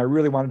something I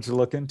really wanted to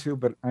look into,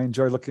 but I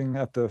enjoy looking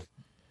at the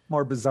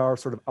more bizarre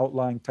sort of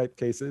outlying type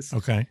cases.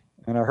 Okay.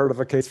 And I heard of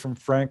a case from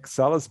Frank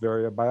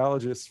Salisbury, a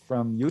biologist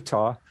from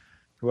Utah,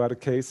 who had a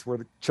case where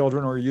the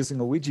children were using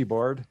a Ouija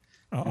board.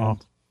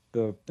 And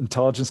the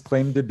intelligence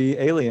claimed to be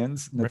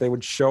aliens, and that they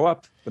would show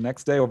up the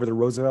next day over the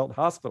Roosevelt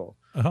Hospital,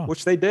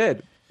 which they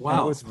did. Wow. And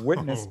it was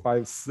witnessed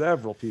by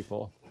several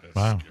people.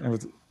 Wow.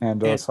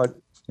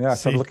 I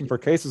started looking for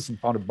cases and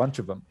found a bunch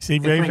of them. See,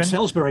 Raven? Frank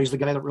Salisbury is the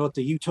guy that wrote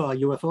the Utah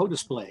UFO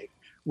display,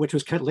 which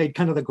was laid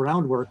kind of the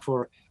groundwork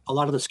for a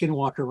lot of the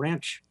Skinwalker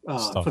Ranch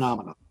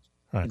phenomena.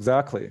 Right.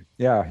 Exactly.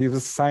 Yeah, he was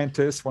a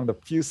scientist, one of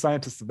the few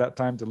scientists at that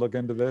time to look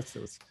into this.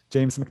 It was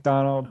James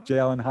McDonald, J.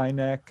 Allen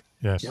Hynek,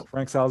 yes,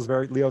 Frank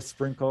Salisbury, Leo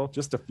Sprinkle,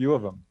 just a few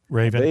of them.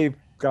 Raven. They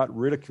got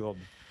ridiculed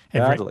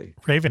badly.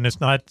 Raven, it's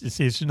not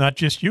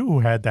just you who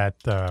had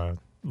that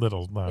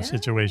little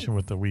situation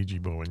with the Ouija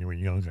board when you were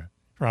younger,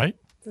 right?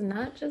 It's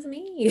not just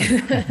me.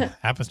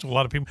 Happens to a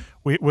lot of people.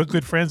 We're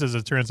good friends, as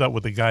it turns out,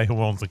 with the guy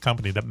who owns the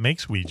company that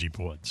makes Ouija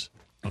boards.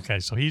 Okay,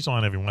 so he's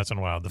on every once in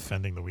a while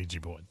defending the Ouija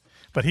board.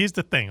 But here's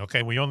the thing,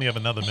 okay? We only have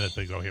another minute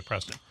to go here,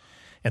 Preston.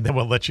 And then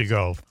we'll let you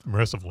go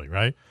mercifully,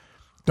 right?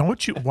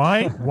 Don't you?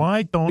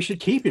 Why don't... We should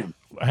keep him.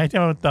 I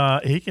don't...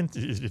 he can...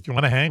 If you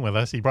want to hang with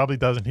us, he probably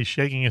doesn't. He's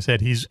shaking his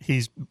head. He's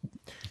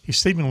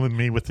signaling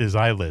me with his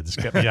eyelids.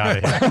 Get me out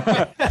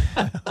of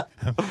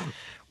here.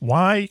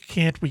 Why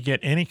can't we get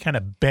any kind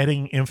of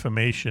betting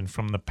information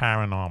from the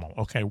paranormal?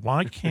 Okay,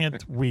 why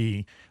can't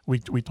we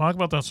talk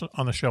about this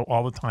on the show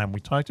all the time. We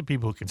talk to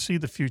people who can see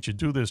the future,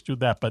 do this, do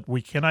that, but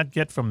we cannot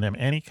get from them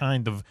any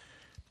kind of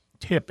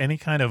tip, any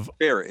kind of...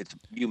 Fair, it's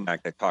you,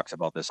 Mac, that talks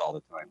about this all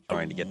the time,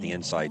 trying to get the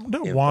insight.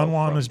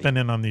 Juan has been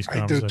in on these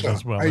conversations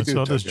as well, and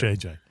so does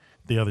JJ.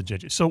 The other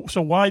JJ.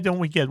 So why do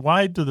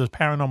the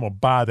paranormal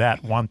buy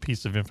that one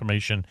piece of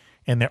information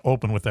and they're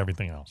open with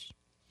everything else?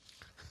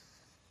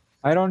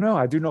 I don't know.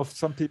 I do know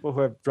some people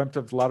who have dreamt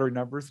of lottery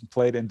numbers and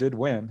played and did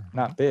win.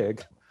 Not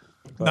big.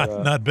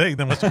 But, not big.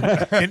 Then what's, you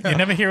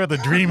never hear of the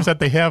dreams that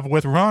they have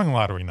with wrong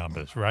lottery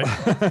numbers, right?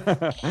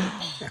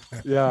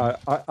 Yeah,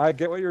 I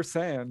get what you're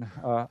saying.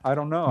 I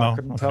don't know. I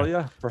couldn't tell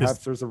you. Perhaps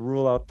there's a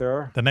rule out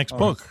there. The next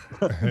book.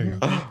 But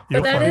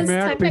that is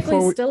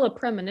technically still a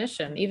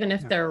premonition, even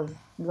if they're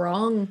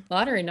wrong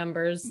lottery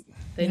numbers.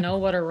 They know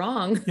what are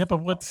wrong. Yeah,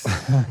 but what's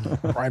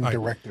prime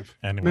directive?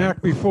 Anyway.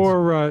 Mac,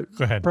 before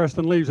Go ahead.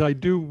 Preston leaves, I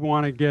do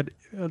want to get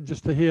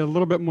just to hear a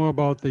little bit more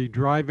about the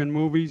drive-in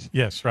movies.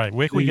 Yes, right.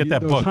 Where can we get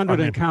that those book? 100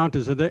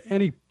 encounters. Are there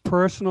any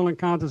personal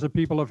encounters that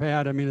people have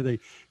had? I mean, are they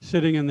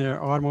sitting in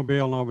their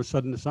automobile and all of a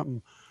sudden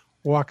something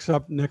walks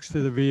up next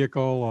to the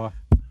vehicle? Or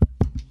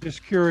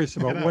just curious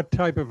about what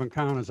type of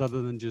encounters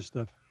other than just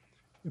the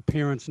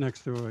appearance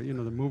next to the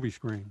movie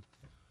screen.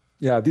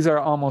 Yeah, these are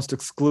almost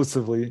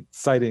exclusively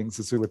sightings,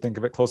 as we would think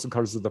of it. Close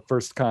Encounters of the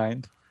First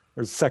Kind.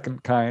 There's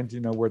second kind,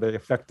 where they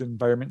affect the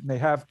environment, and they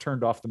have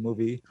turned off the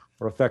movie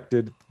or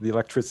affected the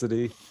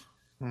electricity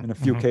in a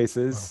few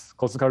cases.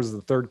 Close Encounters of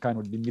the Third Kind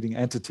would be meeting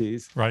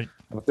entities. Right.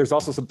 But there's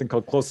also something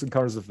called Close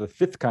Encounters of the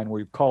Fifth Kind,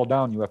 where you call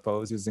down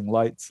UFOs using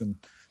lights and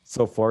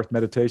so forth,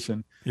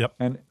 meditation. Yep.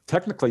 And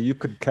technically, you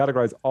could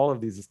categorize all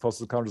of these as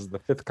Close Encounters of the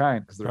Fifth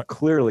Kind because they're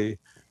clearly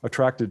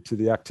attracted to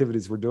the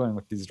activities we're doing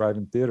with these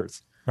drive-in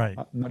theaters. Right.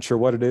 I'm not sure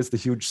what it is, the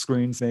huge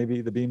screens,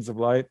 maybe, the beams of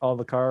light, all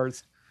the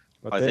cars.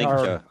 But I think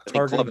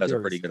Club has a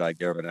pretty good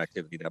idea of an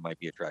activity that might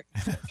be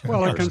attractive.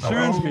 Well, it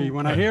concerns me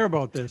when I hear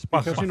about this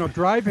because,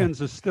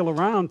 drive-ins are still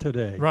around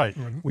today. Right.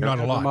 Not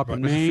a them lot. up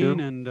in Maine,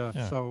 and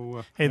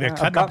so... Hey, they're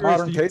I've got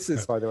modern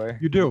cases, by the way.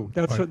 You do.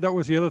 That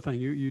was the other thing.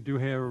 You do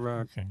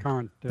hear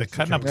current... They're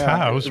cutting up Yeah,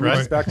 cows, it right?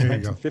 goes back to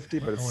 1950,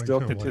 but it's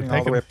still continuing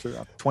all the way up to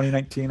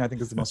 2019, I think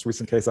is the most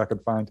recent case I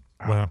could find.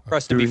 Wow.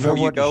 Preston, Do you know before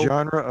you what go...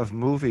 genre of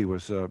movie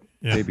was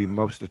maybe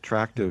most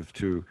attractive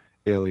to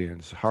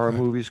aliens? Horror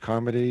movies,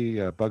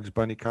 comedy, Bugs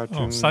Bunny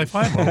cartoons?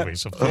 Sci-fi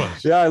movies, of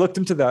course. Yeah, I looked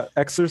into that.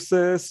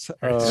 Exorcist,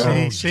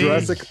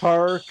 Jurassic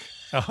Park,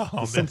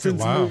 the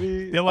Simpsons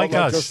movie. They're like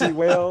us. Josie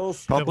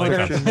Wales. Public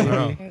Enemy.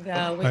 There you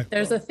go.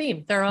 There's a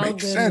theme. They're all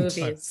Makes good sense.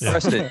 movies.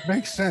 Preston,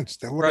 Makes sense.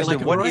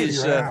 Preston, what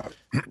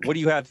do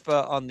you have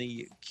on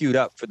the queued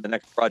up for the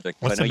next project?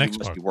 What's I know the next you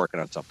must one? be working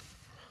on something.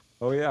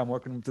 Oh, yeah. I'm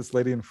working with this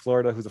lady in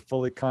Florida who's a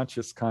fully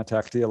conscious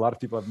contactee. A lot of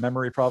people have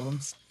memory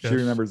problems. Yes. She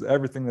remembers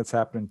everything that's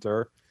happened to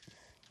her.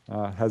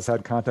 Has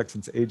had contact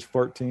since age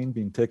 14,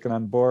 being taken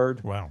on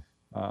board. Wow.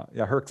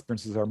 Her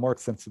experiences are more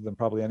extensive than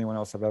probably anyone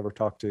else I've ever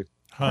talked to.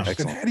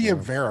 Preston, how do you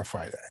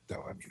verify that,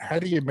 though? I mean, how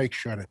do you make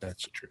sure that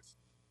that's the truth?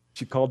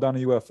 She called down a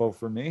UFO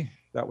for me.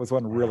 That was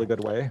one really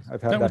good way.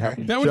 I've had that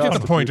happen. That would get just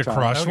the a point few times.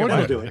 across,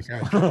 wouldn't it?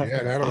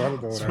 Yeah, that'll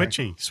do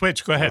it.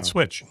 Switch. Go ahead,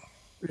 switch.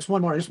 Just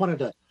one more. I just wanted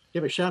to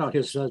give a shout out.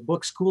 His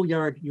book,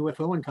 Schoolyard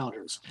UFO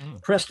Encounters.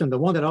 Preston, the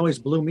one that always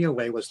blew me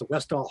away was the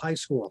Westall High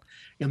School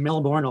in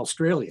Melbourne,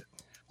 Australia.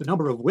 The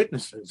number of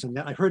witnesses, and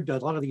I heard a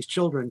lot of these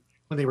children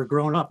when they were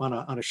growing up on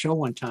a show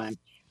one time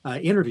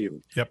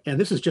interviewed. Yep. And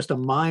this is just a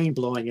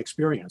mind-blowing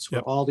experience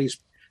where all these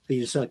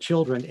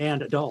children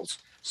and adults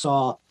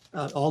saw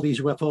all these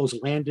UFOs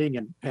landing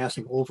and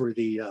passing over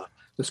the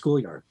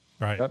schoolyard.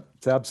 Right. Yep,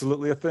 it's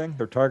absolutely a thing.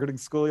 They're targeting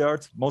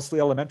schoolyards,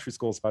 mostly elementary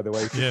schools, by the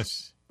way.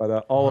 Yes.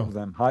 But all of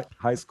them,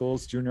 high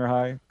schools, junior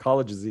high,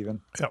 colleges even.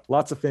 Yep.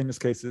 Lots of famous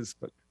cases,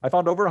 but I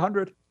found over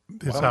 100.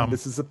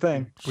 This is a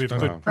thing.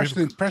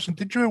 Preston,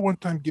 did you at one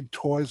time give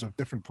tours of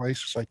different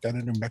places like that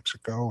in New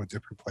Mexico or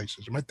different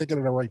places? Am I thinking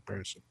of the right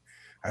person?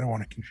 I don't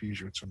want to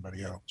confuse you with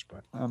somebody else,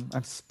 but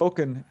I've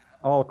spoken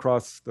all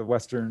across the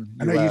Western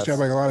I know you used to have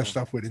US. like a lot of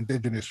stuff with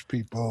indigenous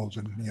peoples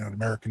and the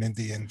American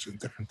Indians and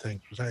different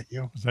things. Was that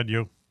you? Was that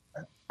you?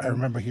 I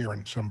remember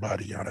hearing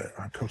somebody on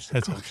Coast to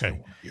That's Coast okay. on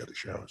one of the other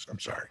shows. I'm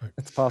sorry.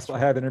 It's possible. I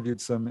have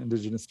interviewed some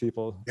indigenous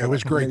people. Yeah, it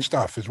was great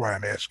stuff, is why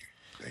I'm asking.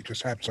 They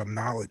just have some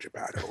knowledge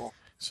about it all.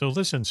 So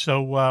listen,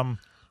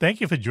 thank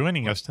you for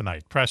joining us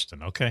tonight,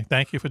 Preston, okay?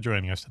 Thank you for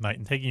joining us tonight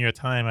and taking your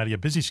time out of your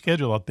busy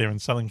schedule out there in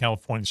Southern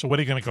California. So what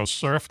are you going to go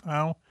surf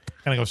now?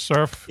 Going to go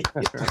surf?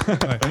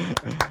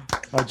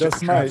 I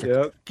just might,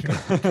 yep. Can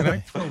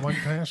I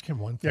ask him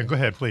one thing? Yeah, go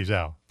ahead, please,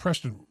 Al.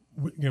 Preston,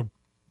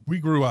 we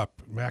grew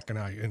up, Mac and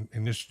I,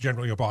 in this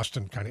generally a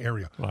Boston kind of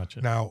area. Watch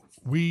it. Now,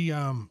 we,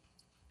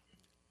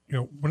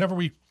 whenever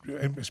we,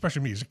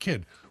 especially me as a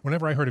kid,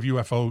 whenever I heard of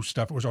UFO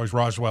stuff, it was always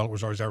Roswell, it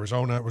was always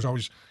Arizona, it was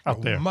always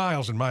out there,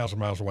 miles and miles and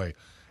miles away.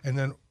 And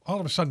then all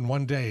of a sudden,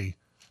 one day,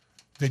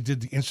 they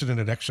did the incident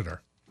at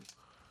Exeter,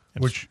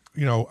 which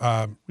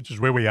is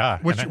where we are.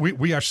 Which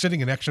we are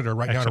sitting in Exeter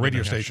right now, on a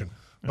radio Exeter, station.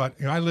 But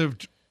I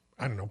lived,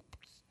 I don't know,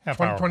 Half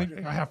 20,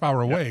 hour a half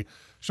hour away.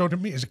 So to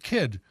me, as a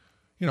kid,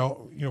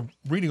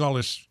 reading all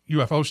this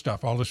UFO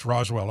stuff, all this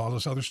Roswell, all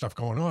this other stuff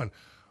going on,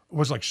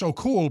 was like so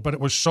cool, but it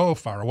was so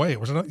far away. It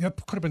could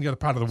have been the other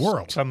part of the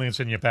world. Suddenly it's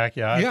in your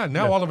backyard. Yeah,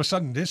 now all of a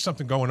sudden there's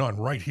something going on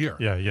right here.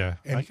 Yeah.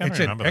 And it's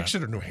in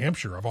Exeter, New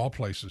Hampshire, of all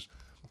places.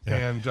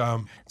 Yeah. And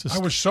I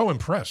was so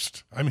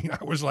impressed. I mean,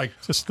 I was like...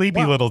 It's a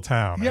sleepy little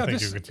town. Yeah, I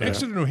think you could say.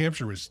 Exeter, New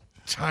Hampshire is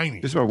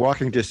tiny. This is about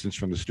walking distance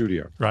from the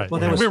studio. Right.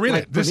 Well, that was we're in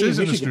like it. This for me is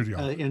in the Michigan,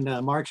 studio.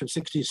 In March of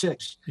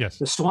 '66. Yes.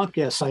 The swamp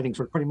gas sightings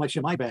were pretty much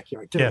in my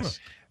backyard too. Yes.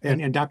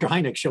 And Dr.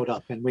 Hynek showed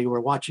up, and we were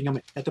watching him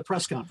at the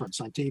press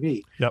conference on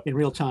TV in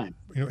real time.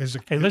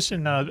 Hey,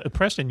 listen,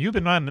 Preston, you've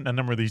been on a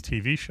number of these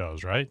TV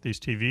shows, right? These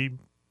TV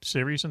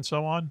series and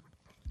so on.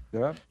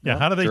 Yeah. Yeah.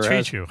 How do they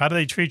treat you? How do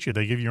they treat you?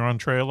 They give you your own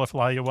trailer,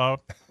 fly you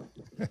out.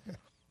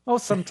 Oh,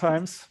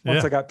 sometimes.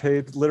 Once Yeah. I got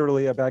paid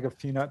literally a bag of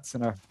peanuts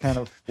and a can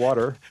of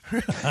water.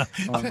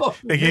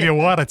 They give you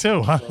water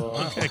too, huh?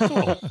 Okay,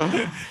 cool.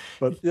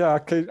 But yeah,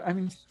 I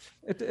mean,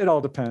 it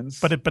all depends.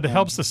 But it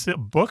helps the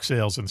book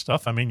sales and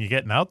stuff. I mean, you're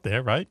getting out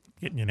there, right?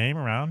 Getting your name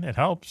around. It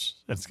helps.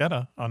 It's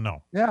gotta. Oh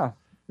no. Yeah.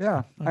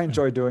 I Okay.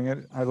 enjoy doing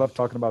it. I love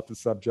talking about the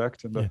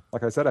subject, and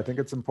like I said, I think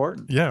it's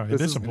important. Yeah,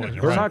 This it is important.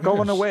 You're We're right. not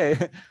going It is. away.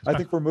 I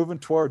think we're moving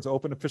towards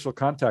open official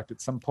contact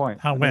at some point.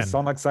 How, It may when?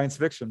 sound like science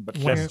fiction, but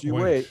When? just you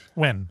wait.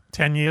 When?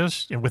 10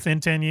 years? Within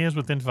 10 years?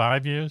 Within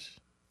 5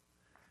 years?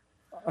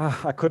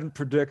 I couldn't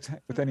predict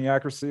with any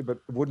accuracy, but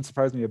it wouldn't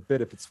surprise me a bit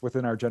if it's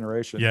within our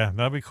generation. Yeah,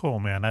 that'd be cool,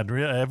 man. I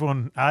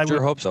Sure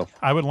would hope so.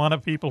 I would. A lot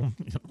of people,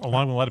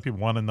 along with a lot of people,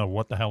 want to know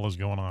what the hell is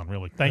going on.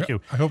 Really, thank you.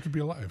 I hope to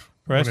be alive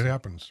Preston. when it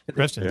happens.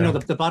 Preston, You know,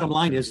 the bottom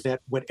line is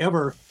that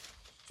whatever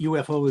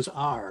UFOs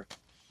are,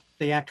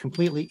 they act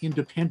completely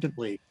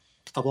independently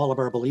of all of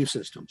our belief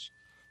systems.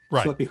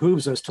 Right. So it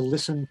behooves us to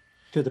listen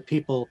to the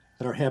people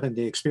that are having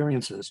the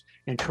experiences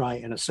and try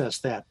and assess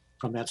that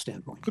from that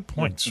standpoint. Good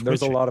point. And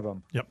there's a Switch. lot of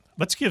them. Yep.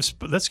 Let's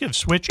give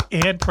Switch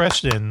and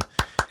Preston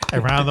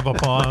a round of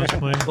applause,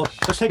 please. Well,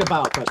 let's take a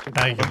bow, Preston.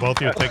 Thank you. Both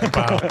of you take a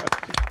bow.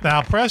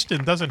 Now,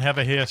 Preston doesn't have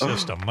a hair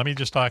system. Let me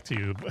just talk to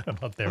you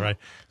about that, right?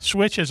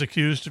 Switch is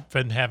accused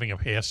of having a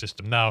hair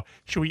system. Now,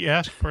 should we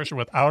ask a person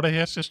without a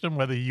hair system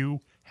whether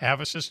you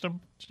have a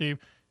system, Steve?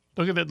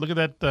 Look at that. Look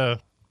at that.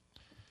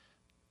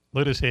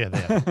 Look at his hair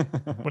there.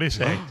 What do you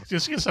say?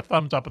 Just give us a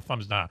thumbs up, a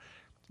thumbs down.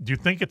 Do you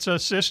think it's a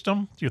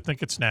system? Do you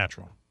think it's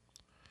natural?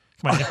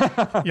 Come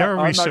on, you're a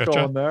I'm researcher.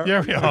 not going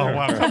there. Oh,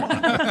 wow, come on.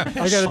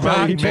 I got to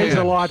tell you, he pays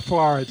a lot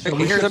for it. So we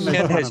Here's a shouldn't make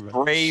man fun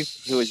who of it.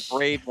 who has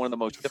braved one of the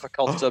most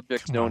difficult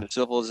subjects known to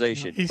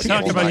civilization. He's But he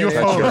talking will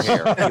about not touch your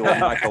UFOs. hair. He will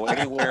not go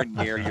anywhere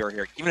near your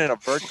hair, even in a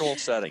virtual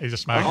setting. He's a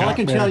smart All I guy.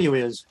 can tell you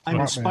is I'm Smart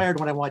man. inspired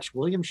when I watch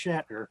William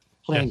Shatner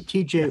playing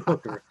T.J.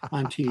 Hooker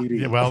on TV.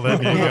 Yeah, well, there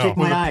you I can't go. take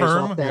my With a eyes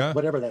perm, off that, yeah.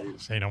 whatever that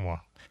is. Say no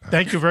more.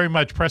 Thank you very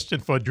much, Preston,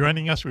 for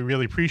joining us. We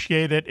really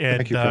appreciate it. And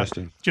Thank you,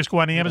 Preston. just go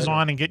on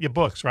Amazon and get your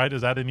books, right?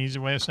 Is that an easy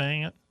way of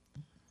saying it?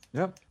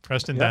 Yep.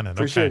 Preston Yep. Denon.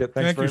 Appreciate Okay. it.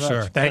 Thanks Thank you, very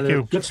much. sir. Thank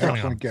you. Good stuff.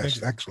 Coming on. Excellent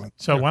guest. Excellent.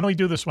 So why don't we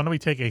do this? Why don't we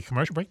take a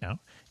commercial break now?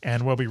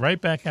 And we'll be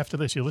right back after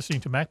this. You're listening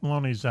to Mac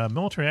Maloney's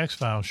Military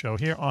X-Files show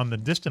here on the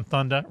Distant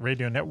Thunder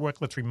Radio Network.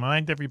 Let's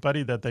remind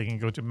everybody that they can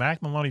go to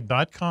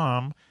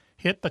macmaloney.com,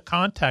 hit the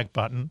contact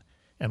button,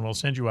 and we'll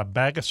send you a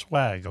bag of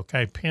swag,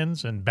 okay?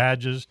 Pins and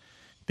badges,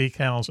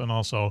 decals, and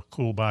also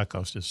cool bar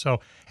coasters. So,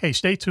 hey,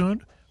 stay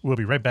tuned. We'll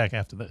be right back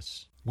after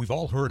this. We've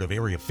all heard of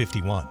Area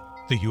 51,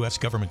 the U.S.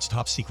 government's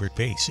top secret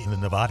base in the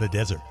Nevada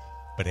desert.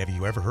 But have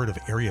you ever heard of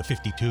Area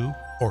 52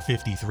 or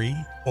 53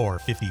 or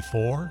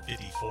 54?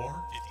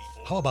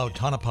 How about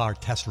Tonopah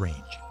Test Range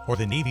or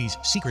the Navy's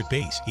secret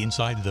base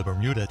inside the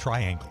Bermuda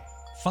Triangle?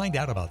 Find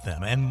out about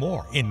them and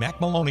more in Mac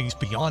Maloney's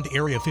Beyond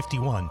Area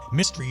 51,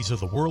 Mysteries of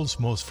the World's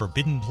Most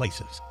Forbidden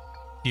Places.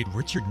 Did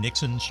Richard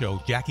Nixon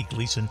show Jackie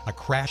Gleason a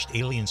crashed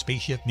alien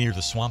spaceship near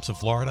the swamps of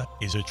Florida?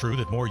 Is it true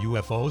that more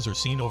UFOs are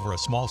seen over a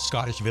small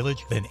Scottish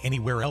village than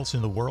anywhere else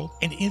in the world?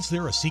 And is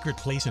there a secret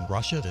place in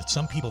Russia that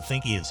some people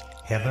think is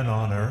heaven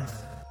on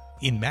earth?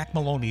 In Mac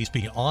Maloney's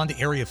Beyond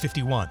Area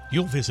 51,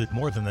 you'll visit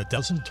more than a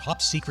dozen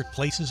top secret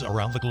places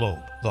around the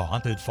globe. The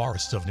haunted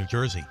forests of New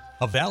Jersey,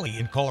 a valley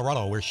in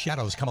Colorado where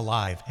shadows come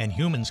alive and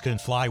humans can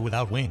fly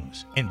without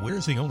wings. And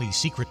where's the only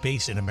secret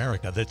base in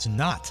America that's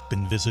not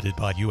been visited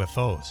by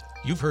UFOs?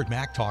 You've heard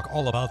Mac talk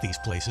all about these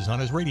places on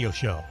his radio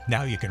show.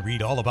 Now you can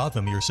read all about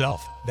them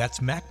yourself. That's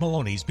Mac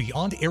Maloney's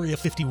Beyond Area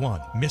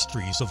 51,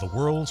 Mysteries of the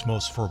World's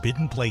Most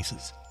Forbidden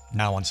Places.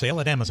 Now on sale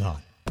at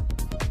Amazon.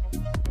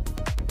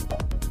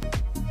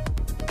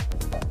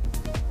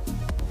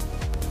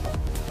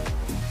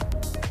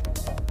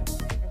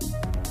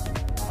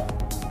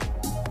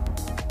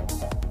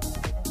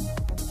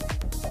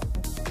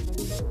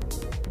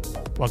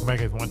 Welcome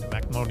back, everyone, to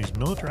Mac Maloney's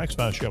Military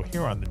X-Files show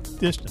here on the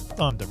Distant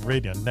Thunder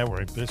Radio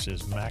Network. This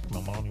is Mac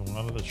Maloney,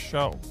 one of the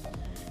show.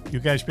 You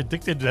guys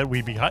predicted that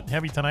we'd be hot and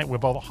heavy tonight. We're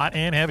both hot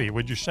and heavy.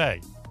 Would you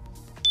say?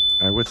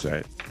 I would say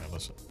it. Now,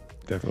 listen,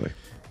 Definitely.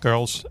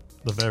 girls,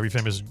 the very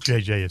famous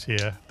JJ is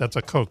here. That's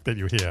a Coke that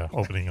you hear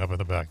opening up in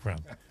the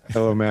background.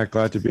 Hello, Matt.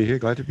 Glad to be here.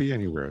 Glad to be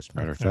anywhere, as a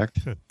matter of fact.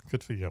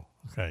 Good for you.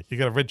 Okay. You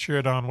got a red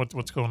shirt on.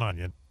 What's going on?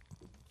 You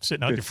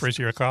sitting out your first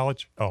year of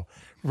college? Oh,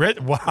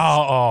 red. Wow.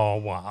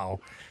 Oh, wow.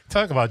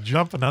 Talk about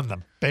jumping on the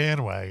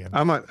bandwagon.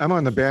 I'm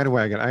on the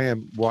bandwagon. I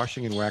am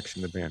washing and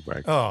waxing the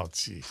bandwagon. Oh,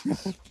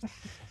 jeez.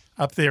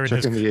 Up there in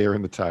checking the air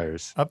and the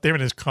tires. Up there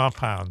in his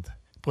compound.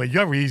 Boy,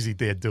 you're easy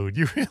there, dude.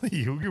 You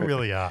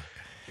really are.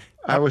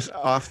 I was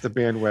off the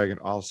bandwagon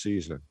all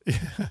season.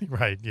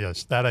 Right.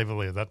 Yes, that I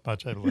believe. That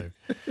much I believe.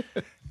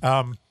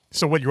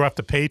 So what? You're off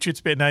the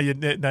Patriots? Now are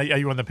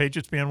you on the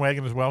Patriots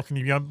bandwagon as well? Can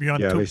you be on?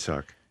 Yeah, they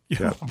suck.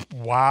 Yeah.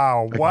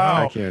 Wow.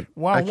 I can't.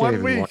 Wow. I can't 1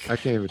 even week. I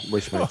can't even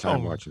waste my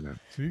time watching that.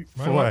 See,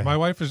 my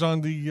wife is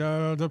on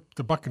the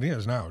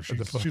Buccaneers now.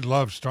 She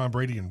loves Tom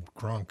Brady and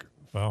Gronk.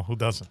 Well, who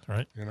doesn't,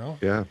 right? You know.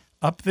 Yeah.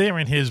 Up there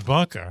in his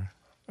bunker,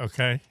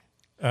 okay,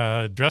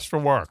 dressed for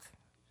work,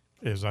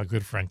 is our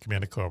good friend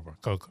Commander Cobra,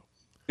 Coco.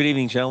 Good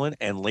evening, gentlemen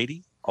and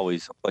lady.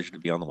 Always a pleasure to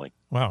be on the wing.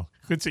 Wow.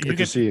 Good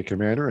to see you,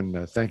 Commander,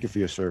 and thank you for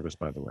your service,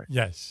 by the way.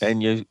 Yes.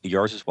 And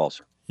yours as well,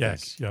 sir.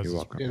 Yes. You're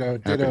welcome.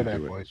 Ditto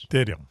that, boys.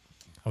 Did you?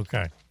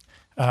 Okay.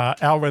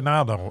 Al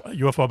Ronaldo,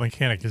 UFO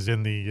mechanic, is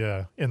in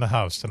the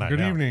house tonight. Good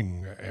now.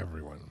 evening,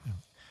 everyone.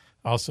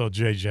 Also,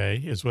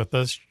 JJ is with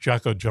us.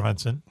 Jocko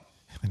Johnson.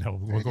 I know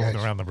we're going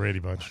around the Brady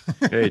Bunch.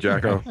 Hey,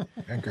 Jocko.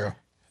 Thank you.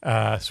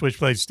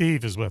 Switchblade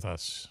Steve is with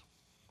us.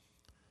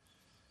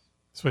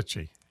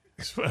 Switchy.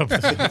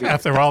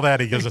 After all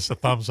that, he gives us a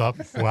thumbs up.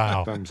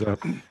 Wow. Thumbs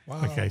up.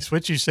 Wow. Okay.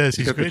 Switchy says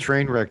he's got the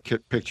train wreck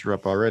picture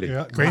up already.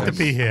 Yeah, great to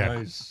be here.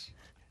 Nice.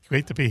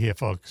 Great to be here,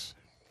 folks.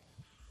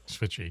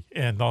 Switchy.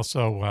 And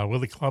also,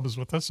 Willie Clubb is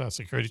with us, our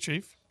security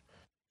chief.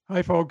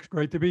 Hi, folks.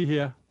 Great to be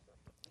here.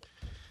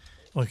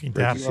 Looking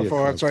Great to dapper. see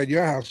UFO outside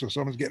your house, so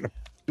someone's getting to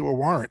do a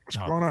warrant. What's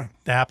going on?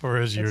 Dapper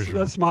as usual.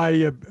 That's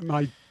my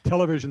my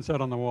television set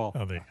on the wall.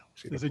 Oh, there you go.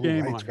 See There's the a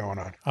blue game lights on. going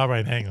on. All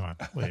right, hang on,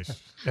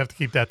 please. You have to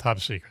keep that top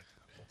secret.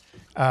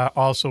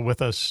 Also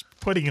with us,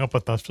 putting up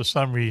with us for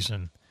some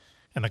reason,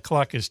 and the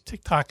clock is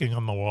tick-tocking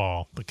on the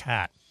wall, the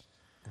cat,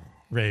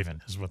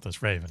 Raven, is with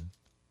us. Raven,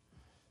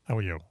 how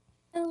are you?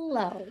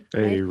 Hello.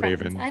 Hey, my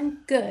friends. Raven. I'm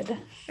good.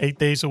 8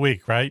 days a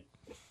week, right?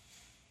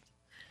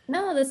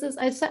 No, this is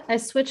I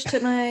switched to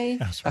my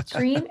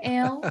cream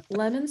ale,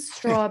 lemon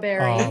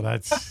strawberry. Oh,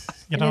 that's,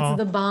 and it's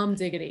the bomb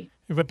diggity.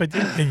 But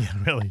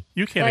really,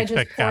 you can't I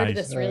expect just poured guys.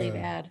 this really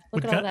bad.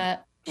 Look Would at all gu-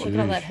 that. Look at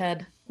all that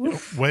head.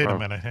 Oof. Wait a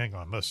minute, hang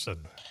on,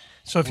 listen.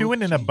 So if you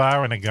went in a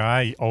bar and a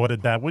guy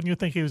ordered that, wouldn't you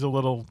think he was a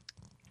little,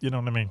 you know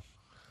what I mean?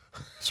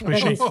 That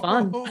was Swishy.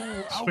 fun.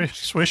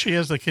 Swishy,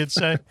 as the kids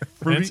say.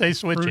 Didn't say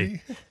switchy.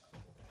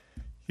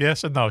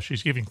 Yes and no.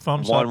 She's giving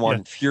thumbs up.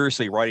 One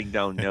furiously writing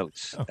down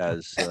notes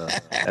as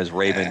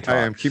Raven talks. I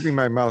am keeping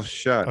my mouth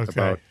shut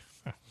about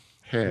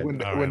head. When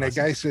the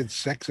guy said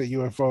sex at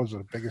UFOs,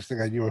 the biggest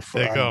thing on UFO.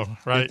 There you go, on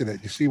right.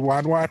 Internet. You see,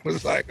 Wan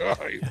was like, oh.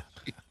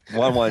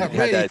 One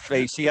had that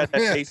face. He had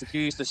that face that you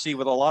used to see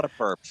with a lot of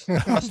perps.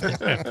 That's the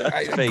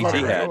face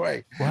he had.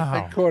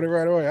 I caught it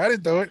right away. I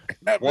didn't do it.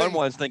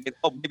 One's thinking,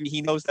 oh, maybe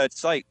he knows that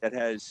site that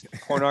has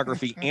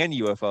pornography and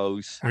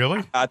UFOs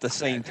really at the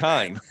same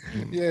time.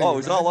 Yeah, oh, it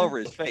was all over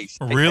his face.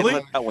 I Really?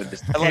 let that one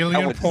just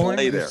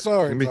stay there.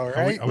 Sorry, all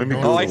right.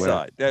 Oh, I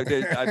saw it.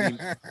 I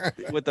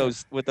mean, with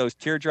those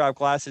teardrop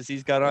glasses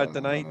he's got on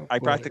tonight, I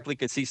practically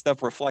could see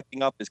stuff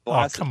reflecting up his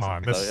glasses. Oh, come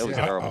on. So it was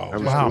terrible.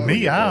 Wow,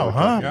 meow,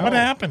 huh? What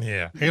happened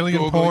here?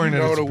 Alien porn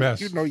at its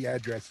best. You know your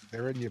addresses.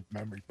 They're in your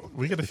memory book.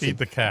 We got to feed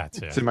the cats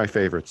here. It's in my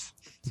favorites.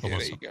 Yeah,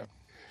 there you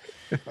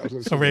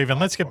go. So Raven,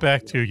 let's get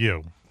back to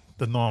you,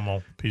 the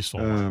normal,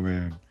 peaceful. Oh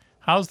man,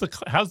 how's the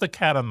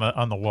cat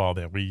on the wall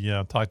there? We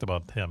talked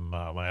about him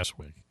last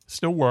week.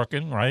 Still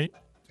working, right?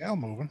 Tail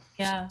moving.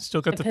 Yeah.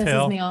 Still got it the pisses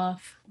tail. me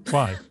off.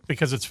 Why?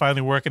 Because it's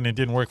finally working. It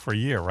didn't work for a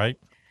year, right?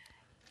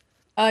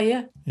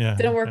 Yeah. Yeah.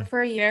 Didn't work for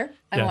a year.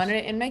 I Yes. wanted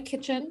it in my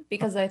kitchen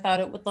because I thought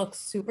it would look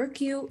super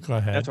cute. Go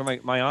ahead. That's why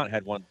my aunt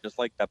had one just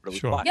like that, but it was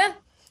Sure. black. Yeah.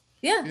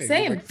 Yeah, Yeah,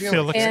 same. like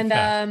Felix.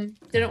 And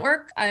didn't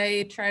work.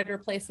 I tried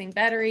replacing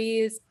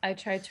batteries. I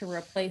tried to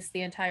replace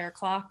the entire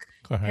clock.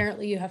 Go ahead.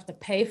 Apparently you have to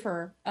pay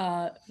for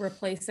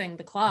replacing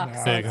the clock. No.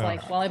 So There you it's go.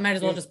 like, well, I might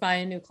as well just buy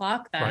a new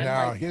clock then. Right.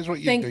 Now, Like, here's what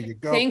you do. You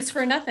go. Thanks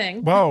for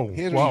nothing. Whoa,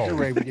 Here's what you do,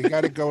 whoa. Raven. You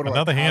got to go to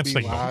Another like hand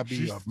Hobby signal.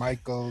 Lobby or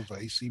Michael's or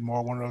AC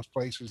Mall, one of those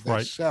places. They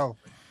Right. sell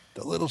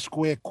the little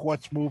square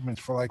quartz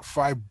movements for like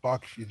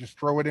 $5. You just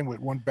throw it in with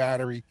one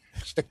battery,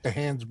 stick the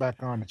hands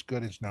back on. It's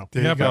good as no.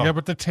 There you go.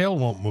 But the tail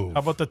won't move. How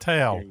about the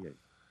tail?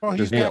 Well,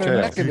 he's There's no got a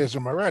tail.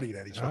 mechanism already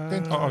that he's hooked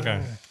into. Oh,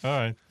 okay. All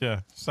right.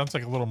 Yeah. Sounds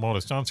like a little motor.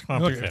 Sounds Look,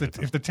 complicated.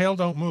 if the tail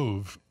don't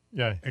move,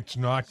 yeah, it's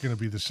not going to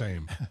be the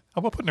same. How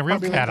about putting a real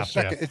Probably cat like up a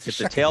there? second- it's a If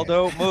the second tail hand.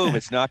 don't move,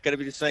 it's not going to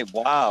be the same.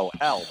 Wow,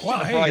 hell.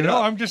 Well, hey, Right you know,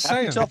 up. I'm just Have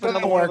saying. yourself It another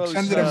doesn't one of work. those,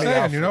 Send it I'm in the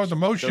saying, you know, office. the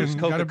motion those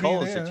got to be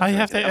Coca-Colas there. that I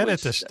have to That edit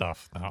was- this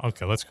stuff now.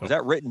 Okay, let's go. Was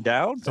that written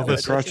down? So That this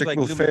seems project like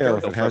will new fail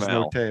if material it has from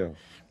no Al. tail.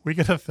 We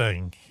got a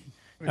thing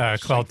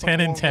called 10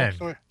 and 10.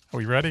 Are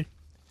we ready?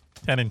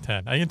 10 and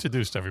 10. I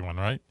introduced everyone,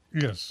 right?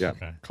 Yes. Yeah.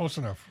 Okay. Close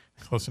enough.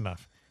 Close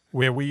enough.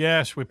 Where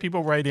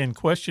people write in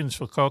questions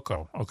for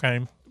Coco,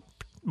 okay?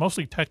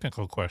 Mostly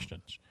technical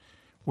questions.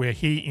 where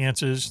he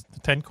answers the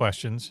 10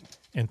 questions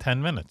in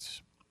 10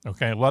 minutes.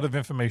 Okay, a lot of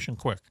information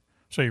quick.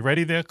 So you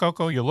ready there,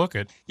 Coco? You look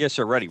it. Yes,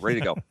 sir. Ready to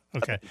go.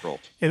 Okay.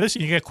 Hey,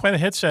 listen, you got quite a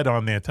headset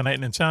on there tonight,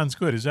 and it sounds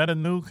good. Is that a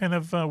new kind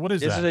of what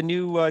is This that? is a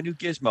new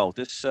gizmo.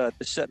 This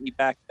set me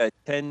back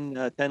 10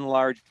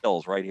 large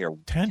bills right here.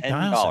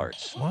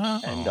 $10.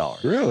 Wow.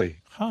 $10. Really?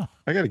 Huh.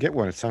 I got to get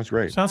one. It sounds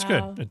great. Sounds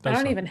Wow. good. It I does don't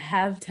sound- even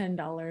have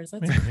 $10.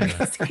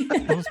 That's crazy.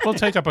 we'll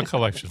take up a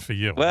collection for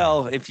you.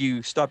 Well, if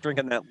you stop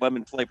drinking that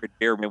lemon flavored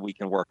beer, maybe we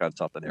can work on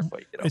something there for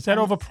you. Is that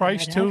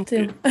overpriced too?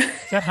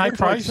 Is that high Looks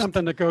like priced?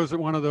 something that goes with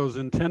one of those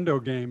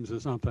Nintendo games or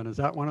something. Is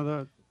that one of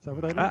the? Is that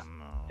what that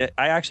is?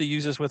 I actually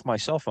use this with my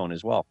cell phone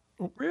as well.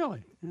 Oh,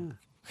 really? Yeah.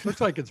 Looks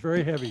like it's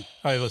very heavy.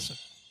 All right, listen.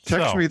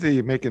 Text me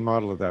the make and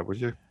model of that,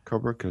 would you,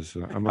 Cobra? Because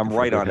I'm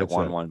right on it,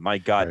 one. My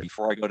God,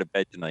 before I go to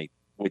bed tonight.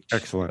 Which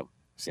excellent.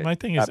 See, my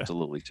thing is,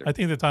 absolutely, sir. I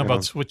think they're talking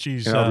about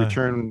Switchies.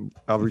 And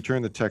I'll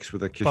return the text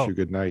with a kiss you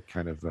goodnight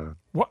kind of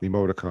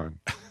emoticon.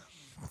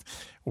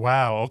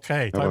 Wow.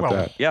 Okay. How Talk about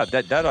about that? Yeah,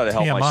 that ought to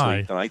help my TMI.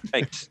 sleep tonight.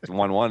 Thanks,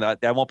 one.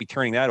 I won't be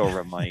turning that over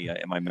in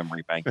my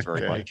memory bank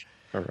very much.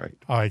 All right.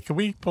 All right. Can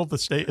we pull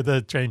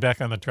the train back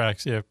on the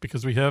tracks here?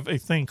 Because we have a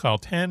thing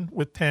called 10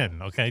 with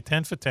 10. Okay.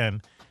 10 for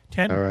 10.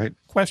 10 All right.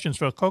 questions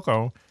for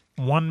Coco,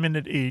 1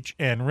 minute each.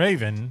 And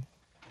Raven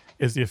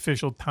is the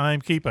official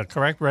timekeeper.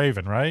 Correct,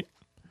 Raven, right?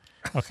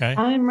 Okay.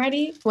 I'm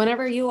ready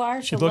whenever you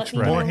are. She so looks let me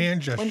ready. know More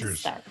hand when to gestures.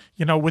 start.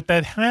 You know, with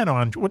that hat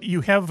on, what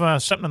you have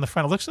something on the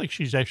front. It looks like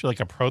she's actually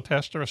like a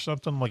protester or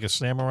something, like a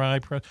samurai.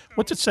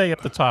 What's it say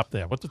up the top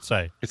there? What's it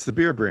say? It's the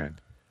beer brand.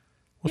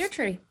 Beer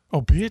tree.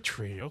 Oh, beer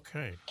tree.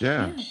 Okay.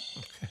 Yeah. Okay.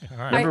 All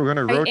right. Remember, we're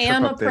going to road I trip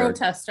am a up there.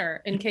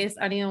 protester, in case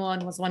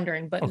anyone was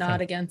wondering, but Okay. not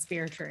against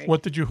beer tree. Who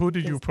did you Because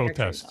Beer Tree is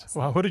protest?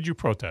 awesome. Well, who did you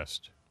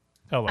protest?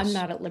 Tell us. I'm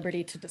not at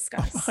liberty to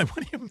discuss. What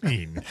do you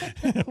mean?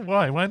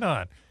 Why? Why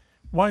not?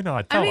 Why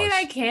not? Tell I mean, us.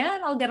 I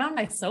can. I'll get on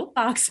my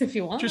soapbox if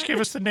you want. Just give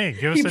us the name.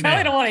 Give us You the probably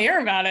name. don't want to hear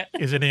about it.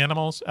 Is it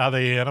animals? Are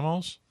they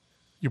animals?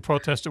 You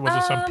protested? Was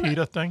it some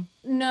PETA thing?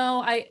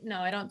 No, I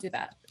don't do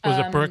that. Was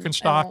it I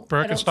Birkenstock- don't-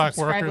 I don't Birkenstock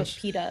subscribe workers?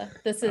 With PETA.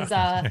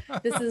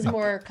 This is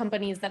more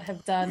companies that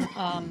have done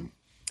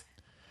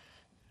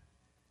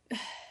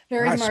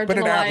very Spit it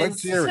out.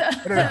 Let's marginalized, hear it.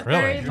 Spit it out.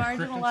 very Really?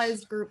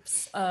 marginalized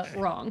groups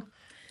wrong.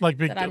 Like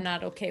big, that I'm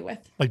not okay with.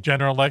 like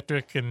General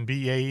Electric and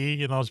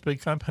BAE and those big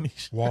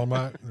companies.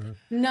 Walmart.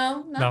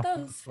 No, not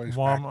those.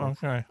 Walmart.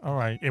 Okay. All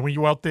right. And were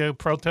you out there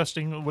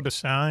protesting with a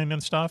sign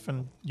and stuff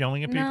and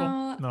yelling at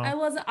people? No,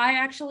 I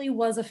actually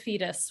was a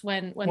fetus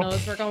when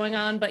those were going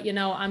on, but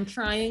I'm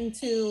trying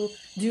to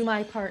do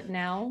my part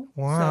now.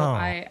 Wow.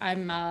 So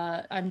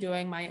I'm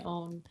doing my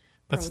own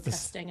That's the-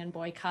 protesting and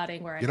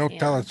boycotting where You I don't can.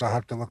 tell us, I'll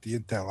have to look the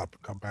intel up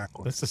and come back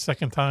with it. That's the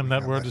second time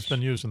that word has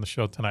been used in the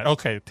show tonight.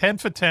 Okay, 10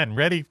 for 10.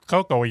 Ready?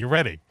 Coco, are you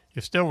ready?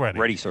 You're still ready?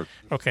 Ready, sir.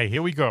 Okay,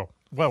 here we go.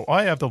 Well,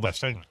 I have the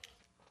list. Hang on.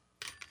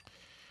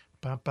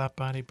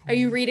 Are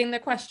you reading the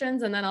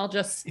questions and then I'll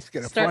just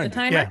start the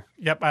timer? Yeah.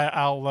 Yep.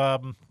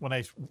 I'll when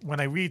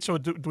I read. So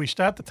do we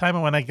start the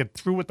timer when I get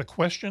through with the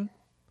question?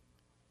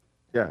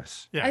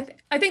 Yes. Yeah.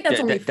 I think that's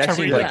only that fair.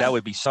 seems like that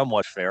would be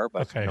somewhat fair,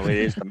 but Okay. it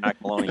is the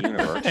Mac Maloney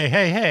universe.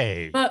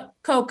 Hey. But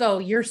Coco,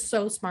 you're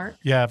so smart.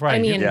 Yeah, right. I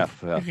mean, Yeah.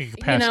 You can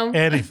pass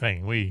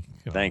anything.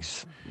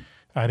 Thanks.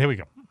 All right, here we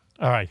go.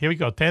 All right, here we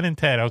go. 10 and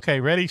 10. Okay,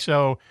 ready?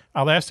 So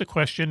I'll ask the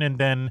question, and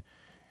then,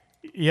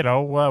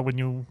 when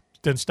you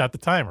then start the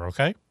timer,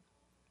 okay?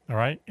 All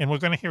right? And we're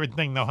going to hear a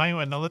ding. Now, hang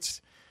on. Now, let's...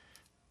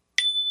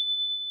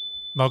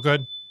 No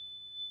good?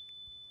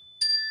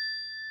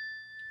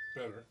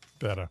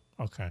 Better.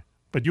 Okay.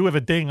 But you have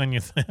a ding on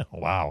your...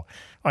 wow.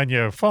 On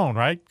your phone,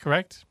 right?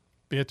 Correct,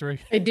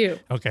 Beatrice? I do.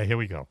 Okay, here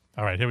we go.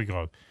 All right, here we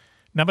go.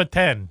 Number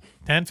 10.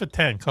 10 for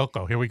 10.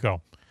 Coco, here we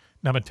go.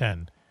 Number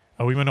 10.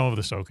 Oh, we went over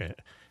this. Okay.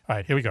 All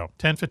right, here we go.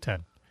 10 for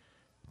 10.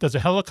 Does a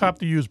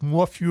helicopter use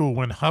more fuel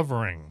when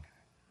hovering?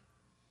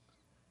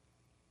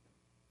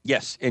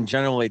 Yes, in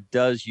general, it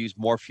does use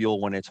more fuel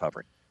when it's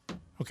hovering.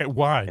 Okay,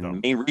 why? And the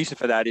main reason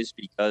for that is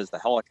because the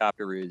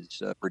helicopter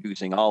is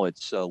producing all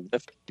its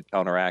lift to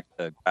counteract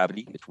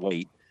gravity, its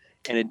weight,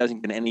 and it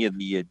doesn't get any of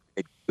the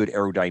good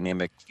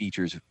aerodynamic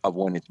features of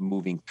when it's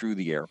moving through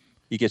the air.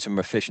 You get some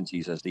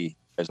efficiencies as the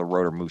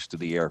rotor moves through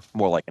the air,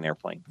 more like an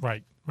airplane.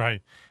 Right.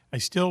 I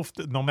still,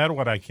 no matter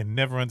what, I can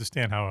never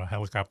understand how a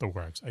helicopter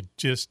works. I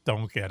just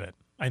don't get it.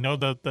 I know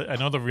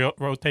the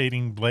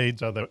rotating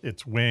blades are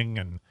its wing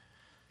and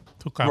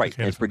too Right,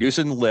 complicated. it's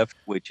producing lift,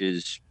 which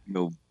is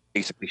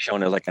basically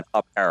shown as like an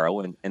up arrow,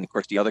 and of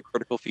course the other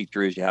critical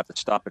feature is you have to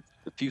stop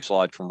the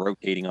fuselage from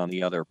rotating on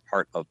the other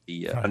part of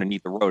the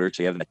underneath the rotor.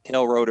 So you have a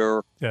tail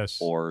rotor,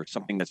 or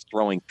something that's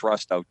throwing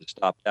thrust out to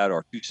stop that,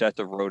 or two sets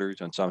of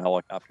rotors on some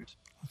helicopters.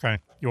 Okay.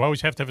 You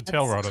always have to have a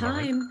tail rotor, though,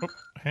 right? time. Oop,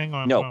 hang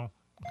on. No. Well,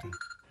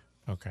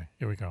 okay,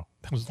 here we go.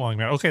 That was a long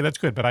minute. Okay, that's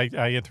good, but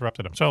I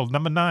interrupted him. So,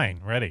 number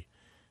 9, ready.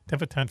 10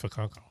 for 10 for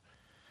Coco.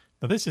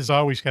 Now, this has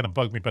always kind of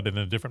bugged me, but in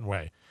a different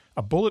way.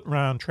 A bullet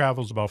round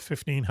travels about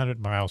 1,500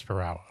 miles per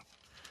hour.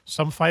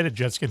 Some fighter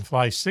jets can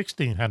fly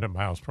 1,600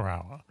 miles per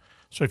hour.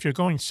 So if you're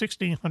going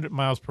 1,600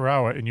 miles per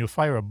hour and you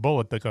fire a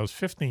bullet that goes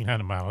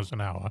 1,500 miles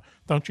an hour,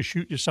 don't you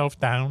shoot yourself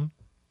down?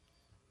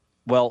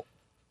 Well,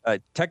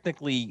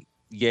 technically,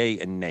 yay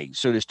and nay.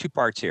 So there's two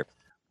parts here.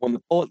 When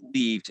the bullet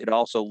leaves, it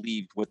also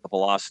leaves with the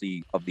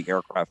velocity of the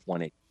aircraft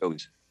when it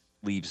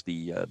leaves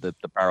the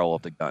barrel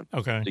of the gun.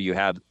 Okay. So you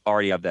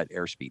already have that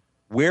airspeed.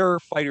 Where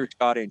fighters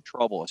got in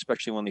trouble,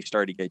 especially when they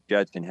started to get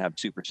jets and have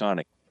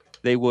supersonic,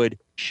 they would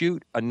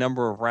shoot a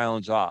number of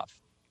rounds off,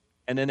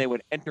 and then they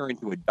would enter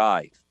into a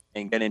dive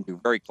and get into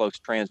very close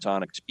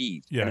transonic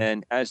speeds. Yeah. And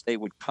then as they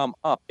would come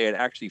up, they'd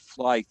actually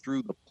fly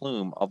through the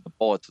plume of the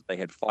bullets that they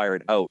had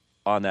fired out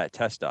on that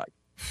test dive.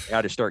 They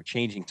had to start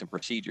changing some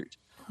procedures.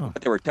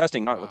 But they were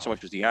testing not so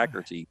much as the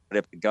accuracy, but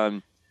if the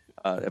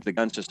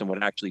gun system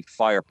would actually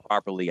fire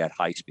properly at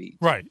high speed.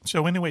 Right.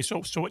 So anyway,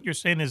 so what you're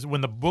saying is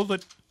when the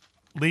bullet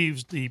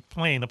leaves the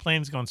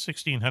plane's going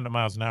 1,600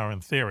 miles an hour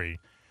in theory.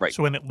 Right.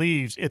 So when it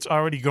leaves, it's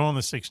already going the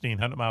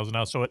 1,600 miles an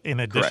hour. So in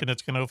addition, Correct.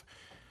 It's going to,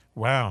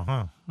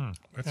 wow, huh?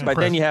 But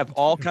then you have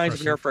all kinds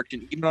of air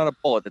friction, even on a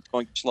bullet, that's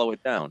going to slow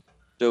it down.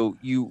 So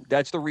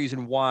that's the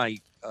reason why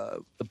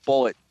the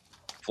bullet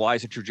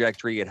flies a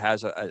trajectory. It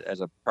has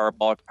a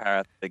parabolic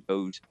path that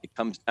it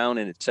comes down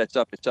and it sets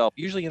up itself,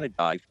 usually in a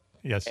dive.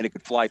 Yes. And it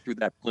could fly through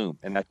that plume,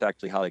 and that's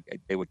actually how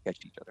they would catch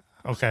each other.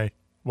 Okay.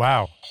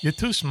 Wow. You're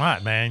too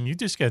smart, man. You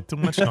just get too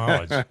much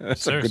knowledge. That's a good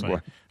Seriously.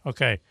 one.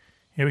 Okay.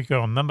 Here we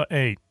go. Number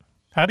 8.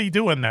 How do you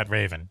do in that,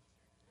 Raven?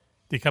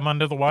 Do you come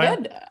under the wire?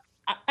 Good.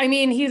 I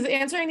mean, he's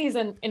answering these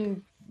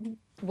in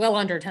well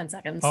under 10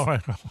 seconds. Oh,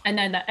 right. And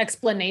then the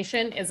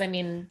explanation is, I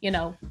mean,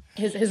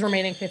 his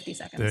remaining 50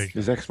 seconds.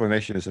 His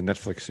explanation is a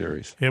Netflix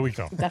series. Here we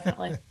go.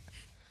 Definitely.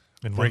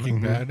 In Breaking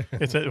 1 minute.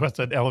 Bad. What's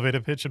an elevator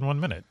pitch in 1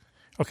 minute?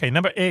 Okay,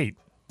 number 8.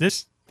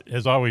 This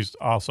has always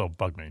also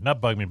bugged me. Not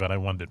bugged me, but I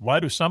wondered. Why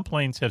do some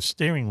planes have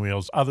steering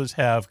wheels, others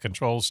have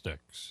control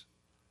sticks?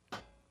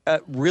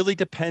 Really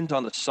depends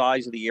on the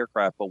size of the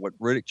aircraft, but what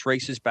really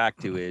traces back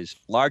to is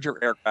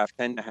larger aircraft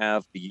tend to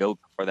have the yoke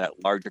or that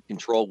larger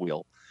control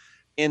wheel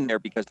in there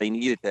because they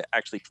needed to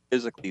actually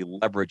physically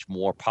leverage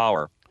more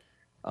power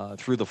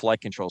through the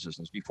flight control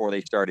systems before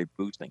they started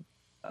boosting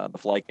the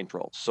flight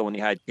controls. So when they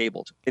had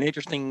cables, an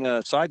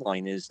interesting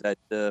sideline is that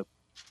the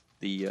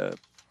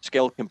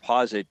scaled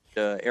composite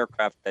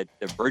aircraft that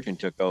Virgin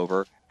took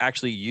over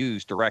actually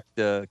used direct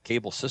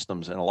cable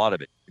systems in a lot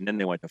of it. And then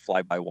they went to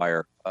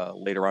fly-by-wire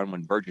later on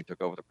when Virgin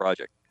took over the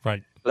project.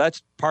 Right. So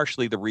that's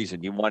partially the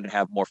reason. You wanted to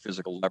have more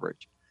physical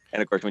leverage.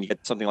 And, of course, when you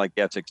get something like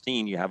the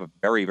F-16, you have a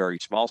very, very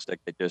small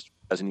stick that just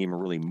doesn't even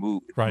really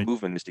move. Right.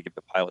 Movement is to give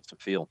the pilot some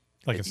feel.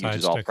 Like it a side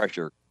uses all stick.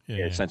 pressure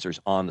sensors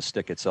on the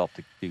stick itself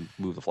to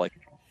move the flight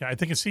control. Yeah, I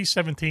think a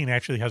C-17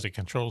 actually has a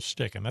control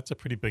stick, and that's a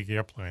pretty big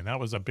airplane. That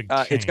was a big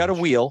change. It's got a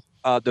wheel.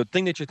 The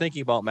thing that you're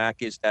thinking about,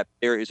 Mac, is that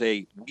there is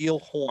a wheel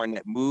horn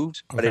that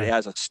moves, but it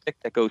has a stick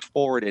that goes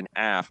forward and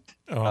aft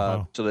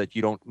so that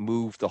you don't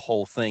move the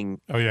whole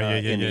thing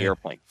in the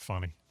airplane.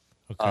 Funny.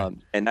 Okay.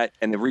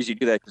 And the reason you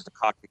do that is because the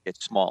cockpit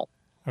gets small.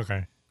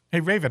 Okay.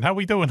 Hey, Raven, how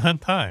we doing on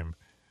time?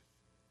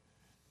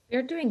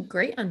 You're doing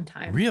great on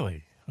time.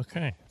 Really?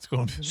 Okay. It's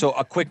going. So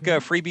a quick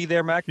freebie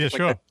there, Mac. Yeah, just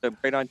sure. Like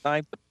right on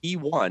time. The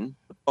B-1,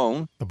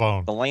 the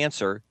bone, the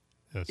Lancer,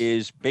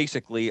 is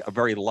basically a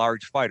very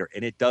large fighter,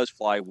 and it does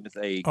fly with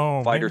a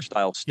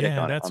fighter-style stick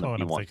on that's on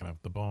the what B-1. I'm thinking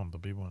of. The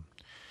B-1.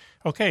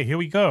 Okay, here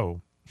we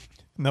go.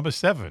 Number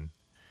 7.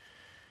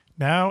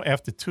 Now,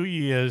 after 2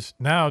 years,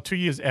 2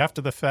 years after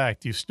the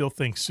fact, you still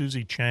think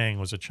Susie Chang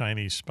was a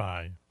Chinese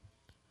spy?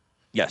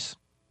 Yes.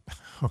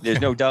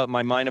 There's no doubt in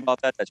my mind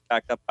about that. That's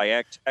backed up by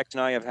X. X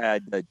and I have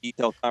had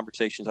detailed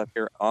conversations up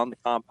here on the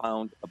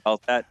compound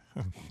about that.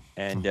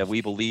 And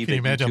we believe Can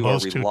you that imagine you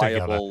those two two are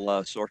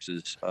reliable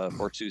sources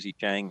for Susie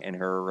Chang and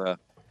her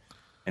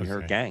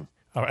gang.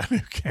 All right,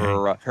 okay.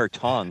 Her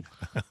tongue.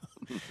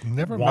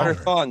 Never Not her met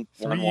her. thong.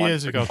 3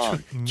 years ago,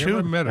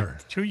 Never met her.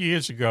 2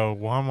 years ago,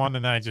 Juan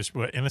and I just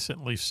were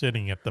innocently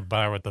sitting at the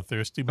bar at the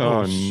Thirsty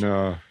Oh, Moose.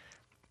 no.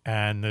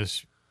 And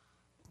this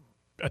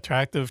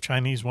attractive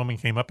Chinese woman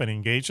came up and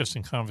engaged us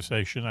in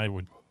conversation, I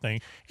would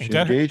think. And She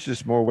got her- engaged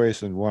us more ways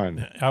than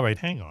one. All right,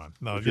 hang on.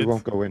 No, Which we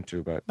won't go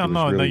into, but No, it was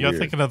no, really you're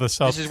weird. thinking of the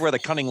South. This is where the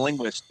cunning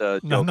linguist No,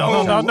 joke no,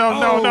 no, comes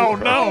no,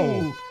 in.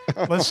 no.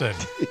 Listen,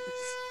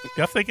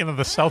 you're thinking of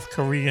the South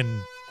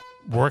Korean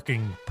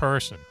working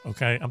person,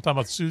 okay? I'm talking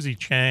about Susie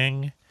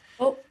Chang,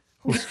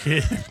 whose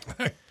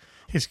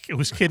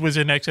kid was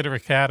in Exeter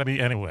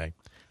Academy. Anyway,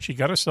 she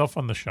got herself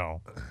on the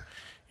show,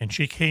 and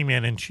she came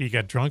in and she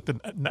got drunk.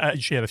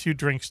 She had a few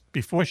drinks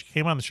before she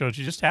came on the show.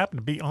 She just happened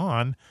to be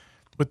on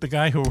with the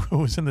guy who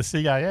was in the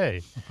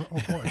CIA. Oh,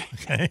 boy.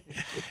 Okay.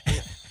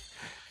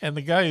 And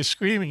the guy is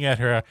screaming at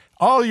her,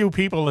 "All you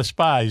people are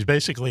spies,"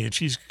 basically. And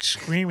she's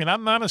screaming,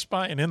 "I'm not a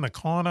spy." And in the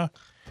corner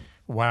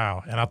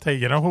Wow. And I'll tell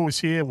you, who was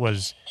here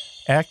was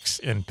X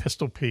and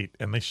Pistol Pete,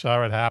 and they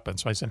saw it happen.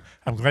 So I said,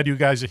 I'm glad you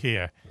guys are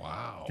here.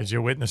 Wow. Because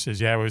you're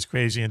witnesses. Yeah, it was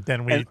crazy. And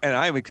then And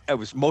I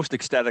was most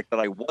ecstatic that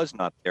I was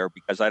not there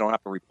because I don't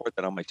have to report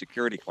that on my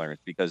security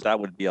clearance because that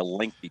would be a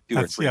lengthy 2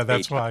 or 3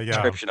 that's page why, yeah.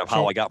 description of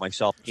how I got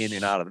myself in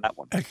and out of that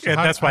one. And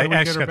that's why how do we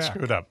X get her got back?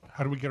 screwed up.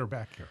 How do we get her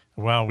back here?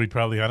 Well, I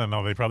don't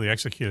know. They probably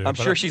executed her. I'm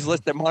but sure she's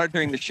listed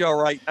monitoring the show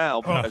right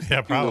now because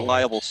yeah, two probably.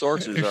 reliable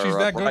sources If are she's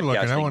that good looking, I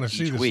broadcasting want to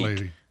see each this week.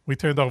 lady. We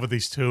turned over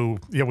these two.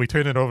 Yeah, we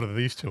turned it over to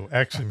these two,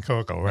 X and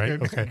Coco,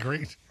 right? Okay.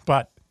 Great.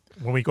 But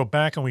when we go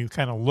back and we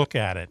kind of look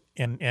at it,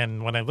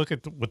 and when I look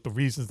at what the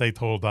reasons they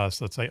told us,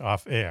 let's say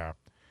off air,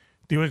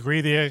 do you agree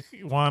there,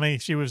 Wani?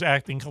 She was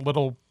acting a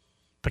little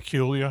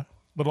peculiar, a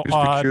little It was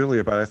odd.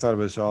 peculiar, but I thought it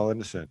was all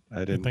innocent. I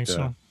didn't think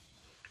so?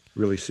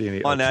 really see any.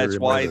 Well, that's ulterior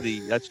why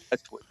motive.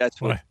 that's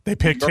what They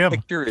picked your him.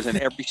 picture is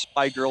in every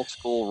spy girl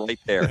school right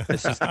there.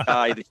 This is the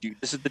guy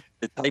this is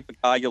the type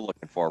of guy you're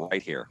looking for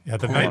right here. Yeah,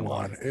 the Come night.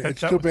 on. It's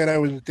too bad I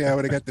wasn't there. I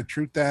would have got the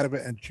truth out of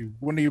it, and she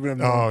wouldn't even have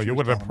known. Oh, she you was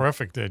would have been telling me.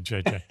 perfect there,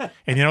 JJ.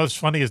 And what's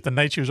funny is the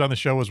night she was on the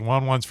show was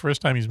Juan's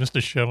first time he's missed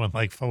a show in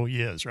like 4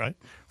 years, right?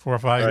 4 or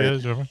 5 Right.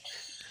 years. Remember?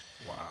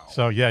 Wow.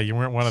 So yeah, you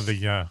weren't one of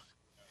the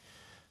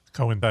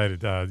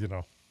co-indicted,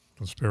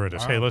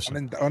 conspirators. Hey,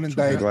 listen,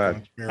 Unindicted. Glad.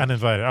 conspiracy.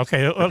 uninvited.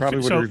 Okay, I probably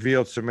would so have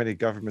revealed so many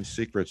government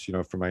secrets,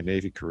 from my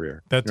Navy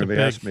career. That's a they big-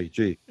 asked me,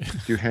 "Gee, do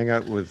you hang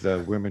out with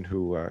women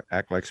who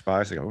act like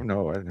spies?" I go, "Oh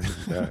no, I didn't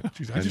do that."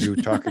 Jeez, I And just- you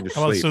talk in your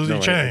How about sleep? Susie No,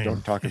 I Chang?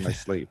 don't talk in my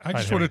sleep. I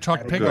just Right, want to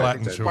talk pig Good.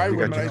 Latin to Why her. You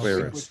got women your I sleep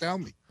clearance. with tell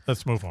me?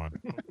 let's move on.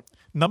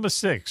 Number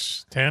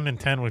 6, 10 and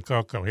 10 with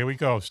Coco. Here we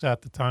go.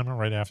 Start the timer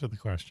right after the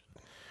question.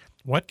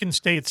 What can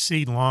stay at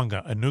sea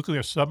longer, a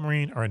nuclear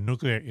submarine or a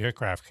nuclear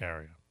aircraft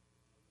carrier?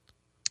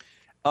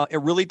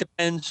 It really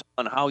depends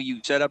on how you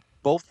set up.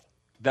 Both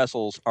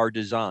vessels are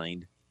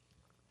designed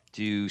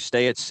to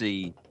stay at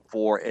sea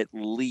for at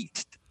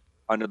least,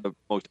 under the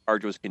most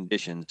arduous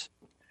conditions,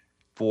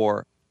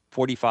 for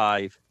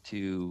 45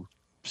 to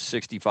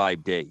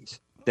 65 days.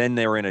 Then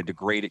they're in a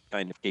degraded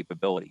kind of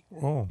capability.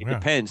 Oh, It yeah.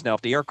 depends. Now,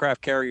 if the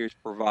aircraft carrier is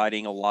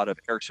providing a lot of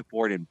air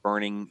support and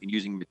burning and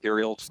using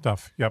materials,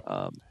 Stuff. Yep.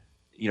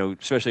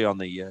 especially on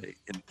the in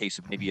the case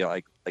of maybe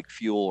like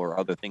fuel or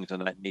other things of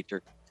that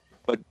nature.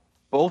 But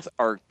both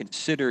are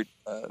considered.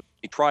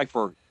 They try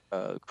for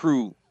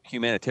crew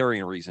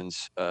humanitarian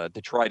reasons to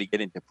try to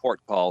get into port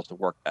calls to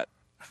work that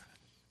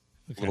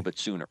a little bit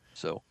sooner.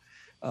 So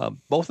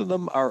both of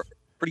them are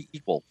pretty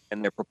equal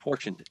and they're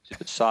proportioned to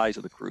the size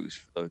of the crews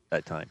for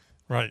that time.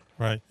 Right.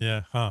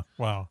 Yeah. Huh.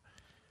 Wow.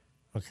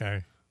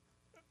 Okay.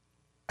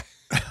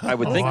 I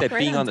would think that Right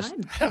being on on the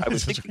time. I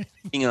would think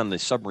being on the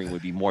submarine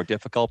would be more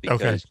difficult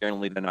because Okay.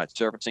 generally they're not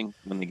surfacing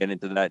when they get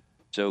into that.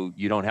 So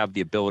you don't have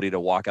the ability to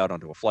walk out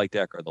onto a flight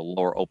deck or the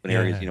lower open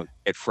areas, Yeah.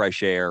 get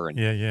fresh air and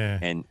Yeah.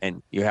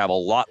 and you have a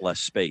lot less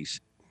space.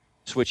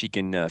 Switchy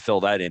can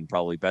fill that in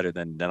probably better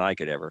than I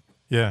could ever.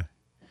 Yeah.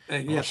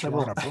 Yes, I You're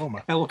will. on a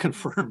boomer. I will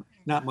confirm.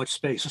 Not much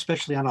space,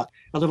 especially on a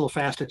little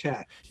fast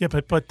attack. Yeah,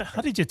 but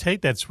how did you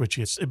take that,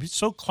 Switchy? It's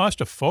so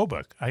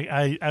claustrophobic.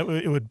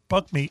 It would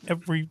bug me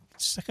every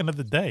second of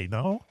the day.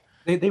 No.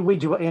 They we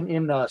do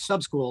in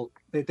sub school.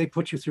 They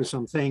put you through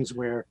some things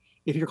where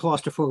if you're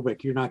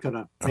claustrophobic, you're not going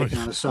to make it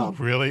on a sub.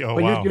 Really? Oh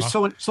But wow.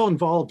 you're so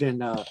involved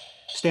in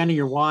standing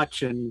your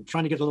watch and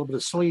trying to get a little bit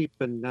of sleep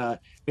and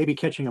maybe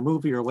catching a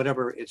movie or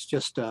whatever. It's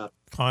just you're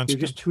Constant.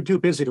 just too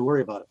busy to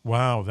worry about it.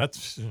 Wow,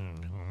 that's.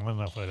 I don't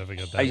know if I'd ever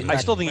get that. I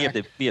still think you have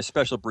to be a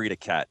special breed of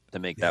cat to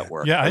make that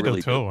work. Yeah, I do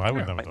really too. I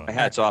would never do My it.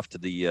 hats off to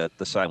the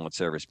silent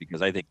service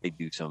because I think they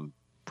do some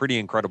pretty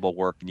incredible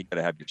work and you got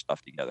to have your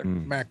stuff together.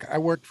 Mac, I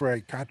worked for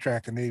a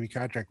Navy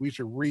contract. We used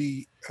to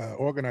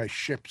reorganize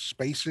ship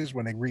spaces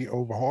when they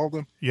overhauled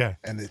them. Yeah.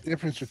 And the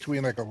difference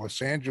between like a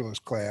Los Angeles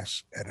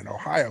class and an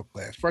Ohio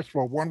class, first of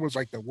all, one was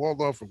like the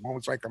Waldorf and one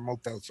was like a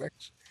Motel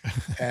 6.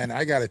 And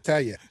I got to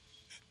tell you,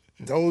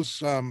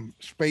 those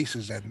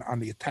spaces and on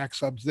the attack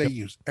subs, they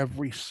use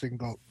every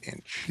single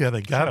inch. Yeah,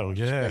 they got to. of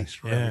Yeah. space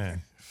for Yeah.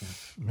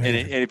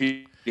 everything. And if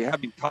you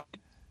haven't caught it,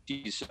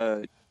 she's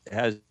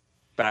has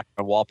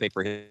background wallpaper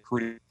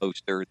recruiting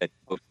poster that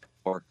goes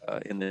for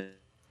in the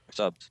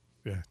subs.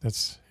 Yeah,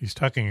 he's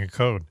talking a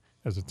code,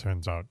 as it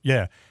turns out.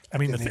 Yeah, I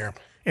mean, Didn't hear him.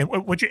 and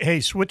what you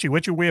Switchy,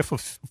 what you wear for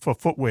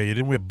footwear? You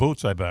didn't wear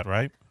boots, I bet,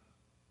 right?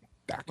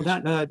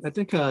 Well, I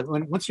think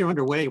once you're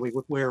underway, we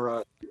would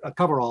wear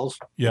coveralls.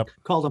 Yep.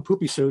 Call them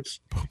poopy suits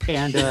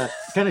and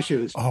tennis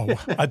shoes. Oh,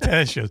 a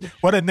tennis shoes.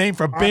 What a name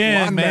for a Lawn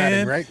band, matting,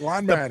 man! right?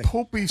 Lawn the matting.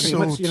 poopy I mean, suits.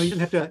 once, you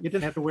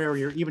didn't have to wear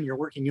your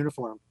working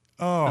uniform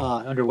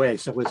underway.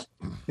 So it was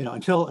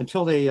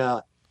until they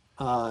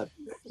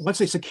once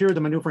they secured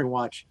the maneuvering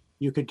watch,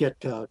 you could get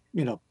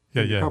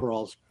Yeah.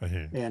 coveralls. I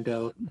hear you. And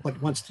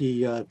but once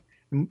the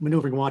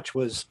maneuvering watch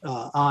was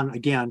on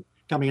again,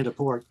 coming into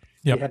port,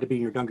 Yep. you had to be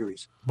in your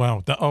dungarees.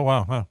 Wow. Oh,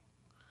 wow. Huh.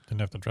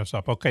 Didn't have to dress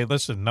up. Okay,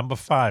 listen, number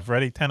 5.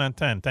 Ready? 10 on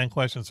 10. 10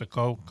 questions to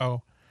go.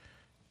 All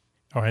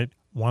right.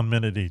 1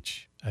 minute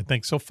each. I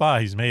think so far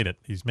he's made it.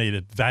 He's made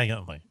it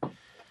valiantly.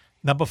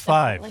 Number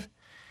 5. Definitely.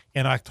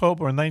 In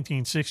October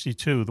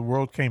 1962, the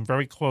world came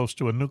very close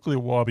to a nuclear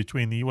war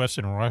between the U.S.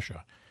 and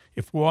Russia.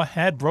 If war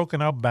had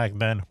broken out back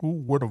then, who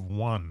would have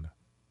won?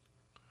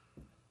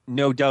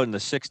 No doubt in the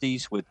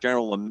 60s, with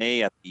General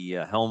LeMay at the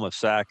helm of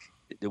SAC,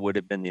 it would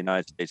have been the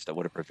United States that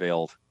would have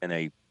prevailed in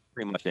a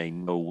pretty much a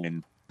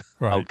no-win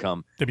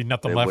outcome. There'd be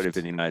nothing it left. Would have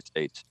been the United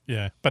States.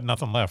 Yeah, but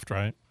nothing left,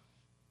 right?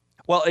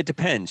 Well, it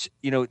depends.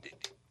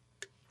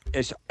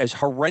 As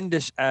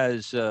horrendous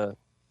as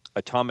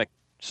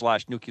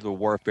atomic/nuclear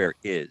warfare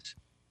is,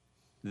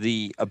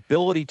 the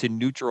ability to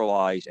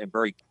neutralize and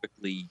very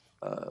quickly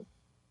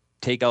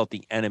take out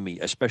the enemy,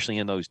 especially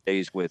in those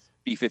days with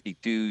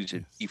B-52s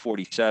and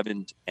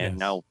B-47s, and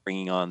now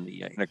bringing on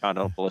the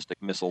intercontinental ballistic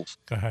missiles,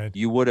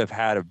 you would have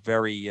had a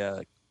very,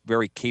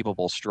 very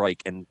capable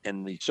strike. And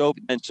the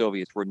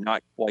Soviets were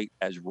not quite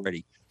as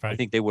ready. Right. I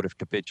think they would have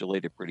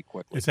capitulated pretty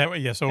quickly. Is that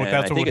what? Yeah. So and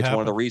that's I think what it's one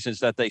of the reasons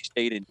that they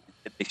stayed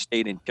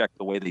in check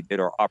the way they did,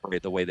 or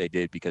operated the way they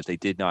did, because they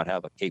did not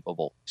have a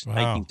capable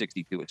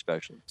 1962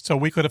 especially. So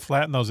we could have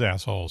flattened those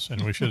assholes,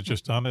 and we should have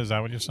just done it. Is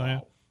that what you're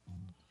saying?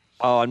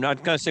 Oh, I'm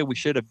not going to say we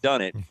should have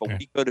done it, but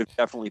we could have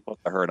definitely put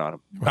the hurt on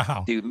them.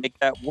 Wow. To make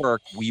that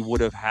work, we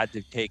would have had to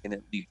have taken at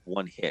least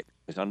one hit.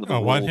 Because under the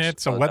rules, one hit.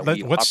 So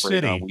what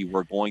city? We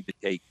were going to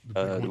take.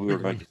 What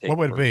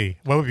would it be?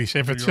 What would it be?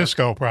 San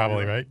Francisco,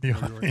 probably, right? You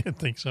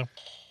think so?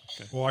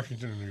 Okay.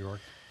 Washington and New York.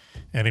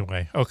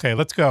 Anyway, okay,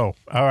 let's go.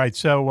 All right,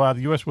 so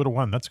the U.S. would have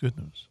won. That's good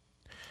news.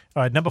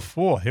 All right, number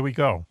 4. Here we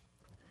go.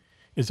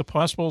 Is it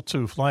possible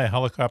to fly a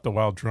helicopter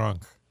while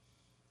drunk?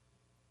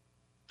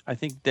 I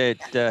think that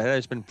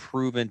has been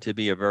proven to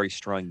be a very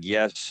strong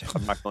yes.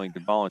 I'm not going to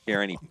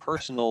volunteer any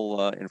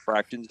personal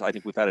infractions. I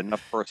think we've had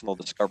enough personal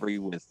discovery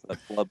with the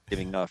club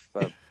giving enough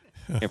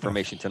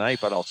information tonight.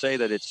 But I'll say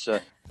that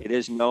it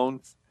is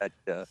known that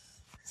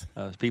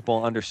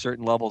people under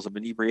certain levels of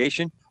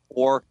inebriation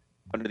or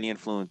under the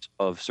influence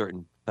of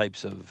certain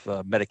types of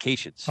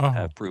medications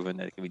have proven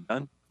that it can be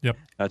done. Yep.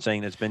 Not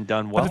saying it's been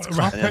done well.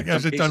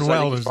 Has it done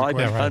well? It's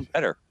probably been done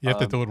better. You have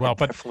to do it well.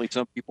 But definitely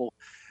some people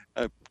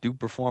do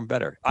perform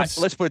better.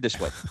 Let's put it this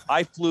way.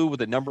 I flew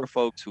with a number of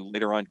folks who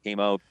later on came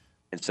out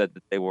and said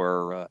that they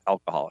were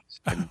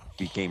alcoholics and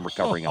became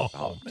recovering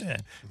alcoholics.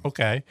 Man.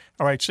 Okay.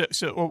 All right.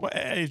 So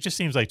it just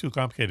seems like too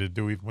complicated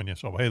to do even when you're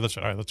sober. Hey,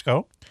 listen. All right, let's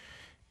go.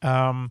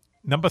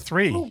 Number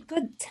 3. Oh,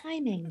 good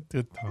timing.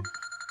 Good.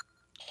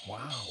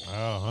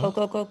 Wow.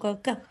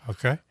 Go.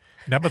 Okay.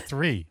 Number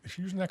 3. Is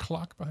she using that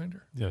clock behind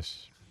her?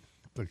 Yes.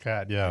 The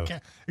cat, yeah.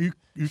 You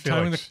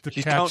timing the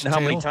She's cat's counting how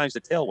many times the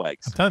tail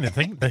wags. I'm telling you,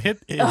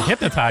 it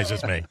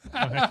hypnotizes me.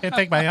 I can't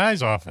take my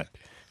eyes off it.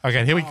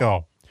 Okay, here we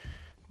go.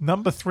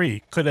 Number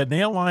 3. Could an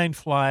airline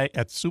fly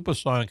at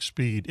supersonic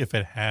speed if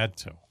it had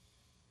to?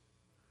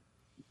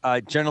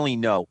 Generally,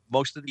 no.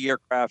 Most of the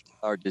aircraft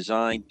are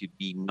designed to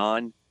be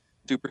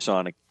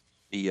non-supersonic.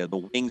 The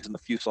wings and the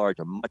fuselage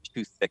are much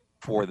too thick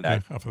for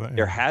that.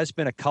 There has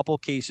been a couple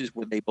cases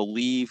where they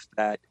believe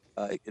that,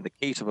 in the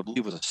case of, I believe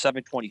it was a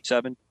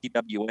 727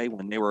 TWA,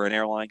 when they were an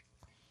airline,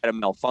 had a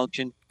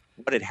malfunction.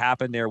 What had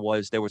happened there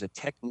was a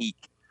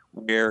technique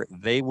where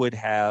they would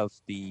have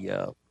the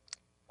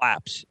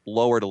flaps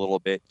lowered a little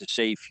bit to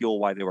save fuel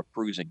while they were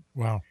cruising.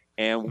 Wow.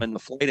 And when the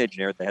flight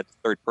engineer, they had the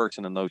third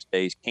person in those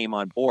days, came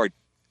on board,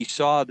 he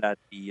saw that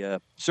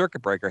the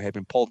circuit breaker had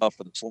been pulled off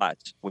for the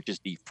slats, which is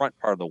the front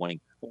part of the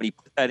wing. When he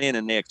put that in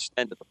and they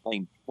extended, the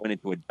plane went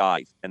into a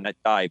dive, and that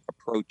dive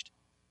approached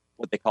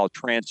what they call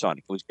transonic.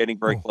 It was getting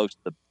very close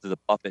to the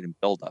buffet and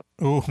buildup.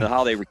 And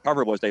how they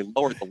recovered was they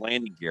lowered the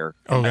landing gear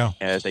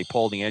as they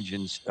pulled the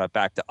engines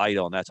back to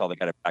idle, and that's how they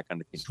got it back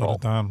under control.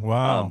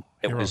 Wow.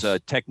 It was a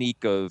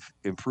technique of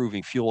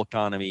improving fuel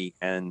economy,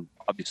 and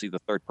obviously the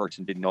third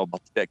person didn't know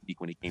about the technique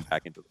when he came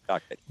back into the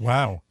cockpit.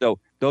 Wow. So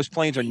those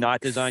planes are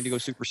not designed to go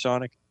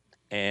supersonic,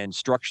 and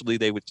structurally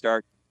they would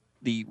start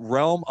the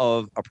realm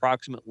of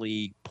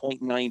approximately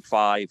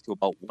 0.95 to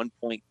about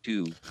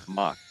 1.2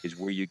 Mach is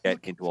where you get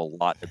into a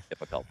lot of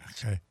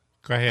difficulties. Okay.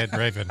 Go ahead,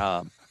 Raven.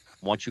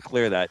 Once you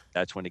clear that,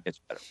 that's when it gets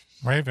better.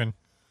 Raven.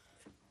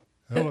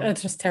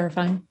 It's just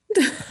terrifying.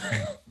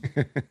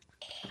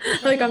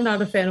 Like, I'm not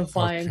a fan of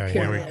flying, Okay,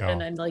 period. here we go. And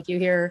then, like, you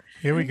hear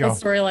a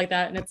story like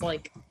that, and it's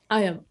like,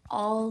 I am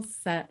all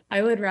set.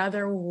 I would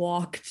rather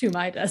walk to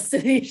my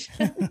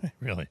destination.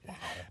 Really?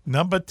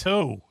 Number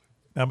 2,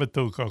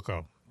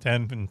 Coco.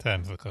 10 and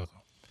 10 for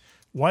Coco.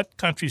 What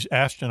country's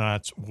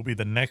astronauts will be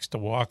the next to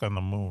walk on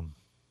the moon?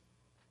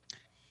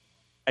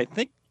 I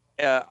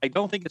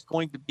don't think it's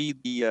going to be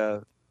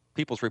the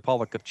People's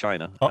Republic of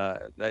China.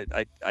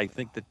 I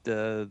think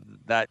that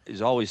that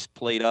is always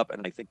played up,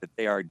 and I think that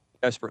they are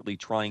desperately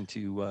trying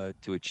to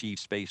achieve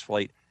space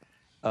flight.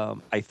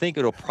 I think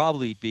it'll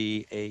probably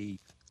be a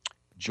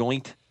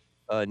joint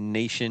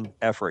nation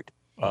effort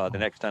the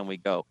next time we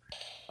go.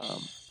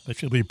 They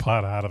should leave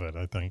pot out of it,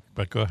 I think.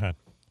 But go ahead.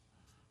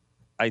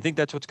 I think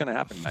that's what's going to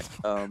happen, Matt.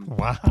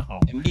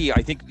 Wow. To me,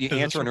 I think the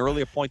answer an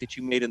earlier point that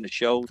you made in the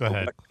show, Go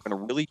ahead. what's going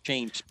to really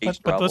change space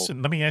But travel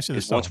listen, let me ask you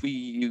this, is once we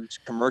use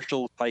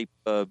commercial type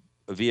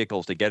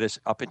vehicles to get us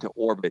up into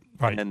orbit,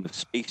 Right. and then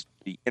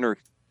the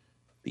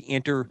the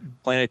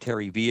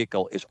interplanetary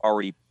vehicle is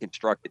already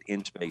constructed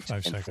in space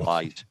and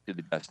flies to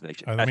the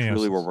destination. Let That's me ask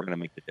really where this. we're going to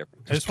make the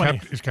difference.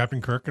 Is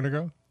Captain Kirk going to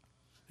go?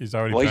 He's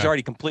already. Well, he's back.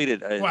 already completed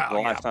the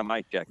last time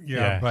I checked.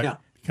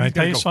 Can I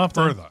tell you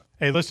something?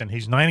 Hey, listen,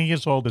 he's 90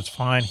 years old. It's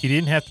fine. He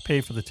didn't have to pay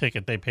for the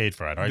ticket. They paid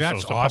for it. All right?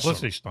 That's so it's a awesome.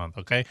 publicity stunt,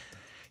 okay?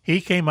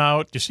 He came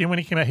out. You see when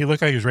he came out, he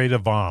looked like he was ready to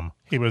bomb.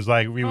 He was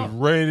like, we was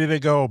ready to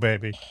go,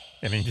 baby.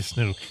 And he just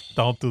knew,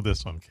 don't do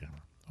this on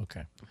camera.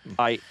 Okay.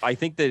 I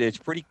think that it's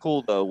pretty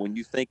cool, though, when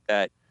you think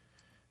that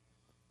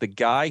the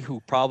guy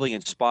who probably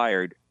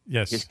inspired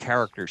his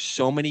character,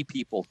 so many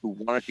people who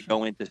wanted to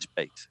go into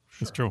space.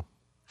 It's true.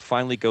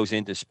 Finally goes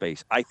into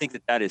space. I think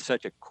that is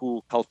such a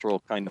cool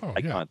cultural kind of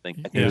icon thing.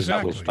 I think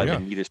that was like the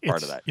neatest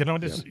part of that. You know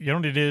what you know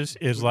what it is?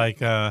 Is like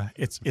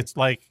it's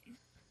like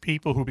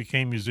people who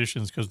became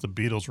musicians because the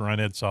Beatles were on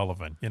Ed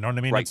Sullivan. You know what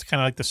I mean? Right. It's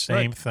kind of like the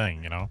same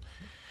thing, you know.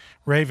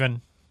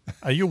 Raven,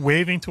 are you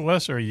waving to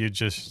us or are you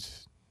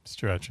just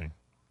stretching?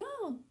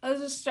 Oh, I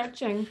was just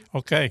stretching.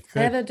 Okay, I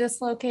have good. a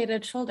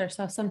dislocated shoulder,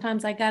 so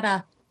sometimes I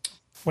gotta.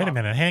 Wait a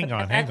minute. Hang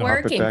on. Back Hang on. where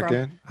it came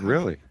from.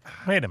 Really?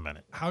 Wait a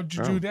minute. How'd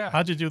you do that?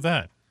 How'd you do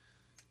that?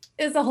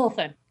 Is the whole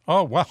thing.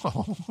 Oh,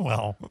 well.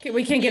 Well. Okay,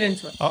 we can't get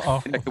into it.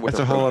 Uh-oh. That's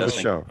a whole other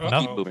show.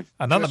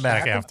 Another Just Mac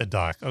happened. after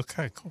dark.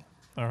 Okay, cool.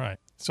 All right.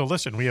 So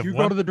listen, we have You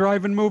one. go to the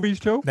drive-in movies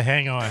too?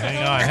 Hang on.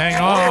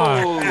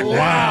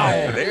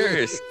 Wow.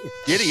 There's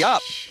giddy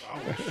up.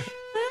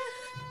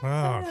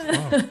 Wow.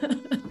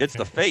 It's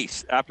the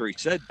face after he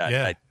said that.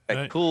 Yeah.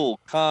 That cool,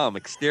 calm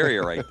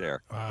exterior right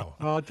there. Wow.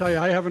 I'll tell you,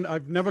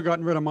 I've never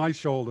gotten rid of my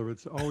shoulder.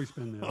 It's always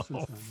been there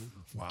since then.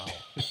 Wow.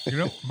 You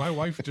know, my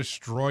wife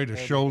destroyed a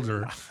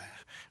shoulder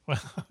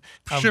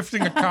I'm-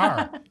 shifting a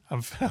car.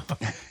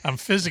 I'm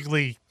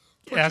physically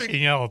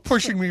asking out.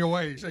 Pushing me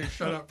away. Say,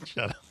 shut up.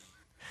 Shut up.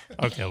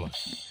 Okay, look.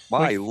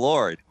 My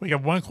Lord. We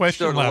got one question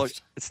It's starting to left.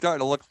 look- it's starting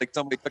to look like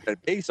somebody took a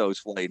Bezos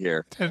flight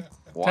here. 10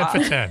 Wow. for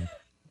 10.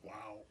 Wow.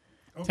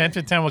 10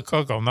 for 10 with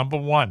Coco. Number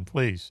one,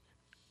 please.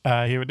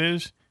 Here it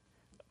is.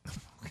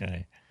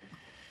 Okay.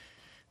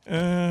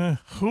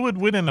 Who would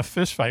win in a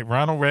fist fight,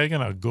 Ronald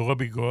Reagan or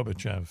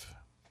Gorbachev?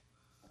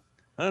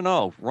 I don't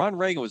know. Ron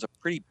Reagan was a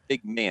pretty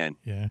big man.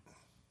 Yeah.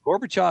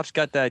 Gorbachev's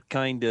got that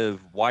kind of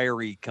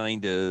wiry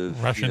kind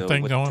of Russian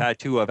thing with going? the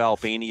tattoo of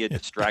Albania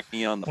distract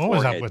me on the What was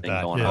up forehead with thing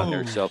that? going Yeah. on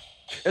there. So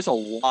there's a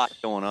lot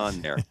going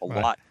on there. A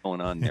Right. lot going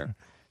on there.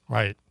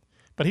 Right.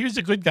 But he was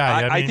a good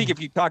guy. I mean, think if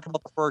you talk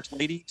about the first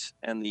ladies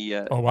and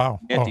the Oh, wow.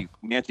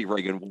 Nancy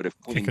Reagan would have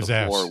kick cleaned his the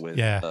ass. floor with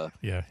Yeah.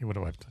 He would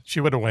have wiped. She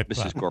would have wiped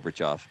Mrs. that.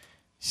 Gorbachev.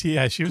 She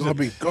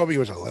was. Gobi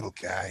was a little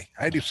guy.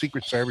 I knew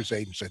Secret Service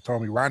agents that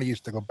told me Ronnie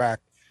used to go back,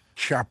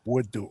 chop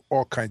wood, do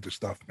all kinds of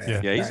stuff,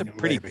 man. Yeah, he's a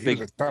pretty He big,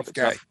 was a tough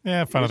guy.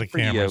 Yeah, in front of He the was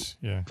pretty, cameras.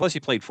 Yeah. Plus, he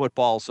played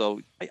football, so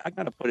I'm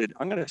gonna put it.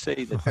 I'm gonna say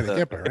that The the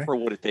Gipper, right? Gipper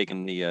would have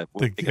taken the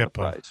Gipper.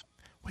 prize.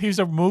 He's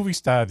a movie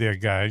star there,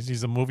 guys.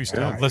 He's a movie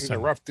star. Yeah, he's Listen. a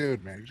rough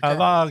dude, man. He's a I guy.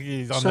 love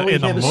he's on So the, he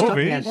in the had a movie.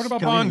 stuntman What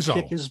about come in and Bonzo?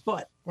 kick his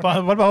butt. What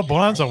about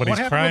Bonzo when What he's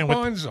happened crying with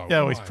with Bonzo?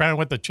 Yeah, he's Come on. crying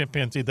with the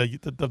chimpanzee,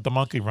 the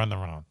monkey running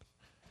around.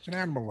 He's an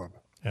animal lover.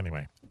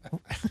 Anyway,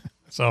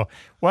 so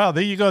wow,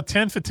 there you go,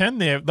 10 for 10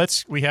 there.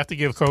 We have to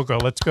give Coco.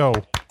 Let's go.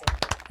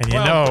 And you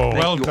know,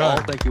 Thank you all.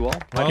 Thank you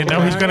all. you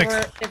know he's gonna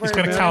They were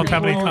count how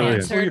many very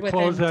times. Before you answered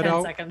close within that 10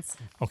 out, seconds.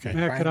 Okay.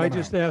 Matt, could I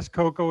just ask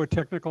Coco a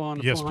technical on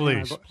the Yes, fly?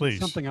 please, please.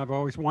 Something I've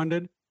always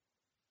wondered.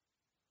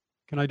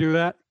 Can I do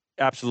that?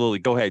 Absolutely.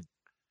 Go ahead,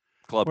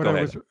 Club. What Go I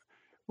ahead.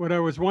 what I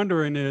was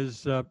wondering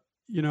is,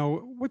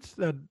 what's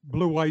that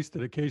blue ice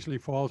that occasionally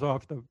falls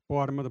off the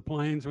bottom of the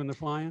planes when they're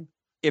flying?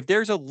 If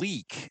there's a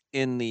leak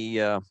in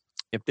the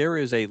if there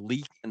is a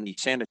leak in the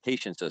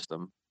sanitation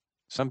system,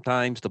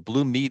 sometimes the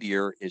blue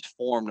meteor is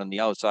formed on the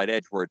outside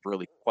edge where it's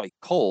really quite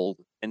cold,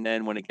 and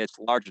then when it gets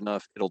large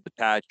enough, it'll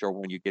detach, or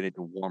when you get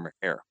into warmer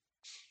air.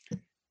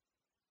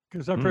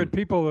 Because I've heard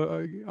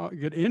people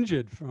get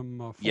injured from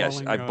falling.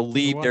 Yes, I to the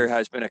believe there water.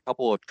 has been a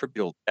couple of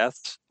trivial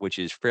deaths, which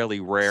is fairly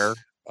rare.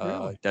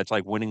 Really? That's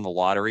like winning the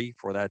lottery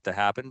for that to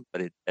happen,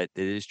 but it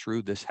is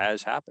true. This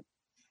has happened.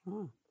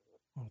 Oh.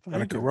 Well, And a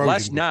thank you. corrosion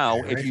Less would now.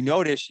 be, If right? you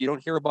notice, you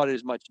don't hear about it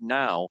as much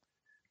now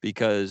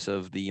because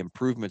of the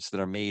improvements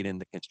that are made in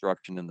the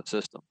construction and the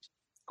systems.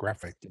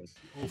 graphic.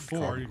 Oh,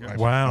 four, you guys.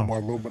 Wow. No more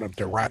aluminum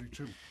to rot.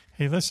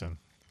 Hey, listen.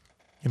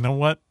 You know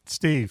what,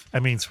 Steve? I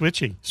mean,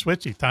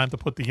 Switchy. Time to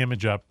put the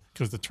image up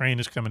because the train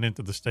is coming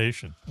into the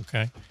station.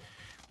 Okay.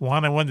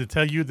 Juan, I wanted to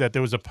tell you that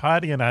there was a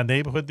party in our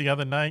neighborhood the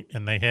other night,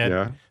 and they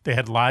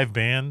had live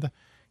band,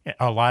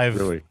 live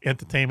Really?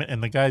 entertainment,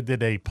 and the guy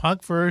did a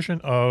punk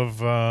version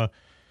of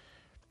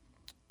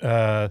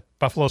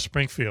Buffalo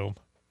Springfield.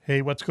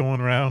 Hey, what's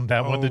going around?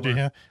 That one did you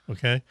hear?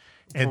 Okay.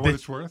 For what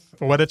it's worth?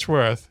 For what it's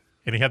worth.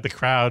 And he had the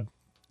crowd,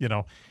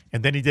 and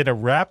then he did a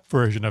rap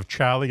version of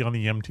Charlie on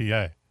the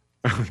MTA.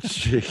 Oh,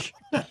 gee.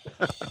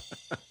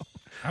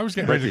 I was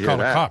getting Great ready to to call hear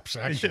the that. cops,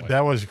 actually.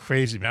 That was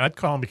crazy, man. I'd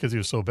call him because he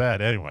was so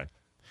bad. Anyway,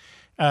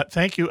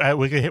 thank you.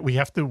 We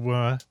have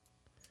to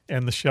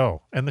end the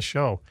show.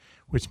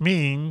 Which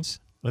means,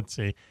 let's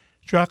see,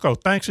 Jocko,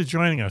 thanks for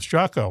joining us.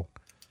 Jocko,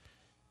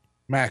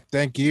 Mac,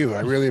 thank you. I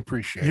really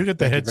appreciate it. You get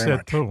the Thank you very headset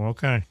much. too.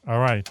 Okay. All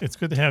right. It's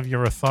good to have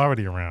your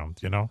authority around,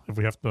 if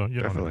we have to,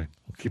 Definitely.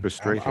 Keep us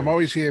straight. I'm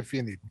always here if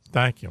you need me.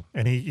 Thank you.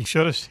 And he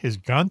showed us his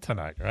gun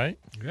tonight, right?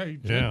 Yeah, he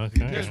did. Yeah.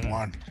 Okay. Just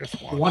one.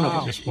 Just one. One of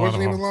them. Just one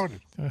Wasn't of even them.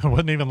 loaded. It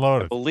wasn't even I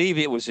loaded. believe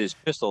it was his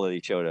pistol that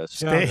he showed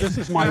us. Yeah, this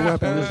is my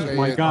weapon. This is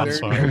my Yeah, gun. there-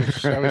 Sorry.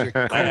 that was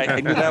a-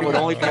 I knew that would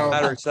only be a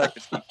matter of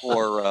seconds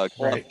before Clark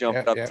Right,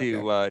 jumped yeah, up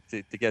yeah,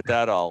 to get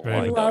that all Right.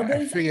 lined up. Club I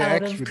is figure out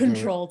X of would do it.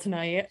 control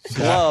tonight.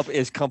 Club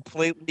is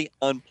completely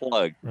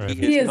unplugged. Right.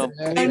 He is is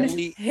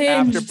completely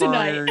unhinged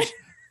tonight. afterburners,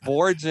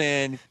 boards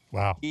in.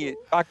 Wow.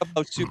 Talk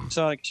about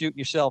supersonic shooting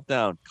yourself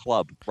down.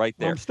 Club right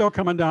there. I'm still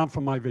coming down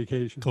from my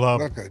vacation.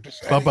 Club. Look, Club he's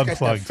got that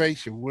unplugged.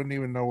 face, you wouldn't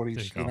even know what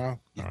he's, There you go.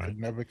 you All could right.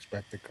 never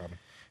expect it coming.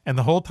 And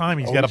the whole time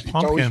he's got a It's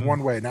always pumpkin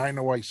one way. Now I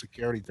know why he's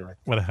security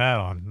director. with a hat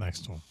on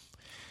next to him.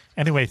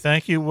 Anyway,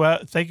 thank you,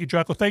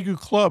 Jocko. Thank you,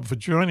 Club, for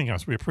joining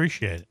us. We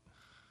appreciate it.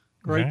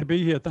 Great Okay. to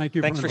be here. Thank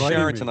you Thanks for inviting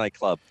sharing me. tonight,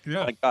 Club.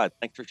 Yeah. My God,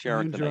 thanks for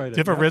sharing enjoyed tonight. it. Do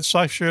you have a Yeah. Red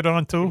Sox shirt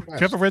on too? Do you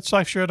have a Red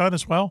Sox shirt on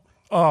as well?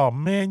 Oh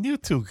man, you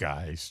two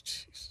guys.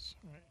 Jesus.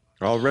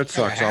 All Red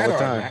Sox Got a all the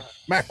hat on, time.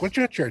 Mac, what's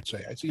your shirt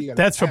say? I see you got a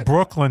That's for hat.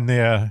 Brooklyn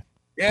there,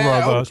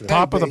 brother. okay,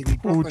 Top of the baby,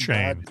 food Brooklyn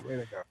chain. Dodgers, way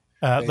to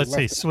go. They Let's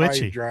see, left it high and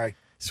Switchy. dry.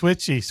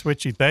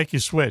 Switchy. Thank you,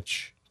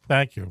 Switch.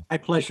 Thank you. My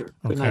pleasure.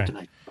 Good night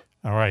tonight.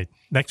 All right.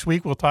 Next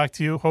week we'll talk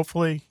to you.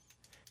 Hopefully.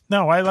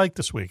 No, I liked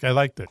this week. I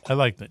liked it.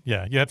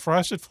 Yeah. You had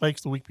Frosted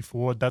Flakes the week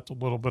before. That's a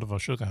little bit of a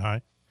sugar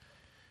high.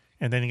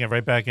 And then you get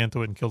right back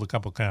into it and killed a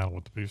couple cattle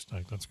with the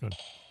beefsteak. That's good.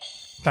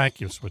 Thank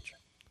you, Switch.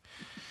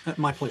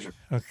 My pleasure.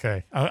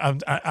 Okay. I'm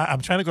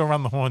trying to go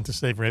around the horn to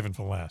save Raven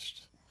for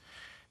last.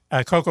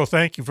 Coco,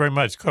 thank you very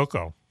much.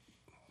 Coco.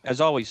 As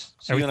always,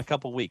 see you in a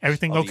couple of weeks.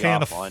 Everything I'll be okay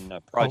off on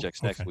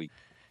projects next okay. week.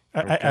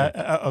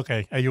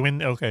 Okay. Are you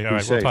in? Okay. All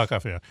right. We'll talk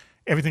off here.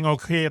 Everything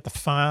okay at the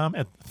farm?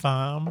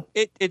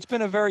 It's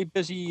been a very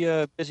busy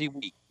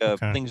week.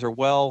 Okay. Things are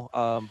well.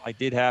 I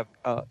did have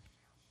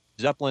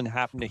Zeppelin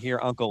happened to hear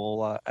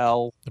Uncle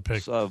L's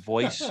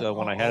voice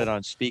when I had it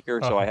on speaker,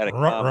 so I had to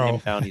calm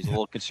him down. He's a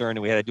little concerned,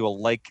 and we had to do a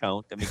leg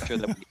count to make sure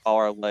that all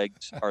our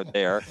legs are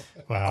there.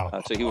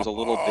 Wow. So he was a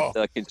little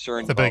bit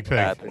concerned The big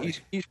about that. pig.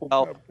 But he's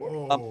well.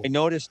 I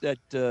noticed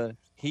that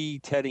he,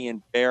 Teddy,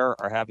 and Bear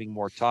are having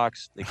more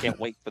talks. They can't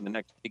wait for the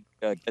next big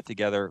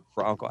get-together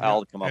for Uncle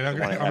Al to come up. And They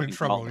want to I'm have in his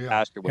trouble, mountain yeah.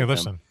 pasture with Hey, him.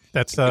 listen.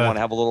 That's They want to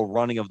have a little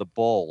running of the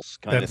bulls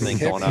kind of thing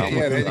going on. Yeah,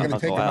 with they're going to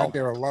take Uncle him Al. out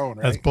there alone,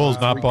 right? That's bulls,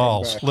 Until not he comes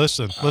balls. back.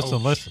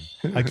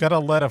 Listen. I got a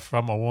letter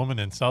from a woman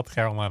in South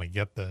Carolina.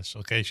 Get this,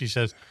 okay? She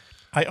says,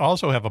 I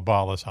also have a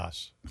ballless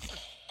house.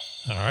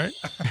 All right.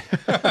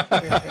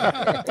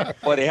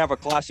 Well, they have a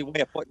classy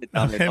way of putting it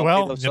down there. Okay, don't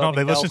well, those they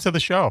listen Southern to the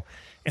show,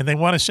 and they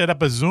want to set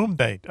up a Zoom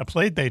date, a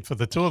play date for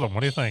the two of them.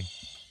 What do you think?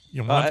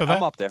 You want for that?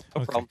 I'm up there.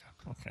 No problem.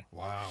 Okay.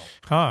 Wow.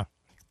 Huh.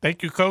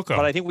 Thank you, Coco.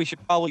 But I think we should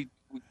probably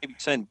maybe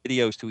send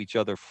videos to each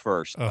other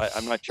first. Oh.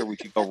 I'm not sure we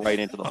should go right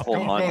into the full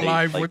Don't go Monday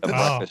live like with the this.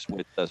 breakfast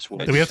with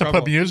Switch. Do we have to put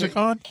Trouble. music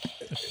on?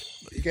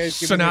 You guys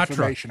give me the Sinatra.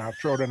 information. I'll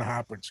throw it in the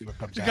hopper and see what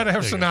comes You out. got to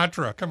have There you go.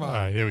 Sinatra. Come All on.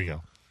 right, here we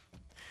go.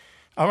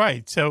 All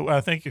right,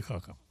 so thank you,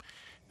 Coco.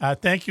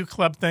 Thank you,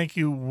 Club. Thank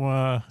you,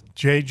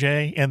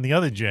 JJ and the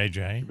other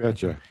JJ.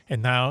 Betcha.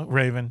 And now,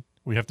 Raven,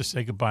 we have to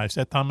say goodbye. It's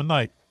that time of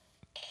night.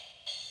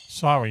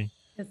 Sorry.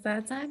 It's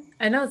that time.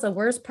 I know it's the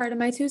worst part of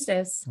my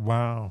Tuesdays.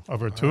 Wow.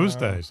 Over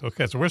Tuesdays.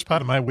 Okay, it's the worst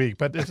part of my week,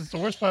 but it's the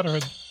worst part of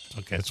it.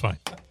 Okay, it's fine.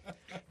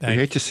 I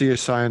hate to see her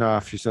sign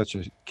off. She's such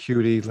a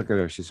cutie. Look at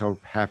her. She's so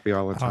happy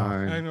all the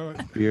time. I know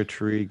it. Beer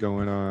tree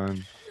going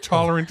on.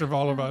 Tolerant of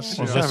all of us.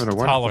 Well, She's Yeah. having a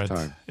wonderful tolerant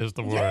time. is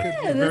the word.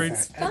 Yeah, Very-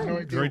 that's I have no fun.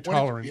 idea Very what is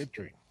tolerant. beer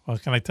tree. Well,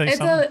 can I tell you It's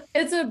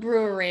something? a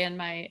brewery in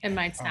my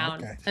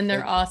town, okay. and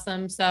they're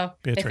awesome. So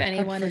if Beatrice.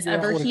 anyone is Figure out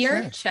ever what it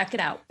here, says. check it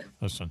out.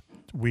 Listen,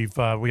 we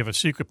have a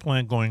secret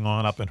plan going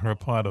on up in her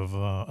part of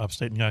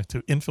upstate New York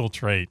to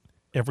infiltrate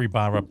every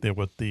bar up there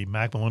with the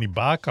Mac Maloney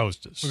bar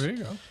coasters. Well, there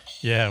you go.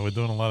 Yeah, we're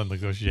doing a lot of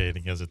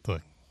negotiating as it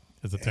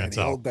In turns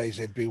the out. old days,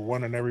 there'd be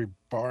one in every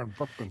bar in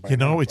Brooklyn. by You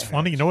know, now, it's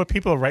funny. You know what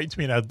people are writing to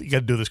me? And you got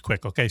to do this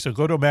quick, okay? So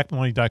go to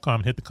MacMaloney.com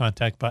and hit the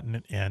contact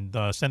button and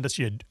send us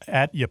your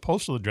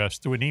postal address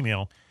through an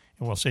email,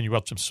 and we'll send you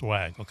up some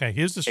swag. Okay,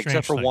 here's the strange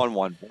Except for thing.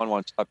 one.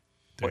 Stop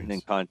putting There in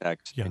is.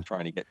 contacts Yeah. and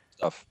trying to get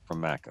stuff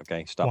from Mac.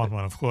 Okay, stop One, it.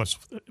 of course.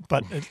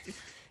 But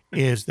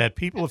is that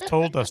people have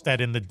told us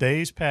that in the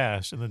days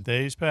past,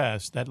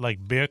 that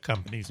like beer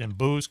companies and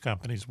booze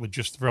companies would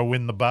just throw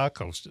in the bar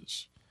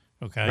coasters.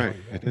 Okay.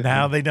 Right.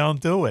 Now they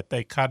don't do it.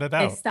 They cut it They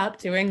out.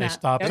 stopped doing They that.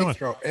 stopped Yep. doing They it.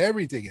 throw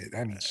everything in.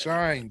 I mean,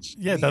 signs.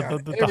 Yeah, neon, the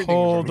everything was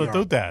whole on the neon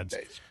doodads.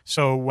 days.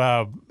 So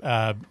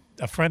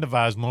a friend of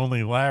ours,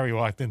 Lonely Larry,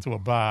 walked into a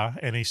bar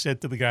and he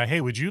said to the guy,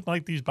 "Hey, would you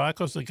like these bar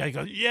coasters?" The guy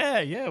goes,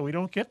 "Yeah, we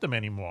don't get them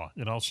anymore."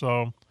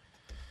 So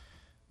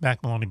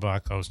Mac Maloney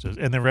bar coasters,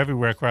 and they're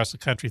everywhere across the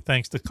country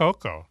thanks to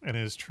Coco and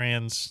his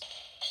trans.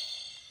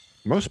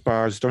 Most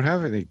bars don't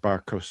have any bar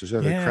coasters.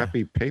 They're the Yeah.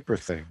 crappy paper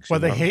things. Well,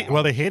 you they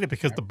know? hate it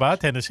because the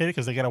bartenders hate it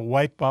because they got to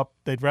wipe up.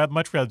 They'd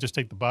much rather just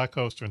take the bar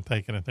coaster and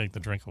take it and take the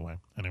drink away.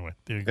 Anyway,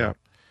 there you go. Yeah.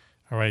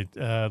 All right.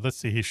 Let's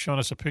see. He's showing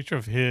us a picture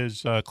of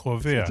his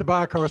Corvair. It's a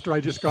bar coaster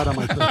I just got on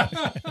my truck.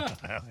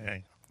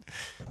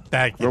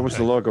 Thank you. What was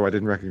the logo? I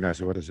didn't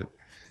recognize it. What is it?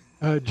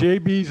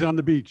 JB's on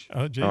the beach.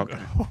 Oh, Okay.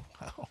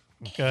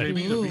 Okay.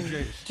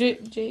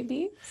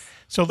 JB?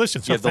 So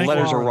listen. So Yeah, the thank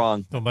letters you. are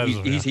wrong. The letters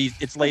are wrong.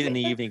 It's late in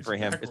the evening for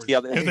him. It's the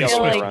other, He's it's the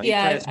other way like, around.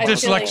 Yeah, I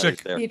feel like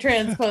Dyslexic. you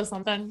transposed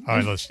something. All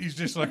right, listen. He's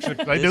dyslexic.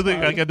 I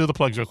got to do the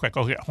plugs real quick.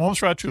 Okay,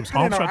 Holmes-Rod Troops. I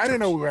Holmes-Rod didn't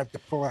know Troops. we have to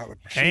pull out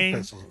with machine Hang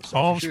pistols and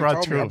stuff. Holmes You should've Rod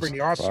told me. I'll Troops. bring the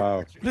arsenal Wow.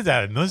 with you. What is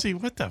that, Lizzie?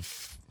 What the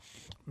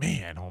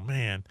man? Oh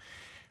man!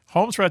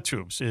 Holmes-Rod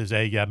Troops is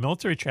a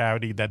military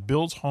charity that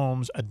builds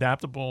homes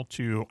adaptable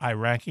to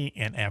Iraqi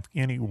and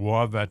Afghani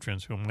war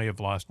veterans who may have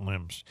lost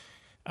limbs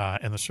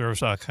in the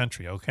service of our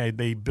country. Okay,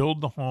 they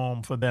build the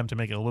home for them to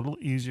make it a little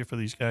easier for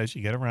these guys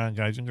to get around,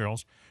 guys and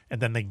girls, and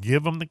then they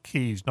give them the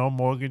keys, no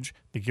mortgage.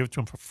 They give it to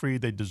them for free.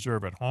 They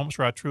deserve it.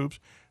 Holmes-Rod Troops.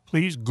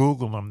 Please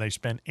Google them. They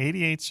spend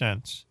 88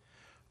 cents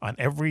on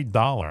every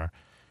dollar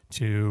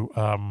to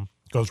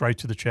goes right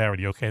to the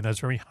charity. Okay, and that's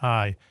very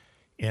high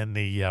in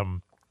the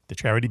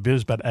charity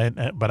biz. But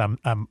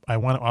I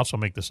want to also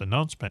make this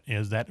announcement: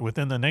 is that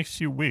within the next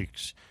few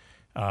weeks,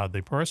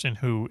 the person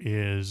who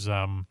is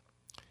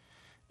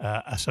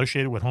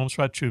associated with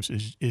Holmes-Rod Troops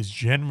is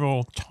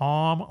General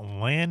Tom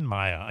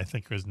Landmeyer. I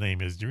think his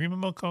name is. Do you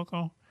remember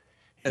Coco?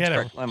 That's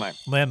correct,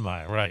 Landmeyer.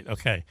 Landmeyer, right?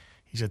 Okay,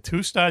 he's a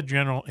 2-star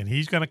general, and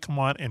he's going to come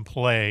on and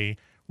play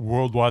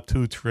World War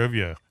II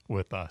trivia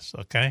with us.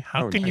 Okay,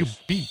 how can you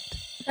beat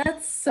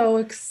That's so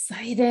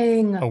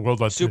exciting. a World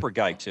War II? Super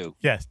guy too.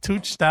 Yes,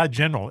 2-star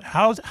general.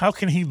 How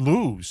can he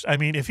lose? I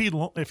mean, if he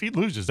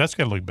loses, that's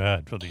going to look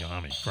bad for the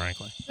Army,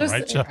 frankly. Just,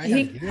 Right? So,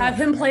 have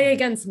him play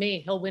against me.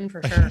 He'll win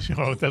for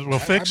sure. we'll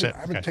fix it.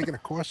 I've been Okay. taking a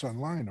course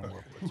online on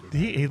World War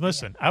II.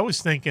 Listen, I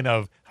was thinking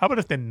of how about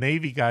if the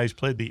Navy guys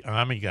played the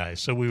Army guys?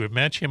 So we would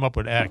match him up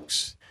with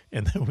X,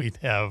 and then we'd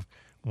have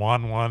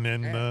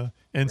 1-1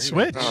 and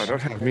switch. Oh,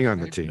 don't have me on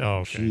the team. Oh,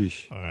 okay.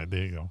 Sheesh. All right,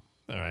 there you go.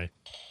 All right.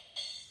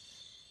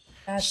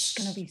 That's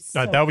gonna be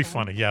so. That'll be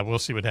fun. funny. Yeah, we'll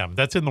see what happens.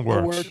 That's in the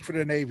Go works. work for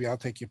the Navy. I'll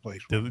take your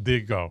place. There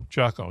you go.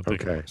 Jocko,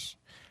 take Okay. this.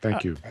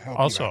 Thank you. I help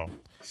you Also, out.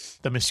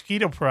 the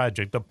Mosquito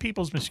Project, the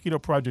People's Mosquito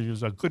Project,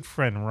 is a good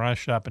friend, Raj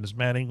Shop, and his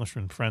Mad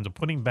Englishman friends are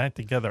putting back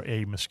together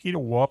a mosquito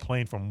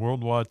warplane from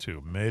World War II,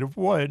 made of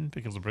wood,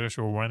 because the British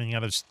were running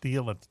out of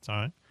steel at the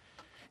time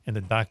in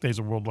the dark days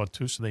of World War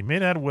II. So they made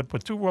it out of wood,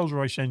 put 2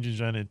 Rolls-Royce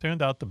engines in it. It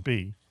turned out to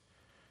be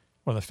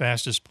one of the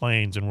fastest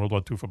planes in World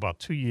War II for about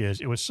 2 years.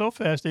 It was so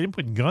fast, they didn't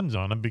put guns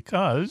on them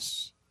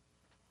because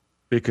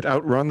They could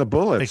outrun the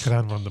bullets. they could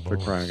outrun the For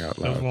bullets. crying out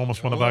That was loud.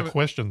 almost one of our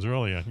questions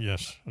earlier.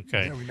 Yes.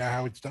 Okay. Yeah, we know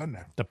how it's done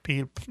now.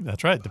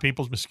 That's right. The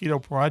People's Mosquito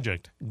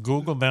Project.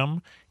 Google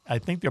them. I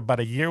think they're about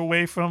a year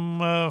away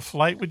from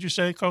flight. Would you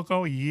say,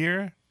 Coco? A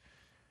year?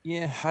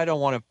 Yeah, I don't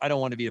want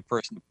to be the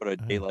person to put a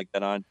date like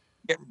that on.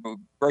 Getting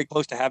very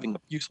close to having the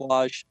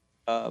fuselage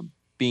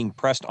being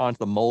pressed onto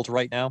the molds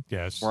right now.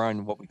 Yes. We're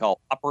on what we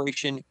call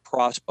Operation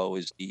Crossbow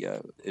is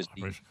the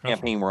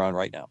campaign we're on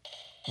right now.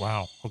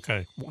 Wow.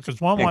 Okay.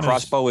 Because one And is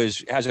Crossbow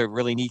has a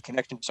really neat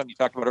connection to something you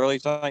talked about earlier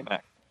tonight,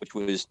 Mac, which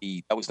was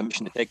the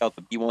mission to take out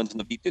the B-1s and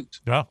the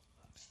B-2s. yeah.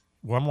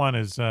 One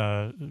is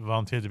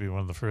volunteered to be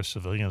one of the first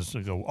civilians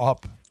to go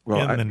up.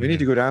 Well, in the we need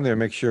to go down there and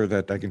make sure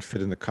that I can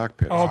fit in the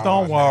cockpit. Oh,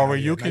 don't worry.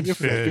 yeah, You no, can you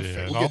fit. fit.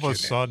 in. We'll All get of a you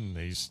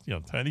there.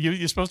 sudden,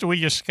 you're supposed to wear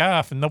your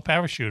scarf and no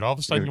parachute. All of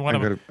a sudden, you want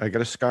to. I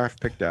got a scarf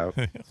picked out.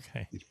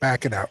 Okay. He's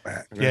backing out,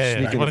 Matt. I'm gonna Yeah,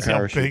 sneak I in wanna the see how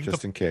parachute big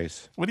just in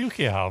case. What do you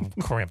care how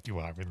cramped you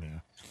are in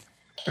there?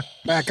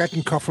 Mac, I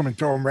can cuff him and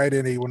throw him right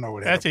in. He will know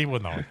what That's he will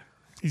know.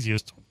 He's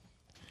used to it.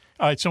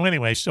 All right. So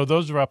anyway, so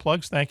those are our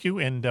plugs. Thank you.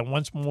 And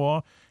once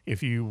more,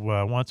 if you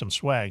want some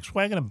swag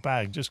in a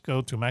bag, just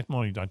go to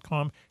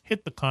macmaloney.com,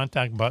 hit the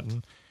contact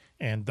button,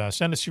 and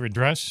send us your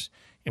address,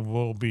 and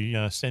we'll be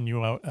sending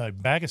you out a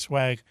bag of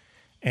swag.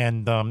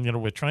 And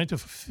we're trying to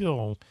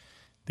fulfill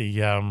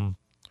the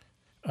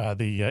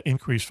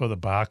increase for the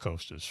bar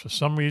coasters. For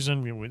some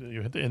reason,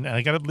 and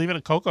I got to leave it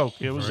at Coco.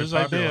 It was Very his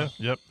popular. idea.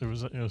 Yep, it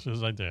was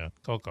his idea.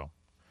 Coco.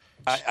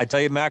 I tell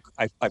you, Mac,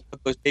 I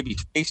put those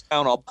babies face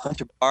down on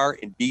Punch Bar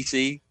in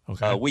D.C.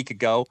 Okay. A week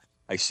ago.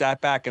 I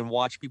sat back and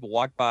watched people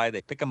walk by.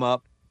 They pick them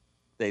up.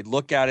 They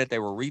look at it. They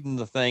were reading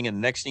the thing, and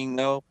the next thing you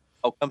know,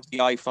 out comes the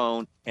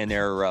iPhone, and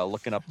they're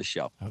looking up the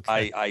show.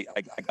 Okay. I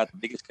got the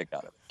biggest kick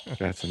out of it.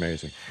 That's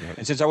amazing. Yeah.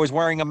 And since I was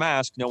wearing a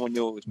mask, no one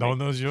knew it was No me. one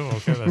knows you.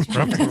 Okay, that's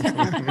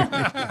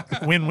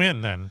perfect.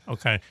 Win-win then.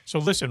 Okay. So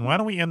listen, why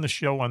don't we end the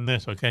show on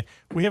this, okay?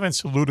 We haven't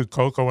saluted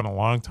Coco in a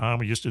long time.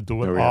 We used to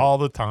do it No, we all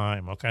the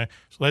time, okay?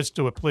 So let's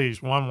do it,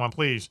 please. One,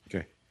 please.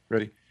 Okay.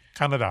 Ready?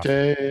 Count it out.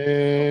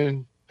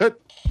 10.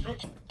 Hit.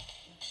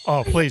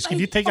 Oh, please, can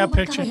you take Oh our my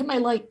God, picture? I hit my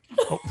light.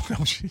 Oh,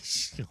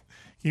 jeez. Can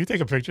you take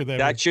a picture there?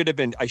 That should have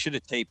been. I should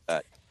have taped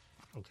that.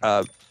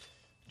 Okay.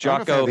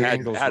 Jocko the had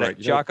angles had a right.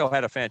 You know- Jocko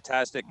had a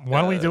fantastic.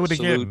 Why don't we do it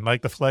salute, again,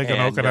 like the flag on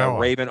and Okinawa?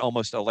 Raven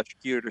almost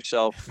electrocuted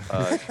herself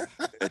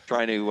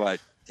trying to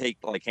take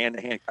like hand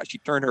to hand. She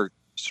turned her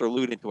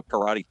salute into a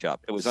karate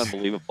chop. It was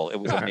unbelievable. It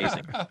was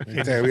amazing.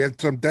 Yeah, we had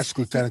some desk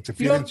lieutenants. If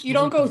You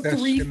don't go salute the desk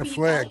 3 in the feet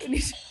flag.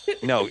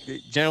 out. No,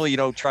 generally you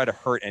don't try to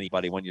hurt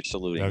anybody when you're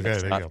saluting. Okay,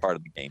 That's there you not go. part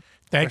of the game.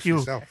 Thank you.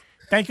 yourself.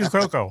 Thank you,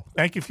 Coco.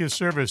 Thank you for your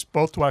service,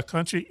 both to our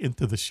country and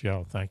to the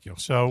show. Thank you.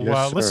 So,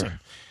 Yes, sir. listen,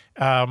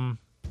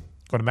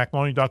 go to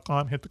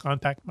MacMaloney.com, hit the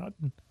contact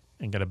button,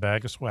 and get a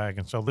bag of swag.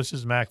 And so this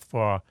is Mac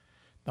for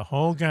the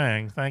whole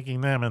gang, thanking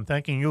them and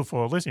thanking you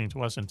for listening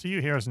to us. And see you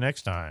here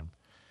next time.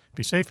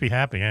 Be safe, be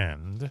happy,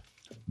 and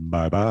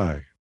Bye-bye.